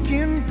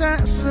mungkin tak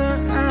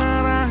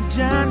searah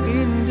dan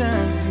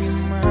indah di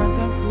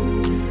mataku.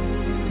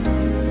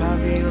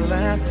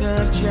 Apabila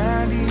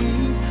terjadi,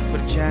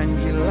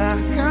 berjanjilah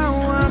kau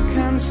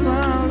akan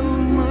selalu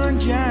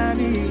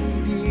menjadi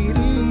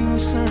dirimu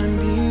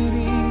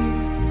sendiri.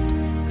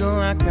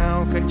 Kelak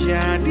kau akan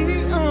jadi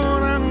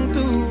orang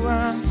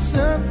tua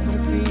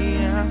seperti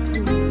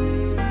aku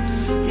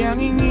yang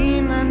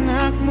ingin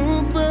anakmu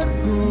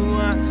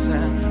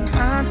berkuasa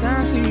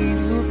atas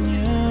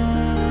hidupnya.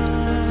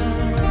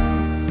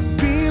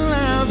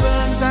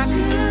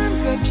 Bentakan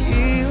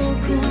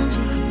kecilku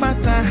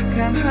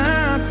patahkan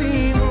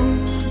hatimu,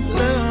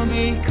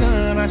 lebih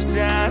keras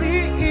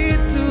dari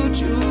itu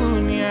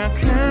dunia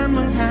akan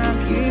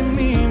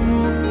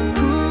menghakimimu.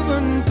 Ku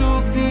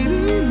bentuk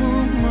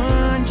dirimu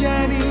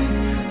menjadi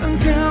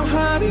engkau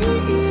hari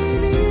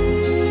ini.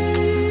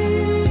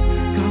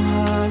 Kau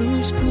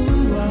harus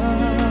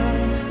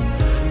kuat,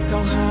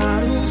 kau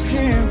harus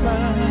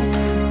hebat,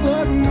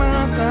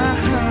 permata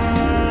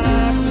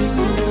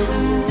hatiku.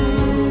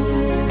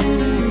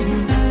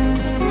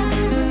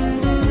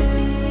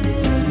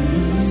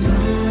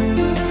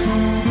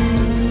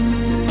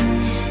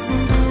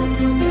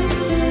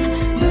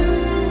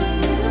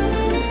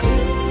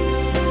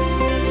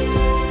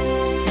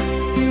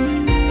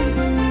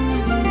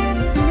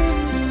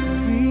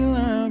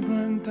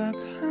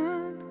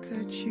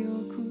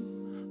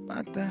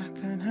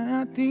 Patahkan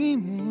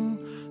hatimu,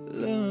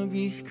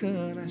 lebih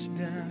keras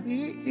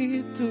dari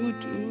itu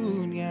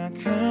dunia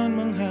akan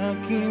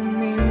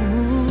menghakimimu.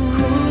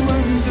 Ku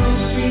bentuk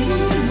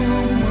dirimu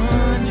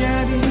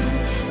menjadi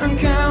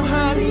engkau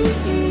hari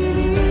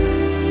ini.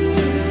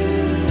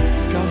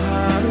 Kau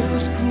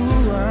harus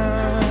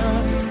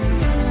kuat,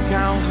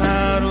 kau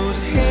harus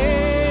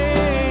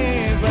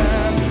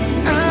hebat.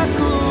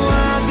 Aku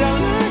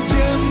adalah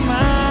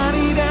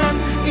jemari dan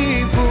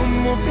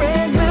ibumu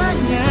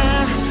penanya.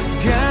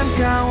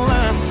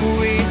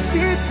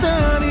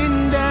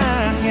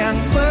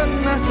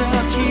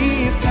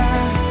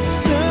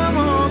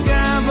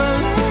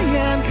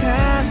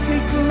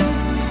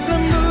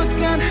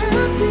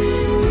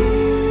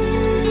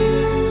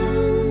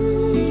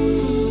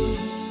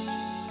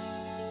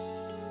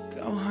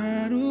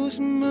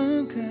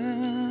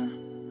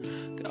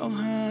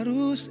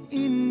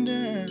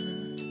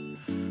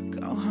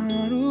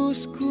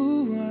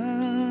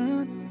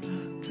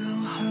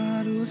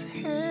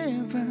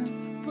 depan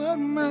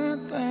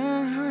permata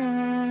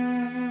hatiku.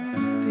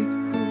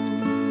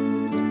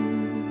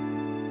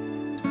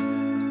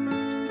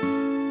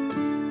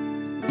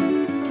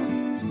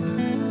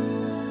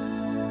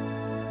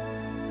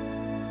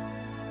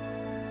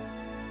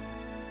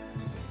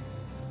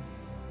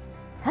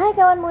 Hai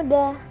kawan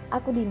muda,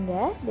 aku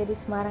Dinda dari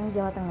Semarang,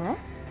 Jawa Tengah,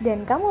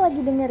 dan kamu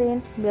lagi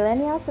dengerin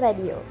Millennials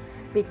Radio.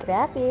 Be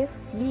kreatif,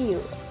 be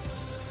you.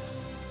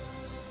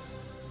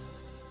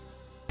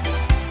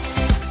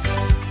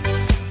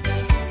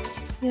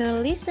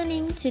 You're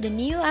listening to the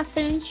new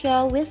afternoon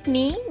show with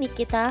me,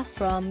 Nikita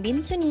from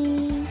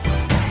Bintuni.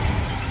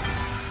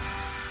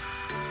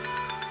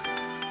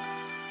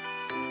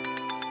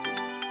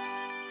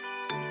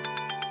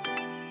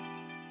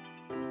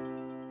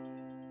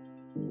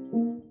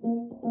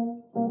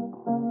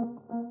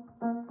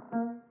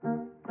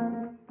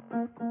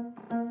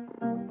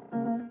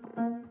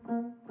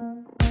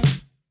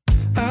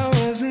 I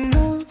was in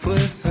love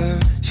with her,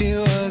 she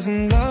was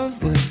in love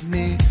with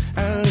me.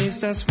 At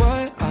least that's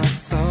what I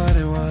thought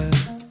it was.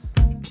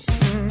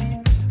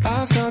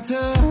 I felt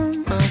her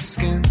on my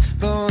skin,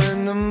 but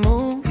when the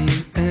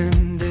movie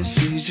ended,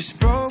 she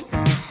just broke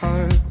my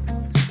heart.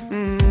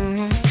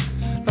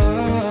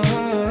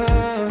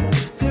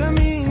 Did I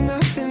mean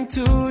nothing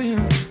to you?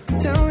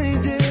 Tell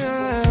me, did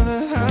I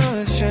ever have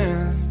a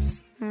chance?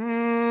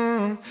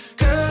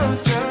 Girl,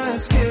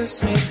 just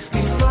kiss me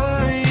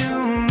before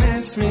you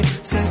miss me.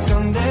 Said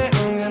someday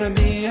I'm gonna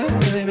be a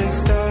really big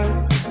star.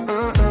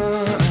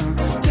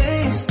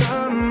 Taste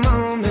the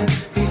moment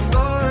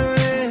before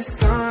it's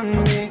done.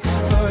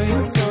 Before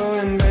you go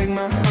and break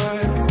my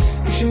heart,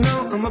 you should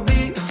know I'ma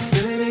be a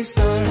really big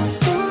star.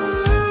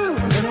 Ooh,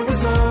 and it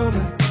was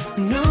over, I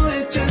knew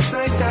it just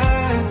like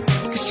that.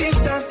 Cause she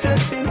stopped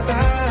texting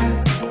back.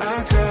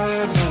 I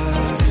cried,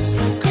 but it's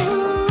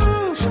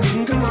cool, she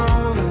didn't come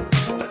over.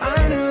 But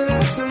I knew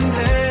that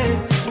someday,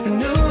 I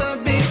knew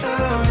I'd be a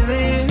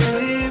really,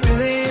 really,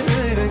 really,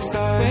 really big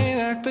star. Way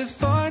back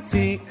before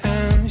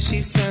DM,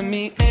 she sent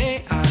me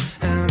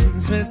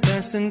AIMs with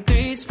less than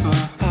threes for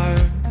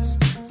hearts.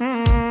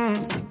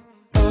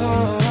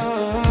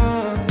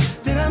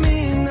 Did I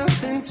mean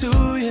nothing to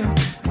you?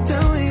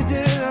 Tell me,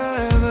 did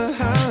I ever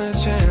have a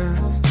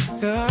chance?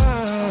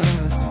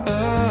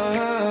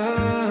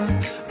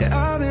 Yeah,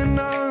 I've been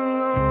all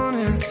alone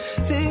and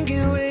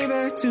thinking way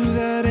back to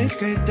that 8th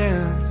grade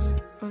dance.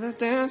 Oh, that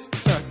dance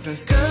sucked.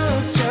 Girl,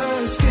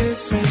 just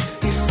kiss me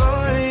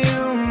before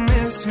you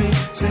miss me.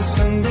 Say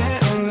someday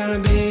I'm gonna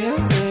be a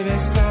really big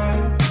star.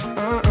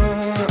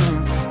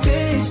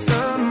 Taste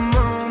the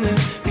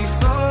moment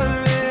before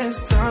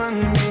it's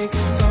done.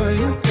 Before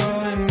you go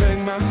and break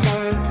my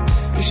heart,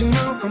 you should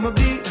know I'ma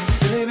be a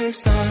really big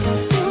star.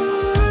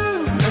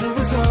 Ooh, and it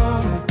was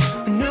over,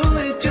 I knew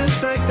it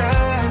just like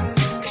that.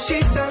 Cause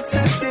she stopped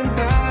texting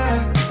back.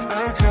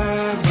 I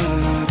cried,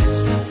 but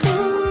it's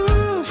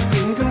cool, she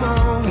didn't come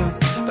over.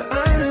 But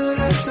I knew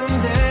that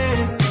someday,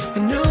 I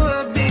knew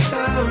I'd be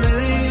a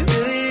really,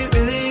 really,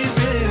 really,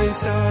 really big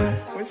star.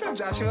 What's up,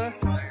 Joshua?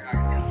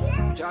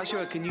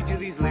 Joshua, can you do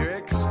these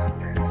lyrics?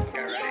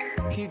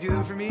 Can you do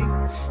them for me?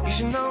 You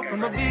should know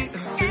I'ma be a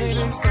really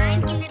big star.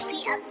 I'm gonna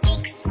be a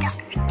big star.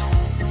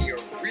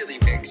 You're a really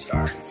big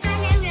star. Son,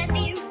 I'm gonna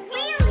be a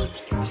really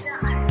big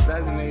star.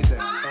 That's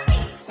amazing.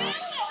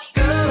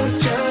 Girl,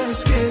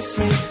 just kiss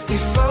me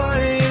before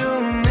you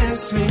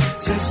miss me.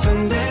 Say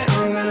someday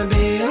I'm gonna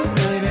be a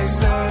really big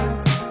star.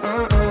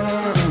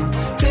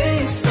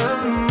 Taste the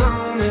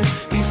moment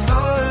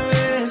before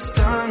it's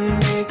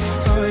done.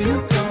 Before you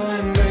go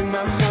and break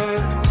my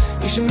heart,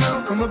 you should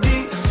know I'ma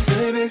be a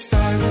really big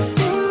star.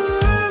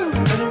 Ooh,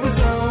 and it was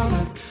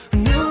over, I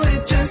knew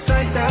it just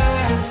like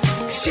that.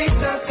 Cause she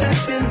stopped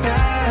texting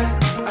back.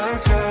 I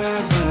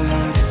cried,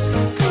 but it's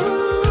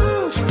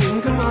cool, she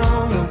didn't come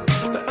over.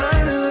 But I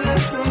knew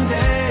that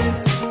someday,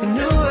 I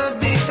knew I'd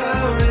be a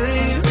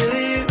really,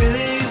 really,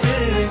 really,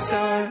 really big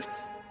star.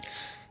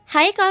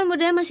 Hai kawan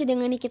muda, masih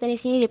dengan kita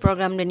di sini di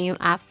program The New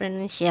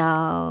Afternoon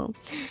Show.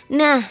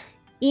 Nah,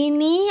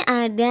 ini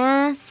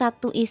ada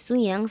satu isu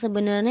yang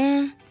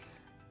sebenarnya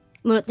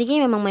menurut Niki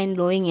memang mind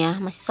blowing ya.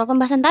 Masih soal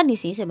pembahasan tadi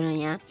sih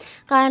sebenarnya.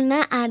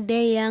 Karena ada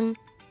yang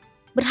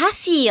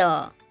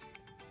berhasil.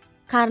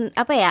 Karena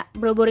apa ya?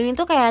 Baru-baru ini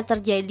tuh kayak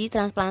terjadi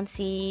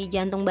transplantasi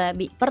jantung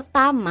babi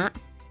pertama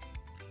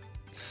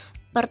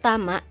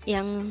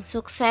yang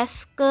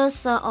sukses ke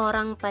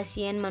seorang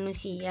pasien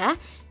manusia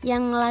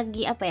yang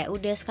lagi apa ya,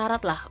 udah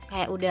sekarat lah,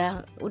 kayak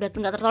udah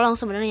nggak tertolong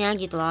sebenarnya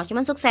gitu loh,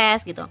 cuman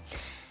sukses gitu.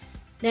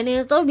 Dan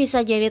itu tuh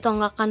bisa jadi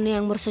tonggakan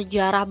yang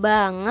bersejarah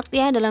banget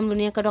ya dalam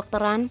dunia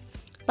kedokteran.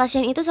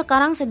 Pasien itu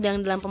sekarang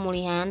sedang dalam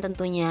pemulihan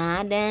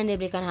tentunya, dan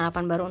diberikan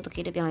harapan baru untuk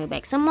hidup yang lebih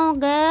baik.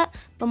 Semoga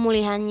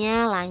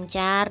pemulihannya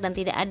lancar dan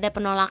tidak ada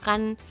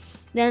penolakan,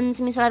 dan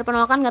semisal ada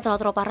penolakan gak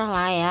terlalu parah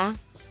lah ya.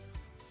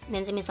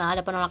 Dan semisal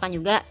ada penolakan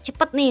juga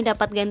cepet nih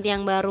dapat ganti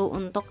yang baru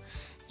untuk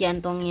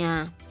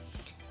jantungnya.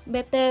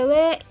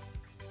 BTW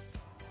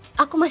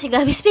aku masih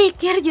gak habis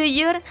pikir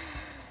jujur.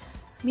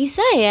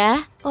 Bisa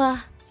ya?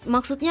 Wah,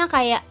 maksudnya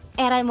kayak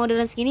era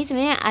modern segini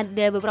sebenarnya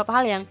ada beberapa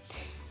hal yang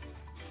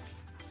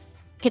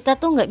kita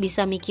tuh nggak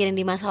bisa mikirin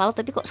di masa lalu,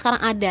 tapi kok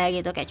sekarang ada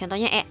gitu. Kayak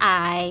contohnya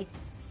AI,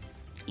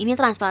 ini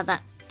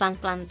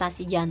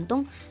transplantasi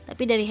jantung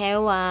tapi dari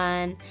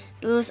hewan.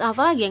 Terus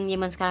apalagi yang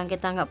zaman sekarang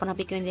kita nggak pernah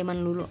pikirin zaman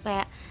dulu,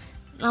 kayak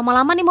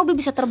lama-lama nih mobil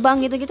bisa terbang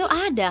gitu-gitu,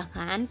 ada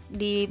kan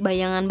di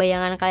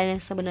bayangan-bayangan kalian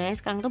yang sebenarnya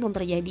sekarang tuh belum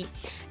terjadi.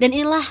 Dan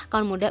inilah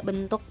kawan muda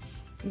bentuk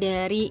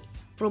dari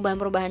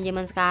perubahan-perubahan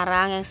zaman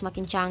sekarang yang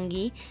semakin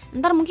canggih.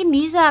 Ntar mungkin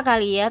bisa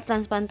kali ya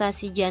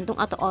transplantasi jantung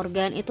atau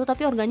organ itu,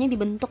 tapi organnya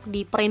dibentuk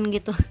di print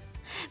gitu.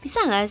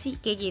 Bisa nggak sih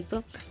kayak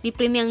gitu, di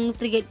print yang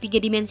tiga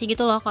dimensi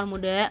gitu loh kawan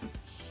muda.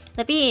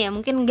 Tapi ya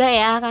mungkin enggak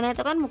ya, karena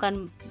itu kan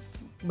bukan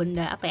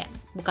benda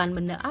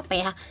apa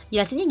ya,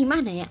 jelasinnya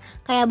gimana ya,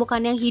 kayak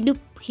bukan yang hidup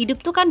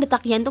tuh kan detak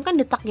jantung kan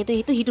detak gitu,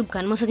 itu hidup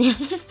kan maksudnya.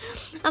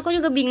 Aku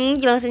juga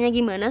bingung jelasinnya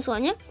gimana,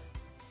 soalnya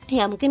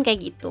ya mungkin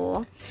kayak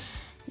gitu.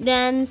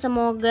 Dan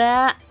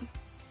semoga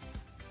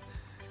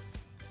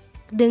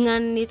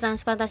dengan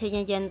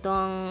ditransplantasinya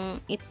jantung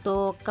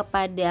itu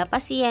kepada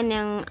pasien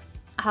yang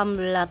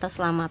alhamdulillah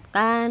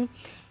terselamatkan,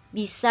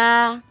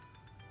 bisa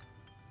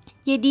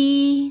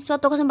jadi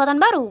suatu kesempatan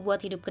baru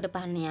buat hidup ke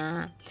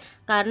depannya.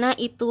 Karena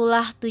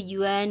itulah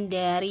tujuan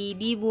dari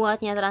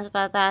dibuatnya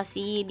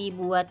transplantasi,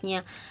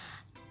 dibuatnya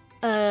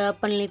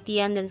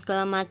penelitian dan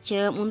segala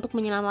macem untuk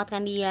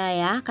menyelamatkan dia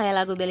ya.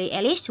 Kayak lagu Billie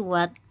Eilish,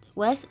 What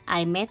Was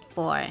I Made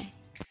For.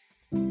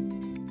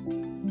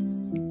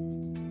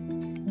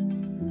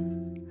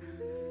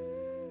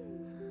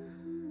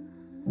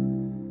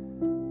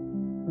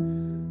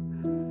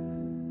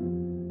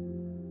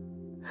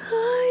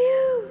 I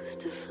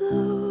used to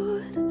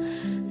float,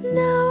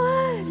 now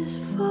I just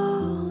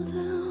fall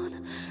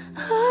down.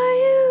 I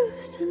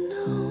used to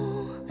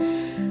know,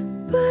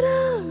 but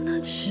I'm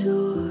not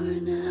sure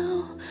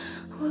now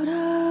what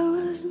I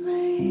was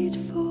made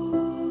for.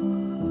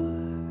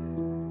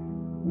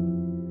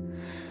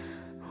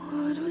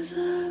 What was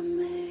I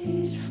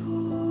made for?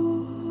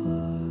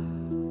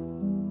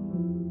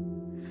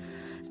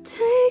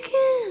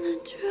 Taking a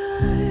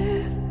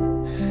drive,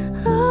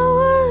 I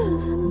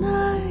was an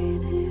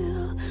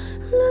ideal,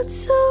 looked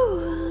so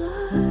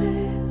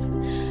alive.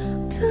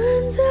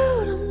 Turns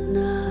out I'm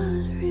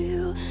not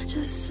real,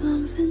 just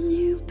something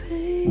you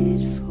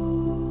paid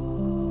for.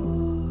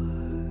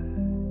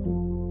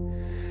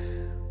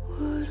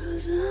 What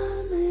was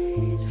I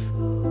made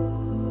for?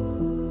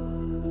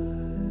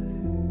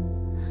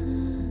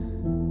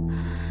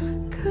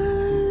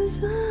 'Cause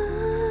I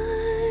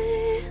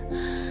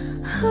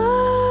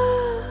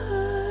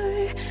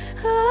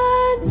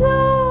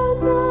don't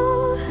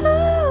know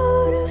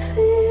how to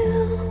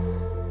feel,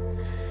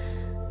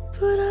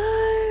 but I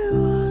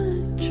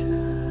wanna try.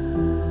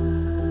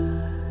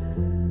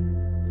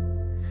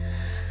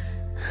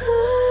 I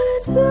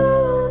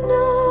don't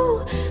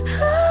know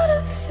how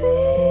to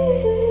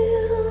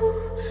feel,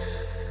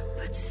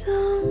 but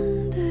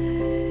someday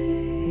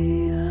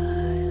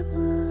I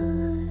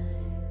might.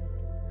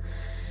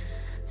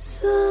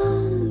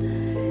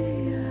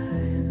 Someday I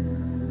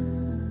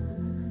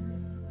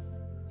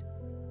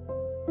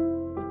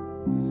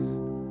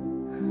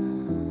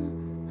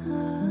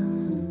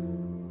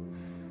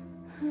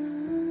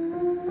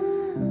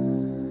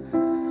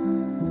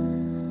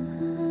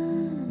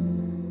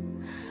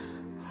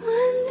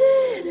When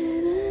did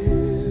it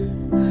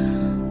end?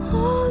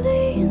 All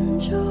the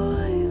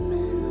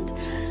enjoyment,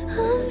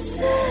 I'm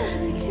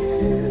sad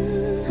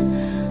again.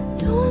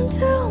 Don't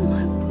tell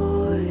my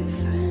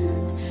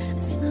boyfriend,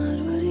 it's not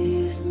what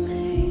he's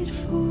made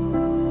for.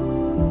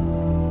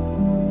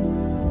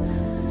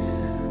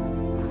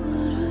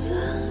 What was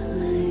I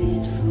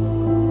made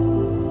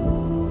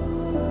for?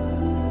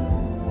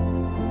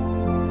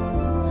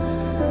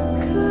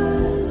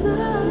 'Cause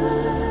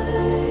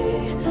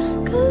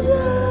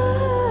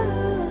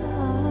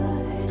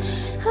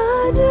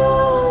I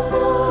don't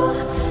know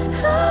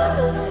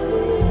how to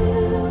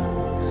feel,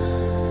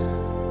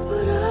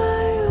 but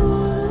I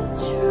wanna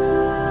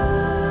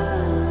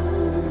try.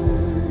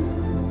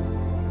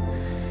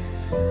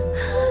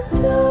 I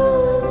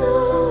don't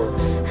know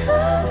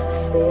how to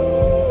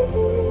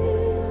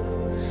feel,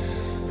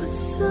 but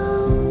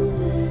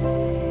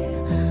someday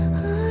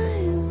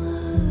I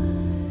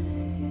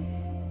might.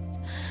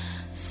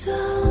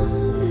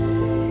 Someday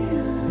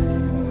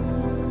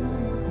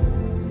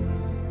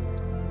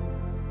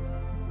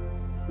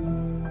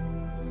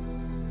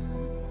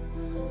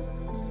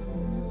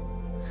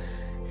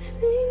I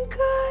think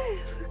I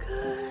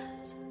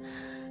forgot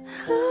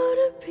how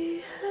to be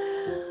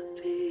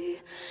happy.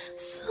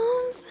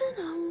 Something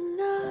I'm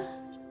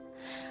not,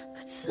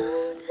 but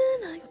something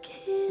I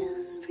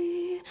can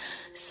be.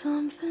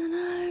 Something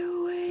I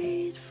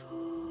wait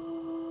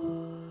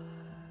for.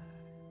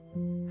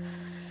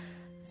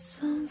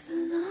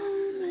 Something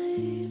I'm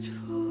made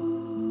for.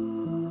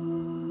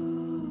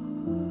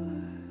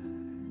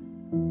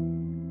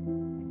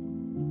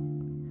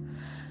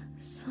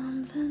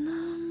 Something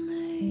I'm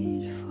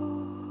made for.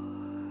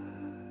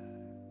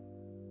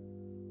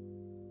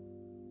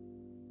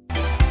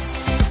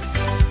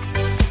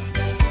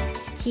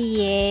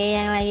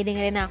 Cie yang lagi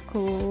dengerin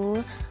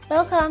aku,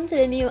 welcome to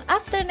the new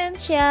afternoon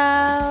show.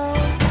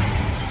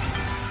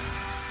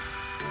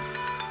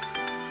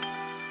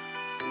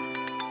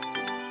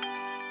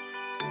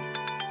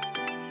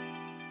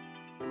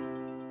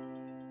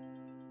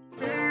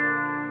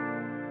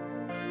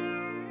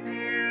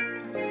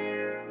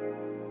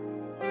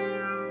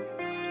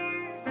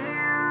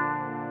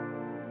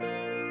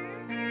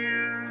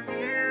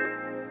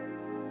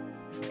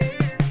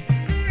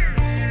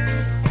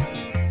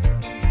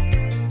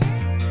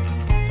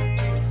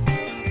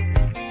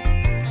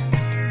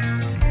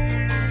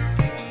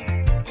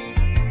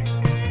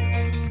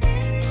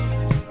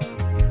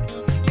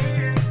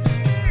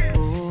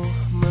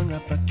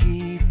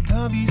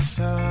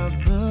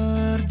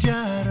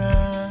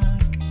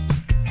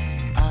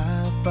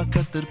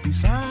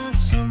 Terpisah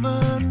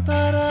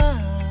sementara.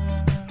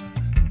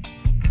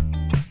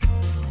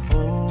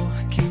 Oh,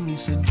 kini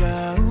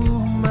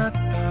sejauh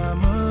mata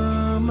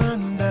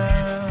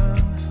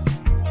memandang.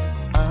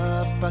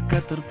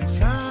 Apakah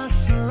terpisah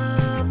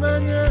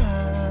selamanya?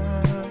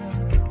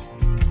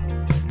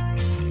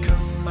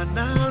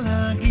 Kemana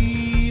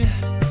lagi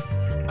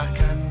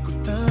akan ku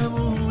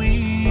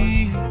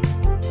temui?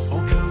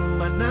 Oh,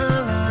 kemana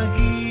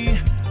lagi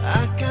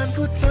akan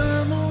ku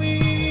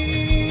temui?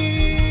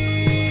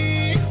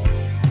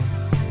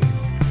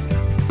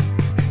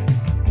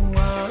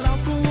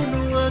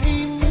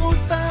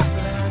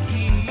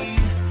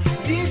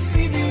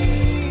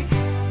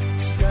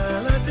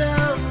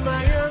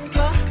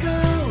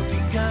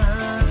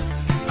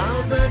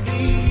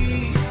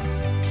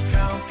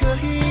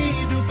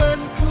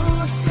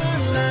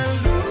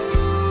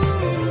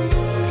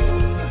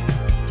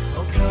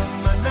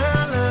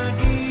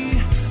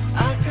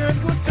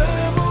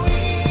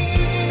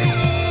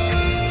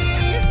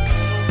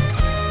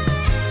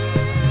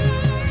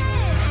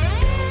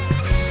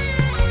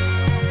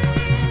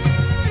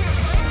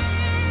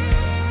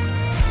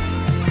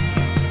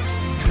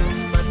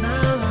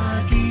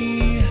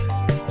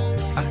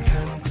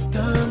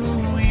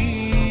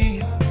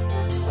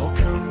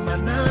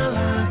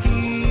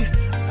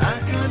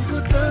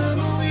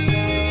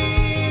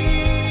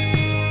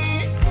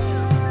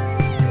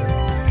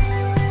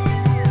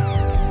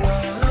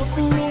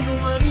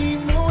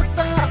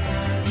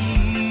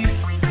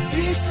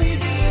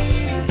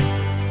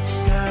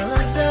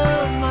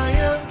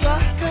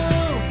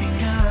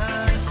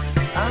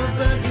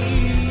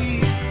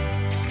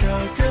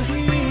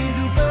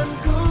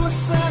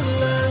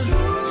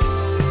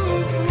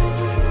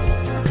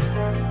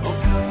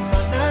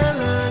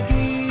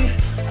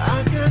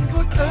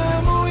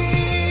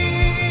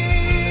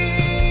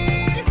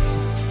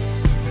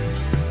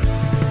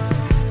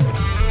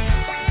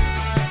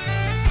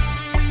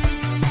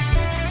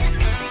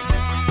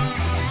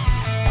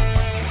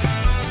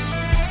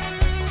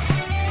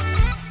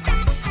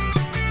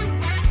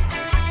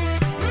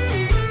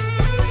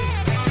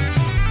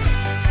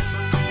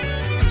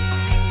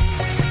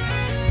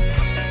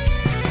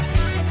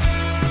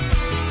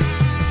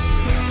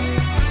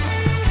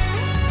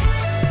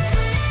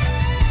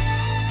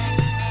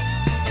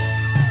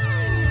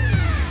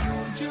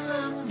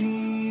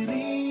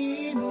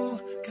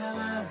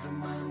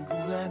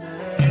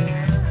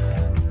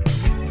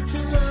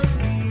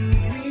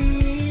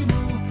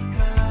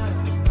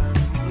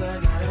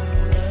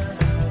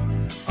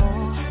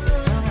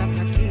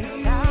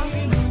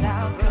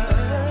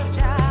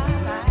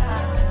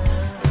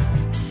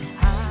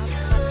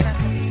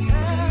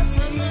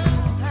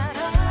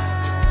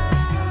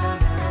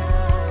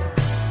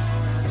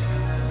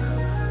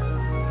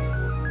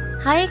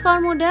 Hai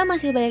kawan muda,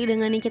 masih balik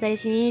dengan Nikita di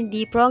sini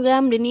di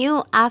program The New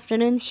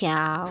Afternoon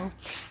Show.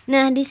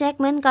 Nah, di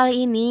segmen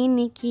kali ini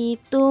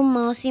Nikita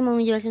masih mau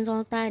menjelaskan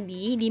soal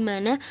tadi,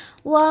 dimana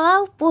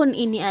walaupun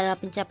ini adalah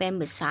pencapaian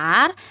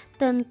besar,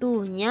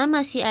 tentunya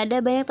masih ada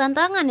banyak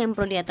tantangan yang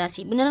perlu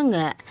diatasi, bener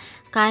nggak?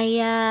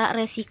 Kayak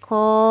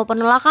resiko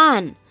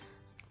penolakan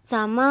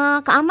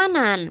sama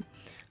keamanan.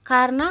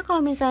 Karena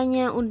kalau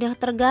misalnya udah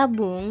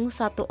tergabung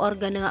satu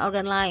organ dengan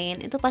organ lain,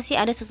 itu pasti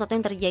ada sesuatu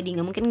yang terjadi,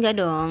 nggak mungkin nggak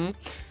dong.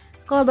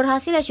 Kalau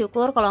berhasil ya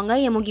syukur, kalau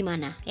enggak ya mau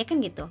gimana, ya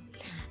kan gitu.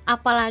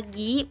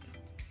 Apalagi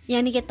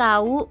yang kita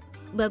tahu,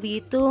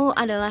 babi itu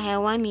adalah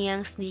hewan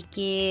yang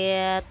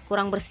sedikit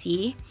kurang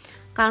bersih.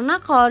 Karena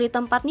kalau di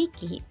tempat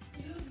Niki,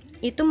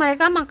 itu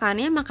mereka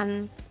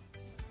makan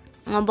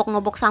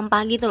ngobok-ngobok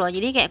sampah gitu loh.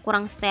 Jadi kayak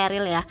kurang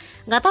steril ya.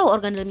 Nggak tahu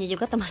organ dalamnya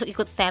juga termasuk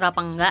ikut steril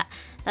apa enggak.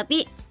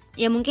 Tapi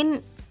ya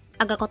mungkin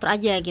agak kotor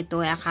aja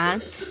gitu ya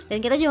kan.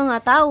 Dan kita juga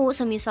nggak tahu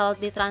semisal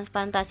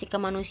ditransplantasi ke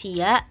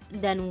manusia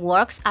dan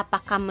works,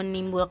 apakah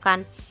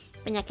menimbulkan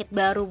penyakit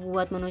baru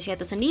buat manusia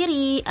itu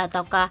sendiri,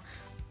 ataukah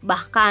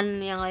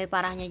bahkan yang lebih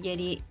parahnya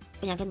jadi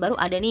penyakit baru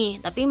ada nih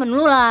tapi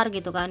menular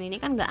gitu kan.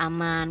 Ini kan nggak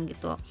aman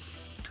gitu.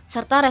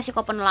 Serta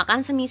resiko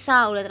penolakan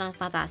semisal udah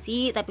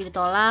transplantasi tapi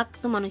ditolak,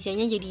 tuh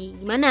manusianya jadi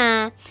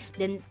gimana.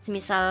 Dan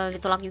semisal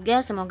ditolak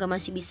juga, semoga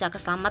masih bisa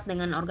keselamat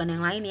dengan organ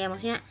yang lain ya,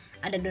 maksudnya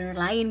ada donor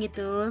lain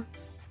gitu.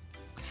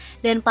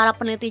 Dan para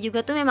peneliti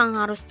juga tuh memang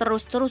harus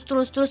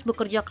terus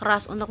bekerja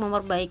keras untuk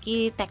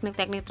memperbaiki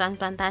teknik-teknik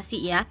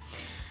transplantasi ya.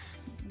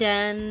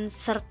 Dan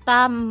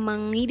serta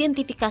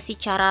mengidentifikasi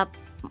cara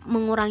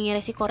mengurangi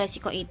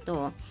resiko-resiko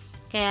itu.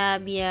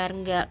 Kayak biar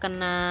nggak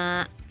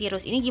kena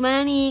virus ini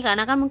gimana nih?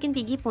 Karena kan mungkin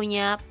Tigi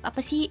punya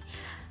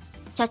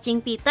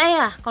cacing pita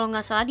ya, kalau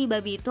nggak salah di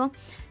babi itu.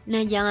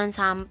 Nah jangan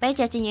sampai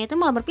cacingnya itu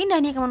malah berpindah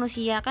nih ke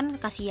manusia, kan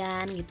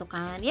kasihan gitu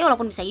kan. Ya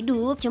walaupun bisa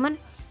hidup, cuman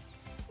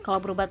kalau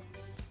berobat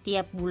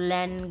tiap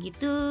bulan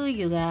gitu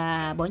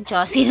juga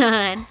boncos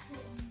kan.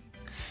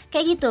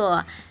 Kayak gitu.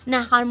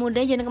 Nah kawan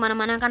muda jangan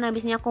kemana-mana, kan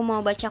habis ini aku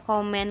mau baca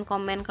komen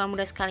kawan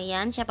muda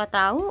sekalian. Siapa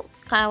tahu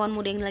kawan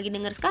muda yang lagi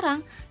denger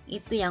sekarang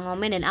itu yang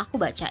komen dan aku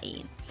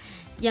bacain.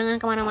 Jangan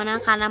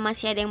kemana-mana karena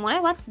masih ada yang mau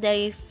lewat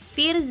dari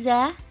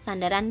Firza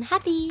Sandaran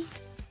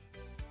Hati.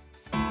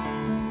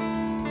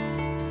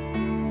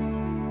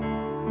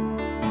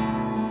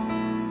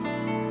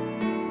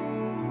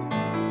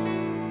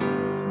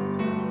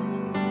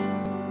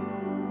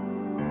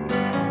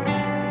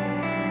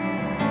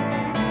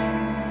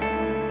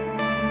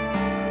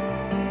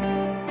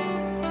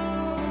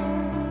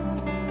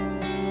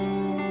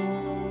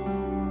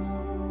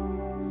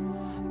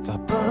 Tak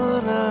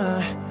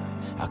pernah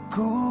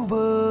aku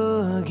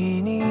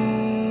begini,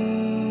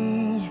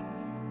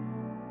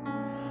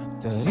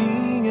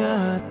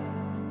 teringat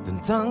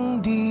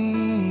tentang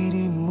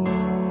dirimu,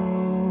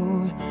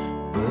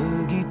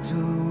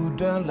 begitu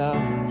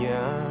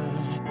dalamnya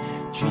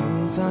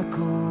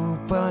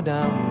cintaku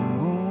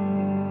padamu.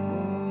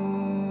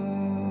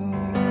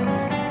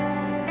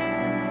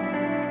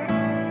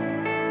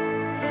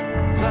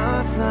 Ku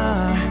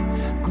rasa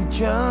ku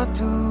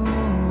jatuh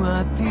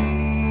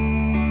hati,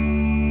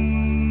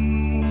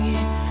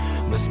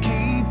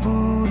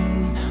 meskipun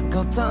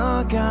kau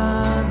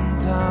takkan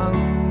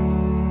tahu.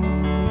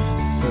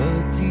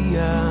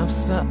 Setiap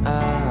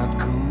saat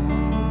ku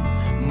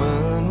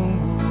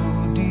menunggu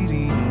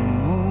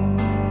dirimu,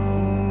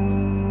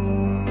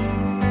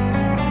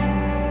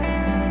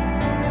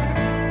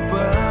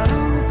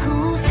 baru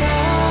ku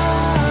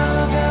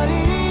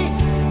sadari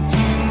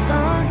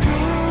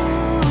cintaku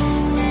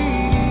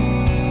ini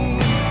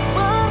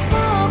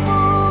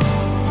bertepuk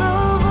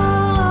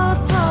sebelah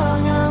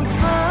tangan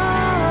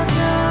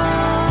saja.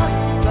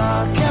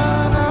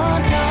 Takkan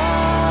ada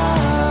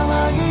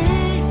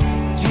lagi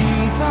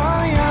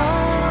cinta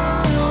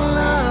yang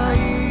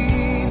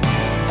lain.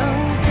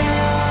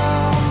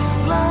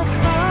 Engkaulah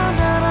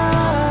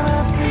sandaran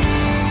hati.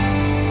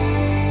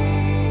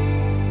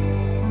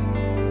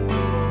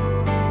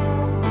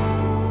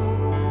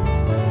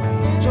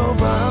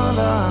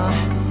 Cobalah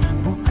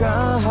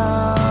buka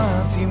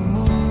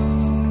hatimu,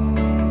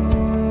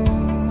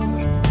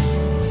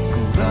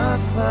 ku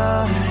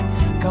rasa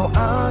kau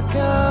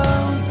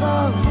akan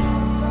tahu.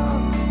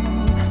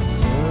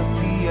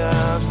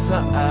 Setiap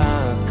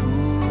saat ku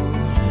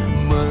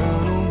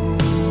menunggu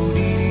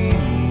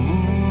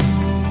dirimu,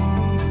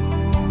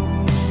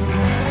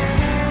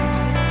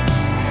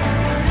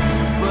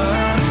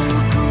 baru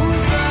ku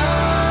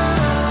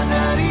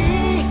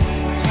sadari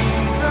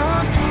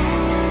cintaku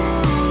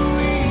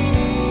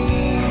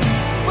ini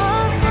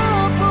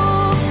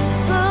bertepuk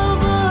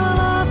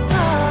sebelah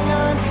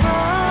tangan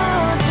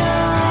saja.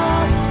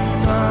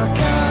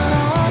 Takkan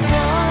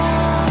ada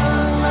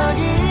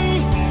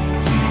lagi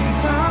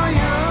cinta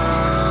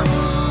yang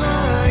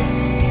lain.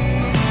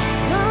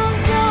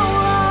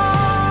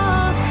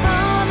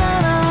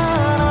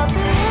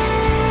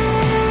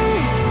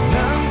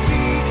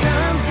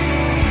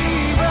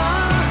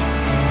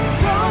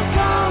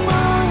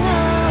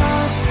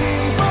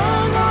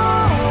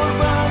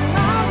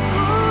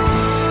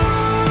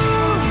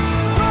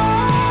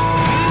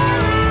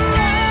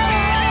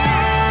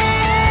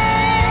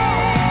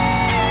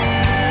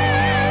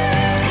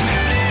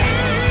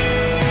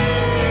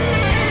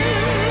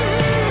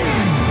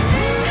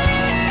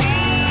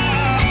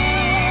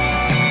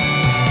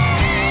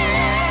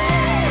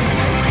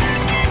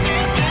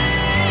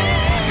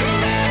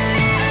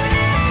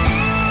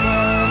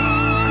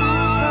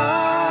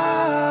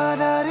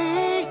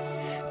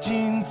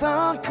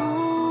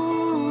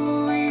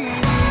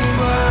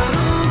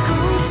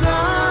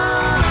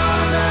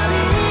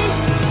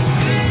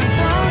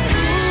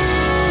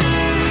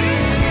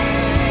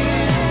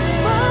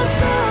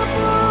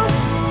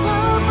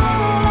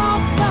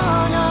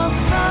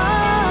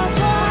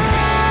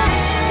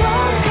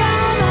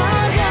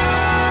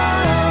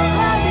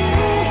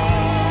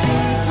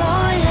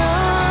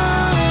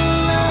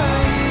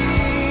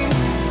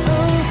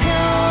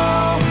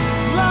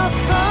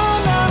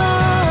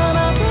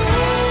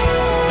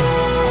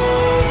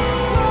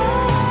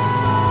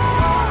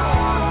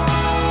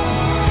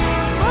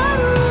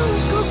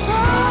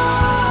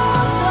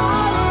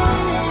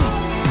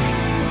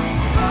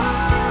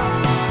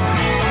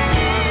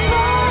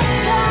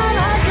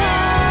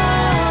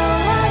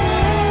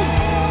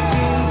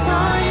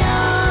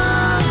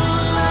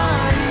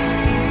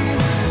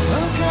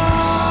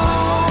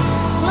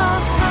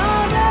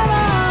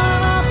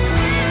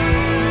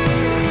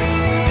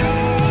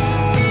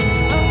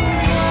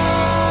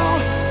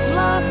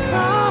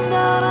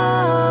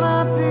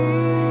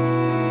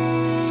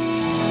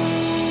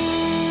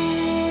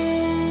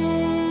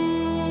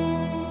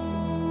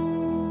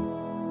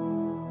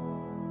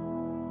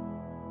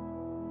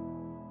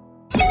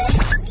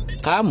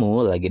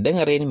 Kamu lagi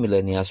dengerin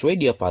Millennials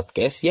Radio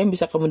Podcast yang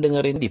bisa kamu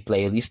dengerin di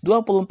playlist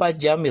 24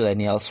 jam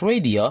Millennials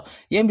Radio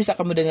yang bisa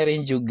kamu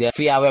dengerin juga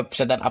via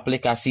website dan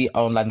aplikasi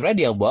online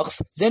Radio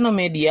Box,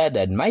 Zenomedia,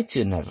 dan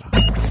MyTuner.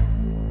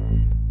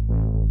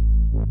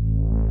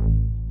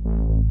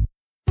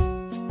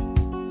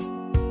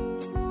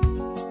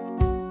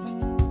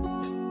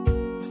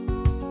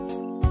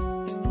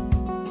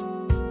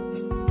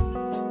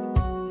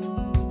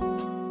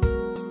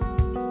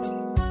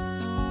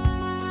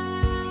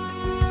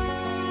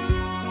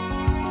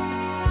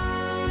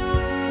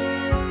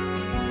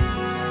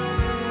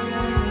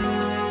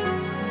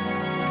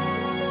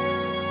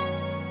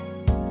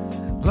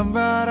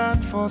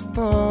 Lembaran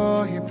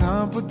foto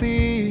hitam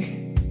putih,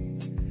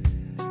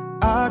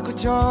 aku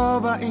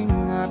coba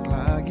ingat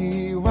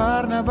lagi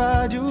warna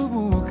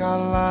bajumu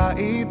kala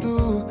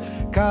itu.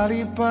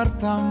 Kali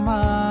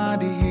pertama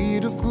di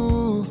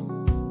hidupku,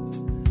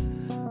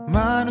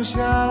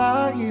 manusia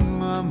lain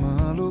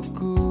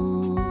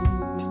memelukku.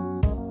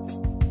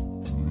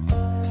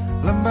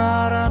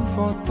 Lembaran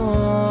foto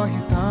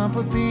hitam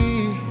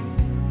putih,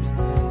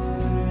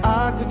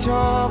 aku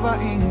coba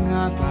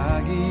ingat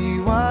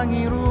lagi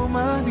wangi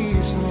rumah di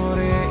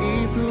sore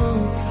itu.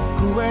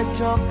 Kue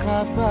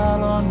coklat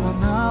balon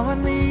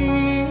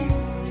warna-warni,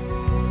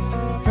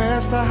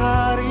 pesta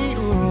hari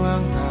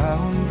ulang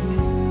tahunku.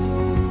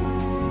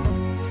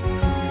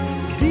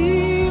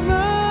 Dimanapun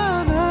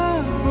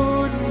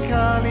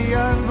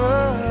kalian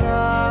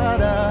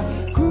berada,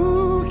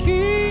 ku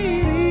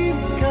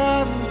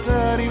kirimkan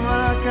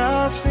terima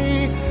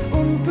kasih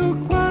untuk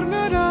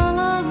warna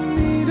dalam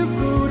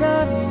hidupku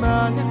dan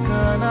banyak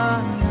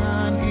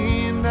kenangan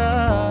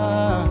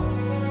indah.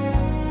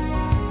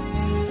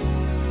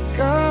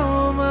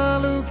 Kau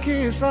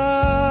melukis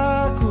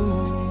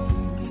aku,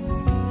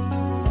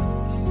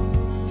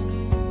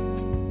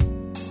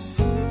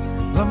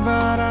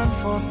 lembaran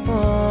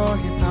foto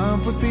hitam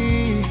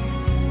putih.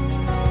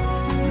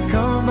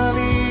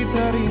 Kembali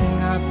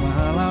teringat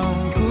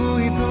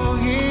malamku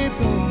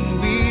hitung-hitung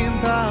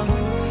bintang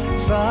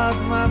saat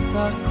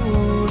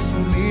mataku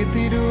sulit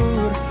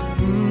tidur.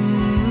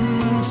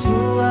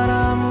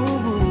 Suaramu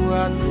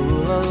buatku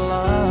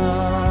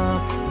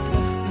lelap.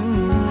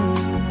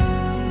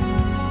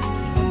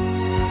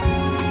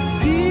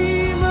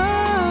 Dimanapun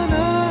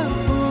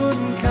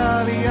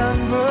kalian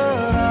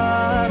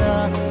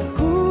berada,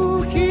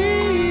 ku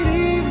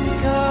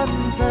kirimkan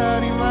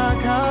terima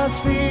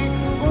kasih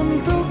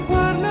untuk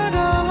warna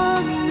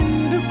dalam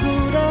hidupku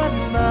dan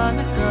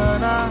banyak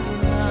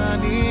kenangan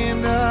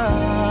indah.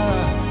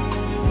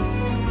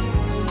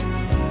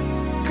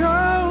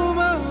 Kau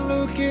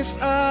melukis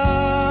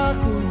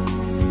aku,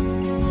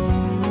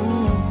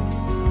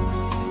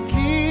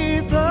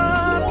 kita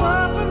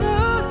tak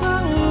pernah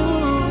tahu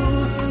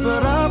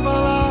berapa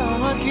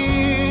lama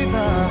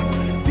kita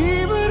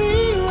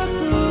diberi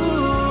waktu.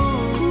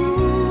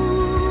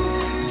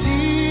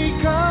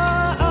 Jika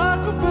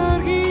aku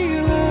pergi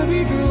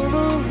lebih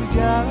dulu,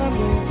 jangan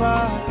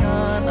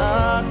lupakan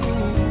aku.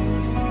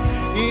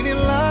 Ini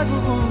lagu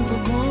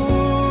untukmu,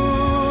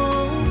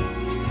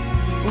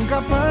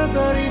 ungkapan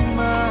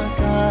terima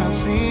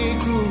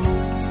kasihku.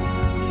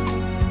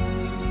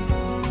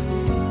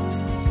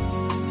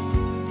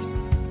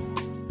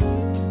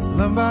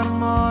 Lembar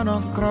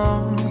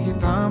monokrom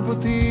hitam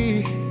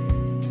putih,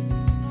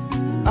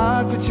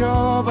 aku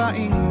coba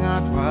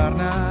ingat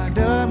warna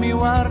demi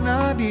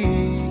warna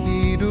di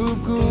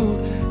hidupku.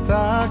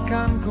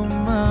 Takkan ku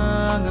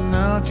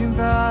mengenal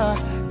cinta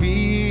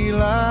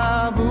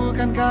bila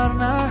bukan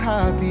karena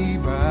hati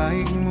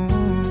baikmu.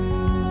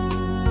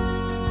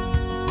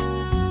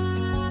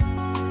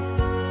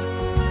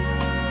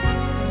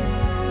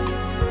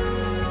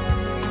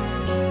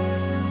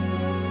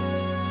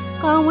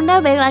 Kamu Bunda,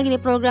 balik lagi di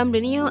program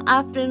The New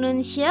Afternoon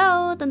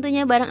Show.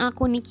 Tentunya bareng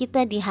aku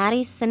Nikita di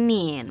hari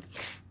Senin.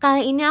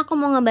 Kali ini aku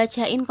mau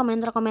ngebacain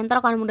komentar-komentar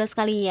kawan muda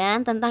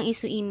sekalian tentang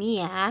isu ini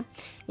ya.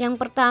 Yang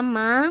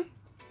pertama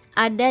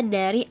ada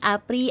dari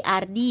Apri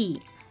Ardi.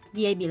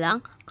 Dia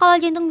bilang, kalau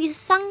jantung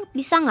pisang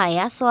bisa gak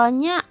ya?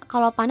 Soalnya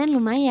kalau panen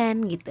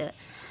lumayan gitu.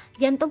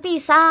 Jantung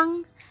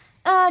pisang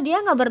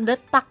dia gak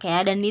berdetak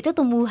ya, dan itu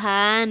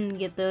tumbuhan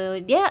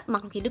gitu. Dia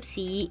makhluk hidup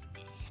sih.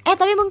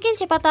 Tapi mungkin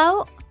siapa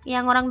tahu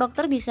yang orang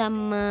dokter bisa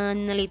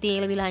meneliti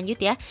lebih lanjut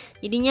ya.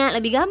 Jadinya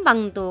lebih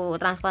gampang tuh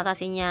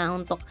transplantasinya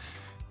untuk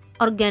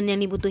organ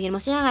yang dibutuhin.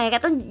 Maksudnya kayak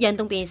kata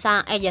jantung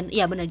pisang,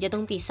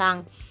 jantung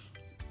pisang.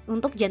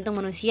 Untuk jantung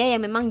manusia ya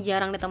memang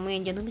jarang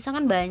ditemuin. Jantung pisang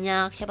kan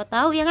banyak, siapa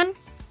tahu ya kan.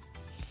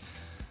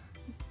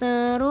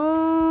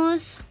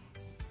 Terus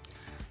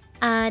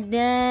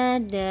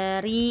ada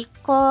dari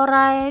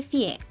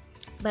Koraevie.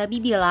 Babi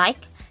be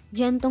like,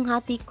 jantung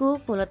hatiku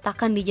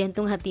kuletakkan di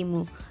jantung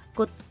hatimu,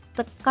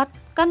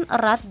 kutekatkan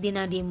erat di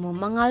nadimu,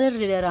 mengalir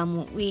di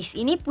darahmu. Wis,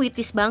 ini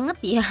puitis banget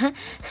ya.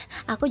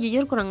 Aku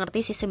jujur kurang ngerti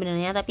sih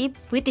sebenarnya, tapi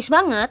puitis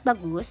banget,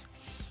 bagus.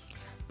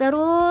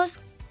 Terus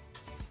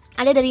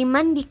ada dari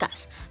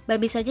Mandikas.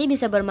 Babi saja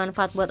bisa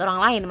bermanfaat buat orang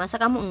lain, masa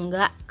kamu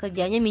enggak?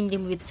 Kerjanya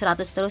minjem duit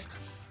 100 terus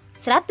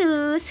 100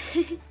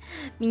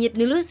 minjet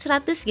dulu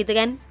 100 gitu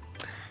kan.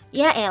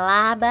 Ya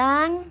elah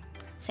bang,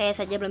 saya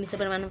saja belum bisa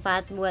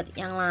bermanfaat buat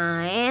yang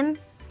lain.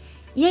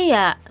 Iya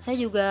ya, saya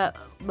juga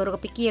baru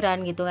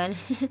kepikiran gitu kan.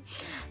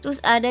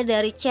 Terus ada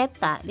dari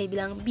Ceta, dia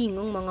bilang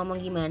bingung mau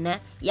ngomong gimana.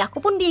 Ya aku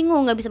pun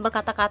bingung, gak bisa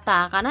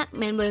berkata-kata karena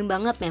mind blowing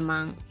banget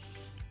memang.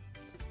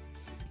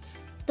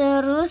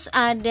 Terus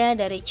ada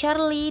dari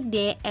Charlie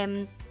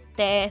DMTRIVS,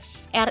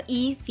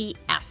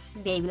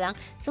 dia bilang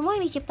semua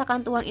yang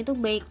diciptakan Tuhan itu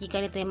baik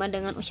jika diterima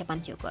dengan ucapan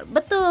syukur.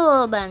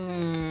 Betul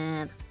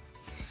banget,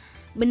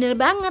 bener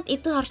banget,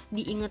 itu harus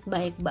diingat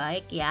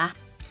baik-baik ya.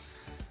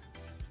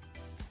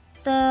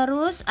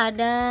 Terus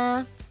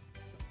ada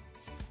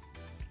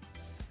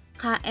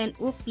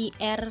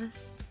KNUPR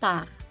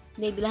Star,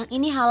 dia bilang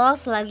ini halal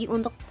selagi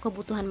untuk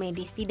kebutuhan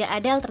medis, tidak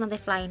ada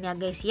alternatif lain ya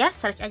guys ya,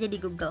 search aja di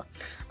Google.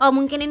 Oh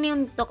mungkin ini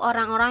untuk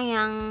orang-orang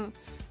yang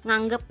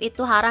nganggep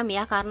itu haram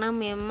ya, karena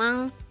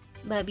memang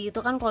babi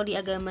itu kan kalau di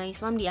agama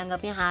Islam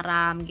dianggapnya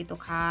haram gitu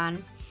kan.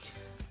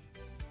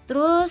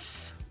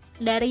 Terus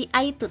dari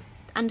Aitut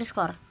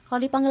underscore,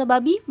 kalau dipanggil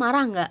babi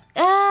marah nggak?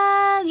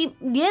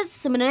 Dia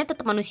sebenarnya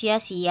tetap manusia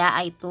sih ya,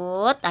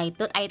 Aitut.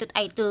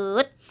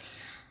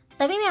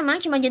 Tapi memang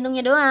cuma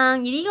jantungnya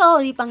doang. Jadi kalau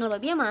dipanggil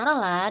babi ya marah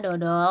lah,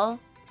 dodol.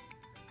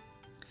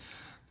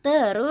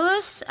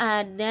 Terus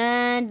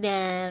ada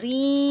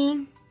dari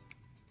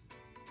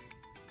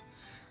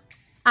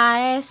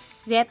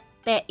ASZTICX,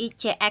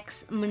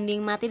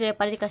 mending mati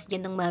daripada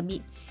dikasih jantung babi.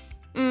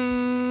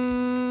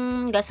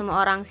 Gak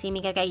semua orang sih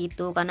mikir kayak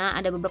gitu, karena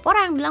ada beberapa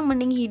orang yang bilang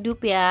mending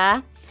hidup ya.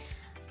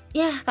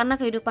 Ya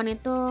karena kehidupan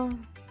itu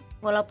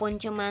walaupun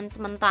cuman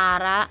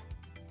sementara,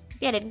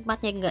 tapi ada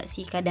nikmatnya enggak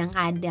sih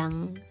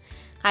kadang-kadang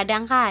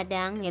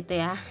gitu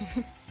ya.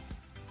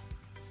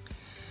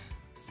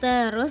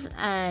 Terus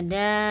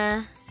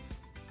ada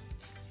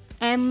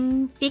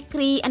M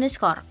Fikri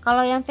underscore,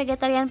 kalau yang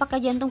vegetarian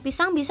pakai jantung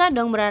pisang bisa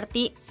dong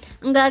berarti?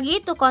 Enggak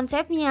gitu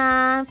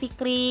konsepnya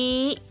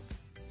Fikri.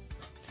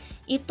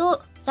 Itu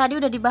tadi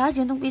udah dibahas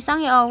jantung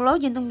pisang, ya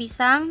Allah jantung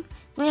pisang.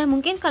 Oh ya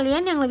mungkin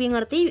kalian yang lebih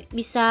ngerti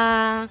bisa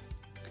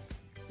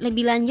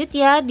lebih lanjut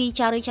ya,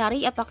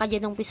 dicari-cari apakah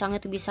jantung pisang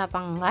itu bisa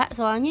apa enggak.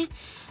 Soalnya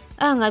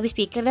nggak habis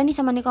pikir dan nih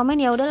sama nih komen.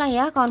 Ya udahlah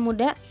ya kawan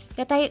muda,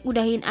 kita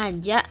udahin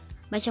aja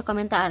baca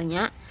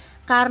komentarnya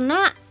karena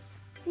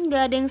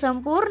nggak ada yang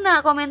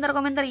sempurna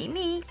komentar-komentar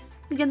ini.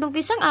 Jantung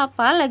pisang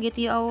apa lagi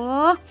gitu ya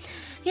Allah.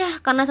 Ya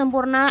karena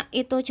sempurna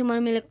itu cuma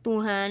milik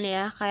Tuhan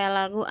ya, kayak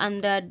lagu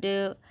Under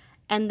the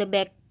and the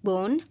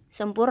Backbone,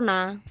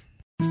 sempurna.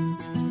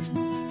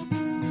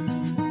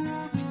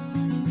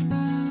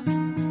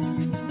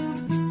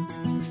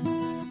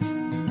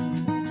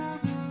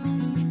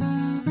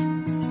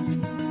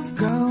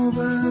 Kau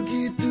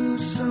begitu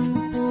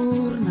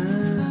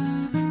sempurna,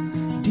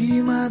 di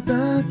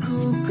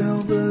mataku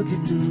kau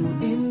begitu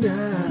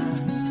indah.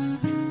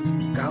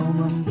 Kau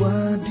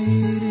membuat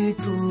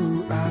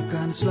diriku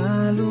akan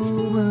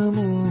selalu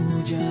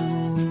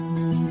memujamu.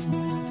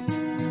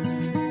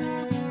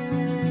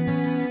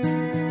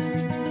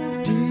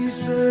 Di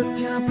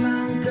setiap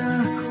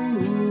langkahku,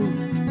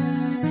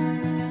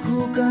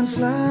 ku kan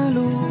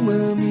selalu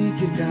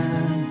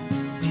memikirkan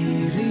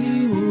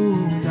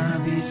dirimu.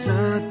 Tak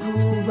bisa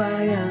ku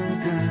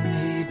bayangkan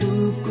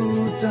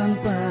hidupku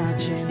tanpa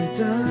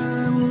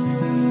cintamu.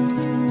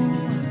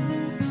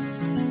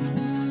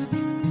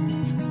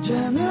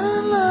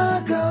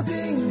 Janganlah kau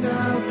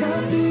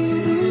tinggalkan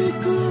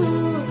diriku,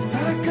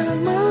 takkan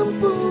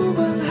mampu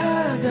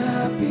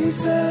menghadapi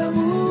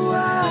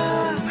semua.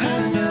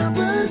 Hanya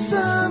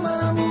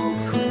bersamamu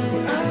ku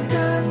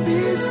akan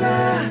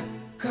bisa.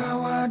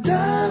 Kau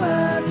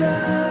adalah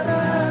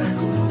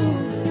darahku,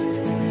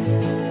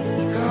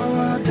 kau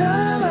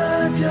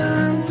adalah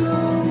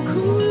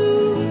jantungku,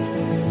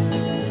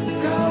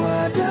 kau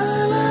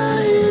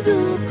adalah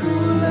hidupku,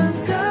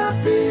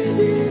 lengkapi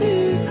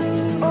diriku.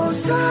 Oh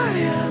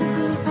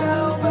sayangku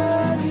kau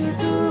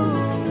begitu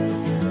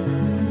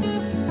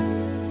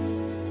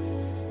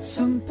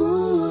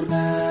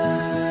sempurna,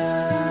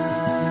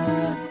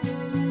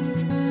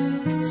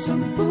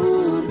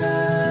 sempurna.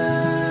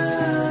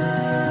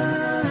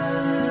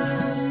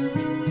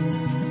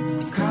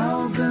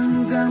 Kau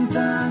genggam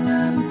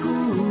tanganku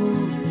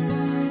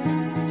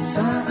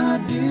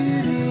saat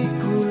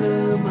diriku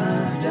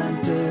lemah dan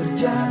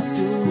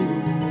terjatuh.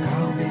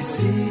 Kau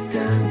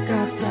bisikan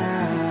kata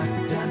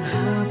dan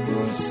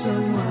hapus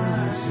semua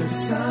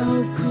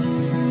sesalku.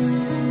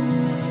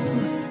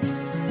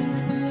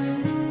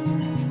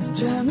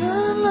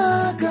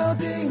 Janganlah kau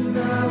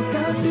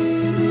tinggalkan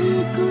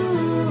diriku,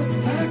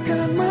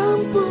 takkan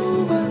mampu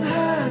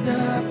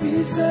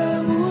menghadapi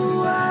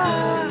semua.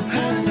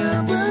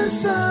 Hanya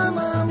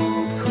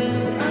bersamamu ku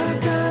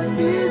akan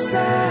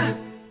bisa.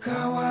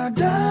 Kau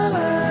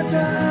adalah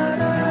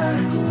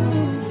darahku,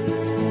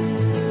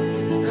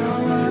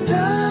 kau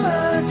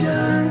adalah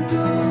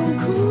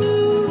jantungku,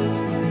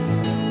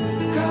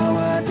 kau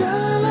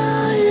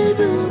adalah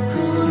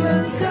hidupku,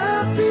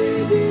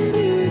 lengkapi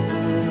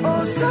diriku.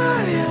 Oh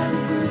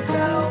sayangku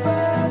kau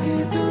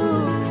begitu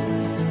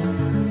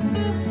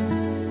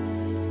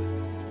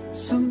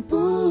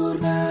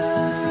sempurna.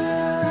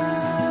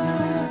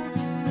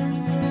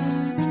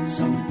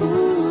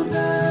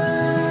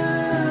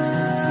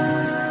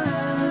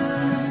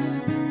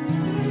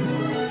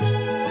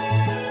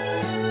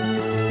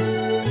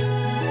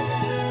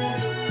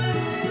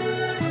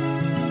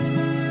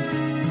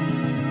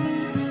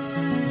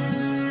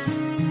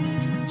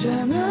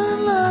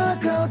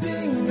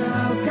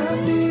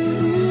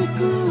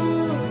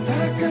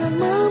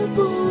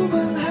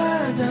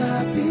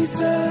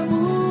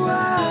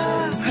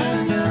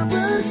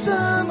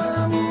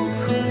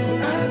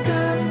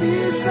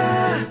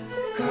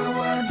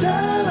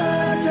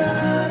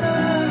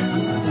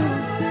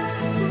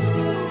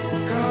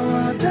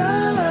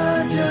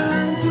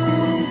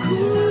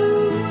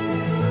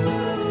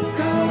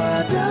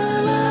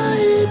 adalah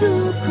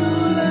hidupku,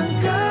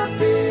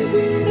 lengkapi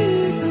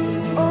diriku.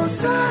 Oh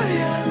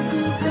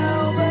sayangku,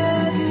 kau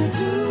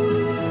begitu.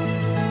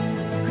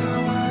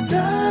 Kau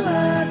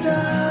adalah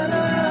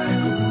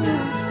darahku,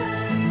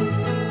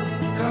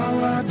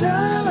 kau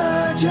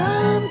adalah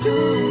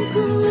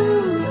jantungku.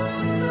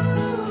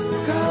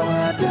 Kau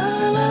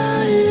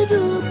adalah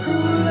hidupku,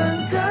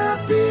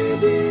 lengkapi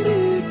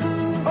diriku.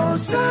 Oh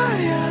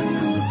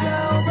sayangku,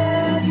 kau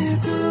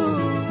begitu.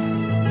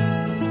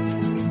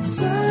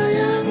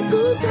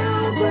 Sayangku,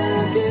 kau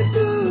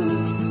begitu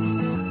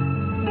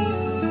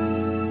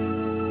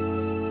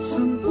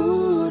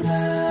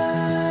sempurna,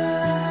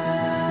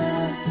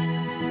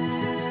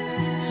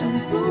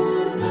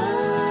 sempurna.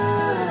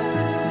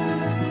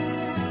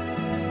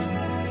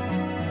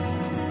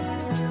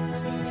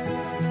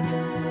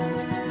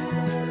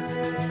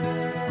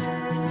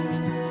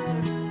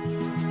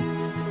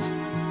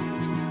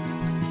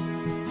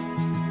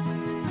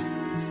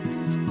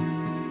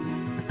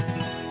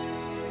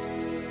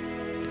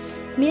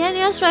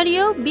 Millennials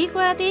Radio, Be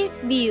Creative,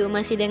 Be You.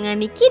 Masih dengan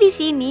Niki di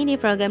sini di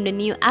program The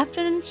New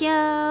Afternoon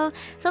Show.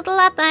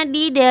 Setelah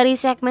tadi dari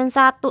segmen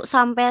 1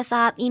 sampai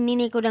saat ini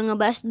nih udah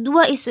ngebahas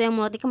 2 isu yang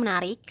menurut Niki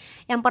menarik.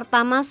 Yang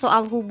pertama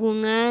soal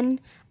hubungan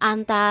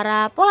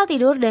antara pola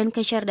tidur dan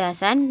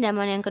kecerdasan.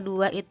 Dan yang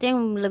kedua itu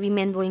yang lebih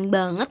mind-blowing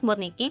banget buat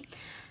Niki,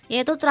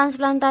 yaitu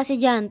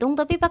transplantasi jantung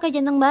tapi pakai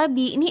jantung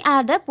babi. Ini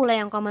ada pula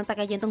yang komen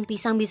pakai jantung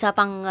pisang, bisa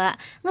apa enggak?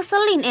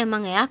 Ngeselin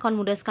emang ya kawan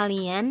muda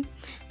sekalian.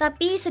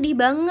 Tapi sedih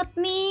banget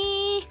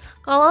nih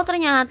kalau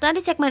ternyata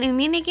di segmen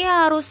ini Niki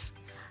harus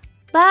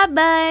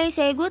bye-bye,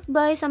 say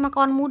goodbye sama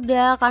kawan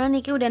muda. Karena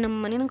Niki udah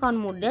nemenin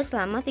kawan muda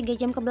selama 3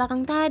 jam ke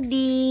belakang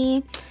tadi.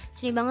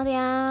 Sedih banget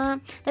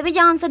ya. Tapi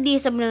jangan sedih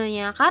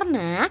sebenarnya,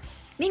 karena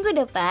minggu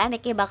depan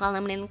Niki bakal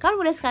nemenin kawan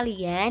muda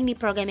sekalian di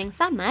program yang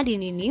sama di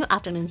New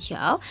Afternoon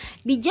Show,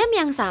 di jam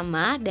yang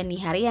sama dan di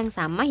hari yang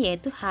sama,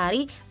 yaitu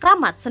hari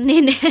Keramat,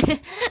 Senin.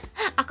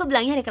 Aku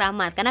bilangnya hari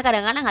Keramat karena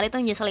kadang-kadang hari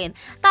itu nyeselin.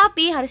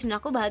 Tapi hari Senin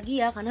aku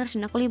bahagia karena hari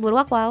Senin aku libur.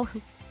 Wow.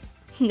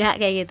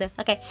 Enggak kayak gitu.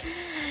 Oke.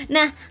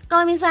 Nah,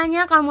 kalau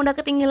misalnya kawan muda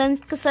ketinggalan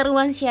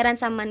keseruan siaran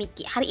sama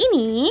Niki hari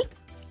ini,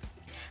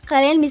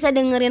 kalian bisa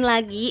dengerin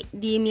lagi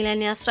di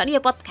Millennials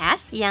Radio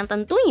Podcast yang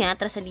tentunya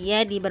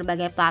tersedia di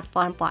berbagai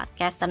platform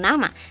podcast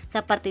ternama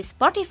seperti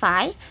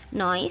Spotify,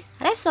 Noise,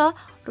 Reso,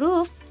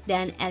 Roof,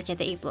 dan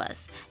RCTI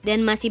Plus.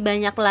 Dan masih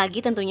banyak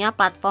lagi tentunya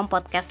platform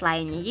podcast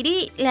lainnya.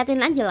 Jadi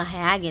liatin aja lah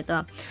ya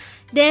gitu.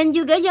 Dan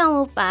juga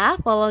jangan lupa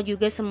follow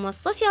juga semua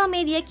sosial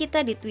media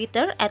kita di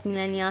Twitter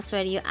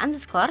 @millennialsradio_,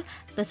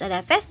 terus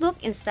ada Facebook,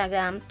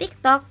 Instagram,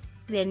 TikTok,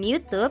 dan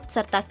YouTube,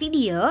 serta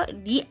video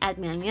di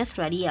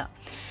 @millennialsradio.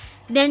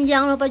 Dan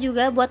jangan lupa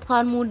juga buat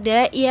kawan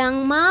muda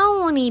yang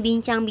mau nih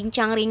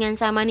bincang-bincang ringan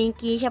sama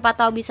Niki, siapa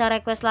tahu bisa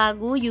request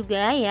lagu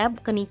juga ya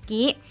ke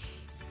Niki.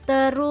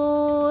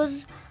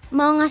 Terus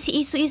mau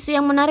ngasih isu-isu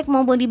yang menarik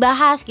mau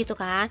dibahas gitu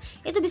kan,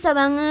 itu bisa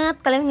banget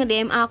kalian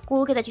nge-DM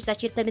aku, kita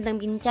cerita-cerita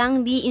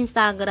bincang-bincang di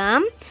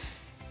Instagram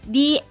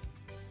di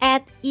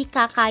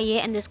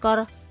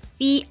 @ikky_vandy,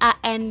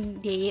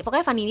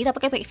 pokoknya Vanini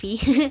tapi pakai V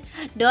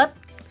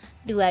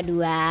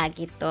 .22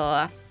 gitu.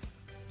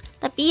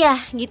 Tapi ya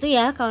gitu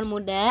ya kawan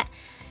muda,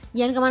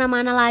 jangan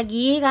kemana-mana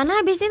lagi karena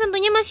habis ini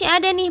tentunya masih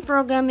ada nih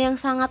program yang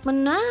sangat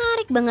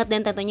menarik banget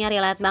dan tentunya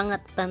relate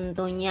banget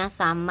tentunya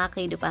sama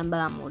kehidupan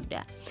bala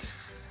muda.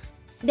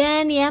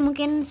 Dan ya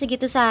mungkin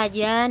segitu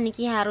saja,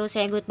 Niki harus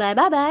say goodbye,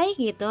 bye-bye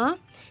gitu.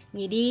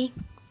 Jadi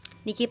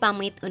Niki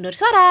pamit undur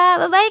suara,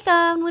 bye-bye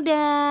kawan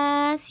muda,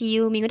 see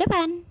you minggu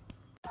depan.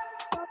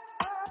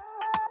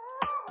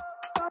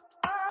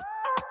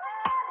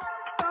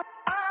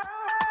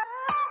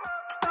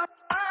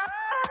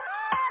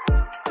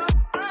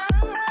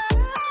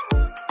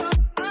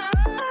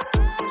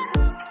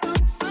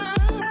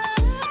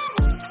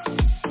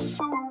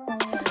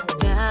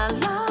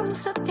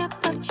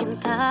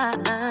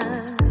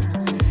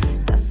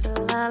 Tak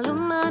selalu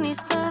manis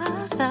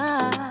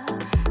terasa.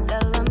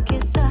 Dalam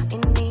kisah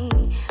ini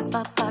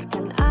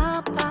paparkan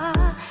apa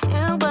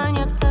yang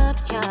banyak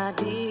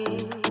terjadi.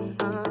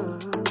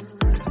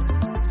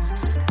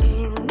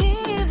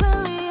 Ini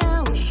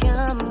beliau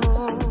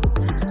syamu,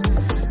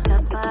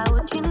 tak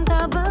paut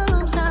cinta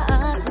belum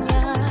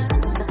saatnya.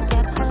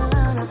 Setiap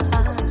helaan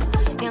nafas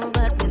yang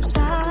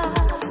berpisah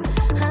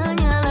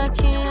hanyalah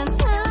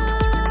cinta.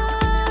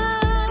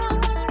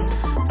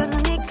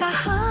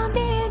 Pernikahan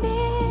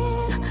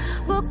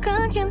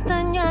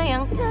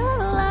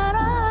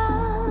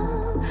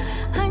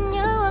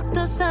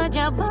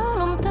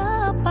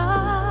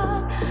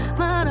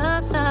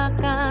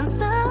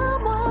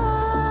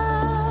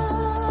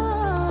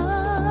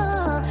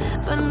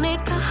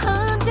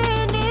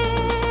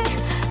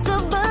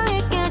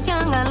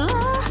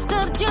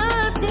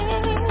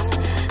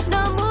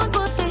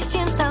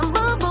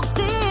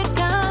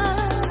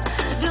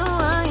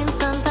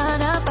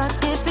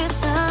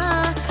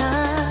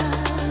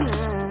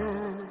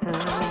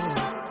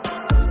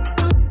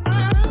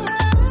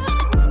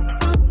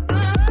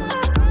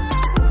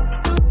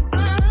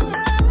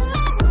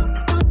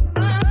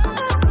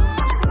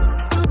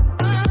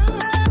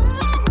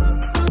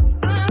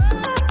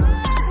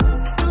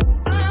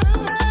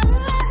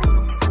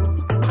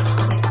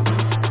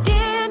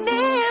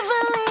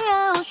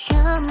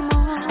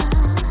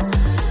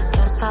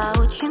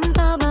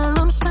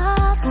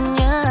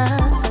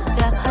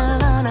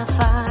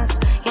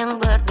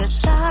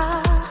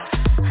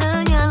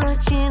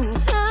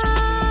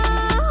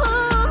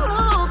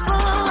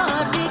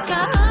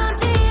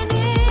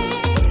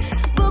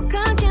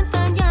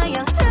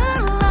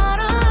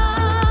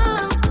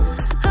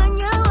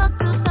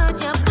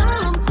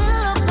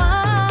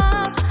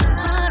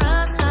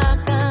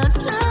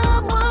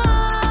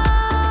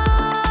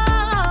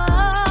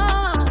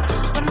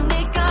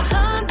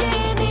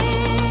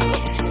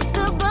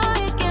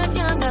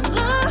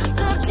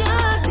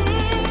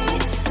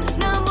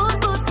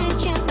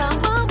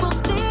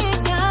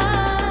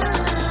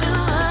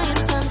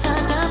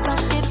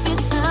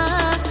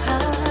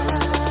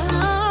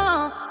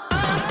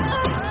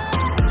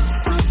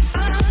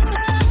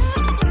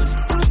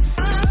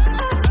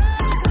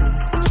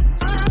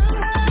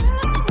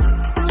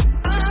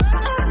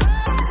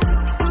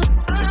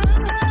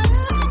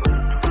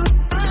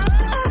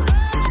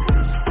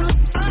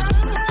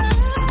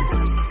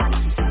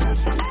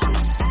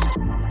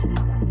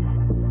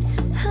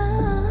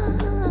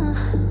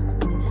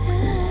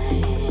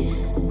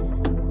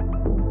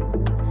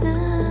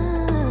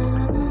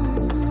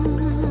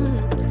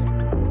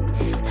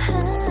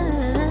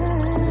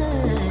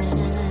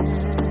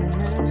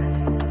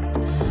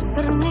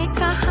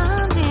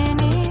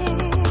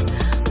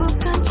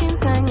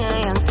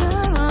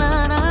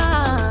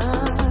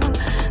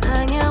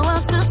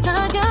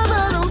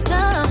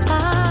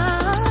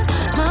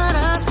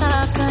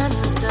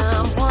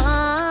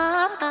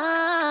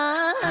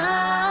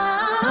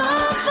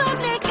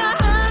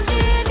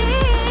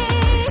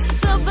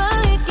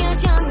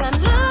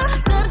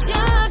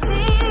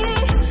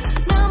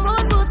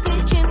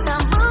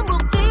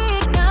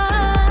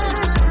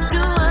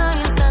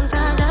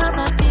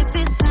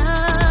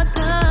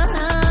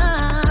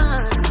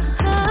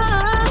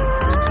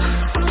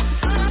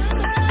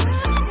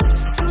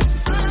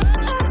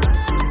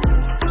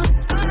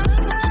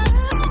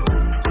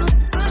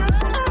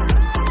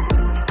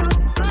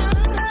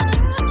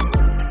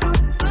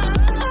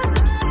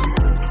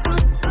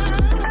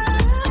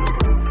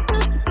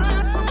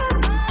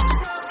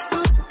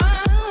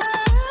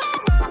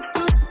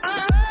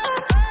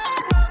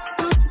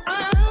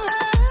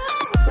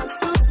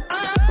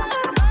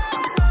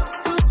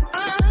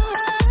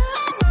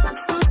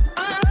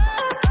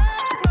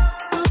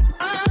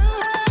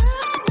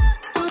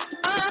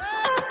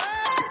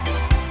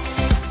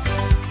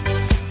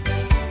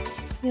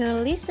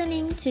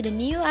to the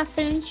new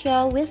afternoon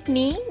show with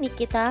me,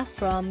 Nikita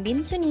from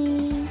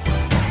Bintuni.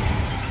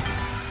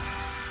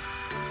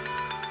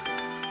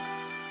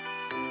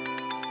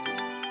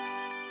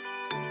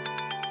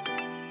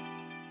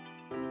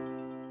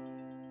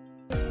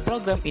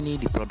 Program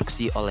ini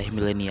diproduksi oleh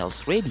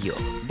Millennials Radio.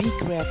 Be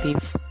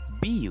Creative,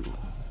 Be You.